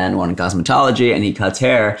theater, and one in cosmetology, and he cuts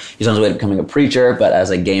hair. He's on his way to becoming a preacher, but as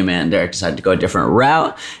a gay man, Derek decided to go a different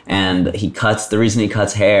route, and the reason he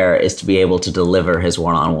cuts hair is to be able to deliver his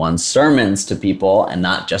one-on-one sermons to people, and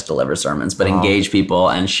not just deliver sermons, but engage people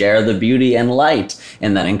and share the beauty and light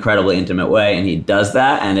in that incredibly intimate way, and he does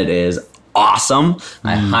that, and it is awesome.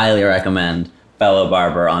 I highly recommend Fellow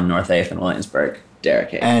Barber on North 8th in Williamsburg,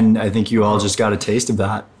 Derek Hake. And I think you all just got a taste of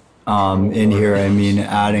that in here. I mean,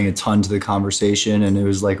 adding a ton to the conversation, and it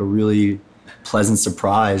was like a really pleasant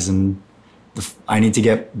surprise. And I need to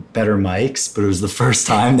get better mics, but it was the first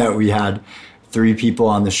time that we had 3 people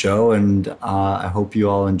on the show, and I hope you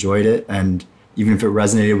all enjoyed it. And even if it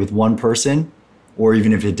resonated with one person, or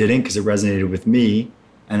even if it didn't, because it resonated with me,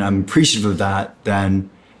 and I'm appreciative of that, then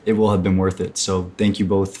it will have been worth it. So thank you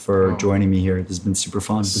both for joining me here. This has been super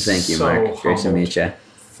fun. Thank you, Mark. Great to meet you.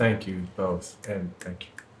 Thank you both, and thank you.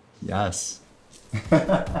 Yes.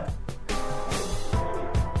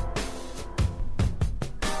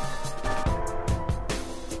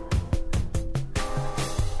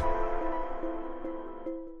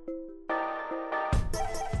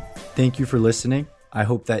 Thank you for listening. I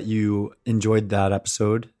hope that you enjoyed that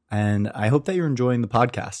episode, and I hope that you're enjoying the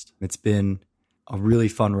podcast. It's been a really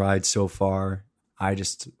fun ride so far. I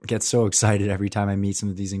just get so excited every time I meet some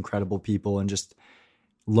of these incredible people, and just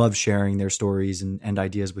love sharing their stories and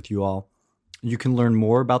ideas with you all. You can learn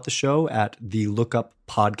more about the show at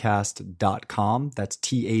thelookuppodcast.com. That's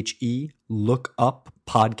THE,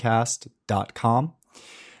 lookuppodcast.com.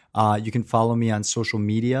 You can follow me on social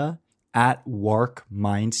media at Wark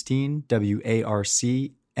Meinstein,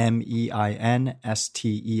 WARCMEINSTEIN. MEINSTEIN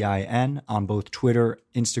on both Twitter,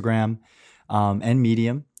 Instagram, and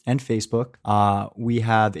Medium and Facebook. We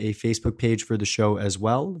have a Facebook page for the show as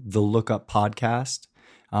well, The Lookup Podcast,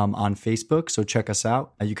 on Facebook. So check us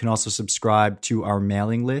out. You can also subscribe to our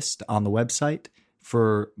mailing list on the website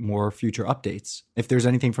for more future updates. If there's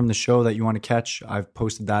anything from the show that you want to catch, I've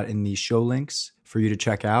posted that in the show links for you to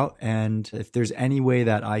check out. And if there's any way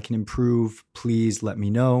that I can improve, please let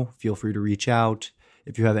me know. Feel free to reach out.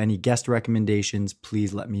 If you have any guest recommendations,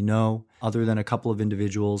 please let me know. Other than a couple of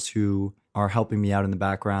individuals who are helping me out in the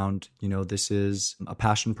background, this is a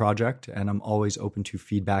passion project and I'm always open to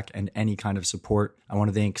feedback and any kind of support. I want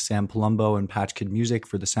to thank Sam Palumbo and Patch Kid Music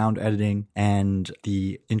for the sound editing and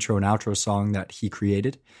the intro and outro song that he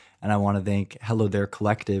created. And I want to thank Hello There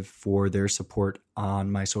Collective for their support on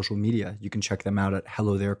my social media. You can check them out at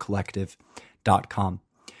hellotherecollective.com.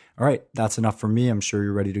 All right, that's enough for me. I'm sure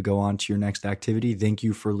you're ready to go on to your next activity. Thank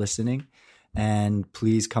you for listening. And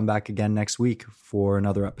please come back again next week for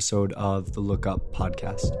another episode of the Lookup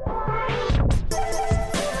Podcast.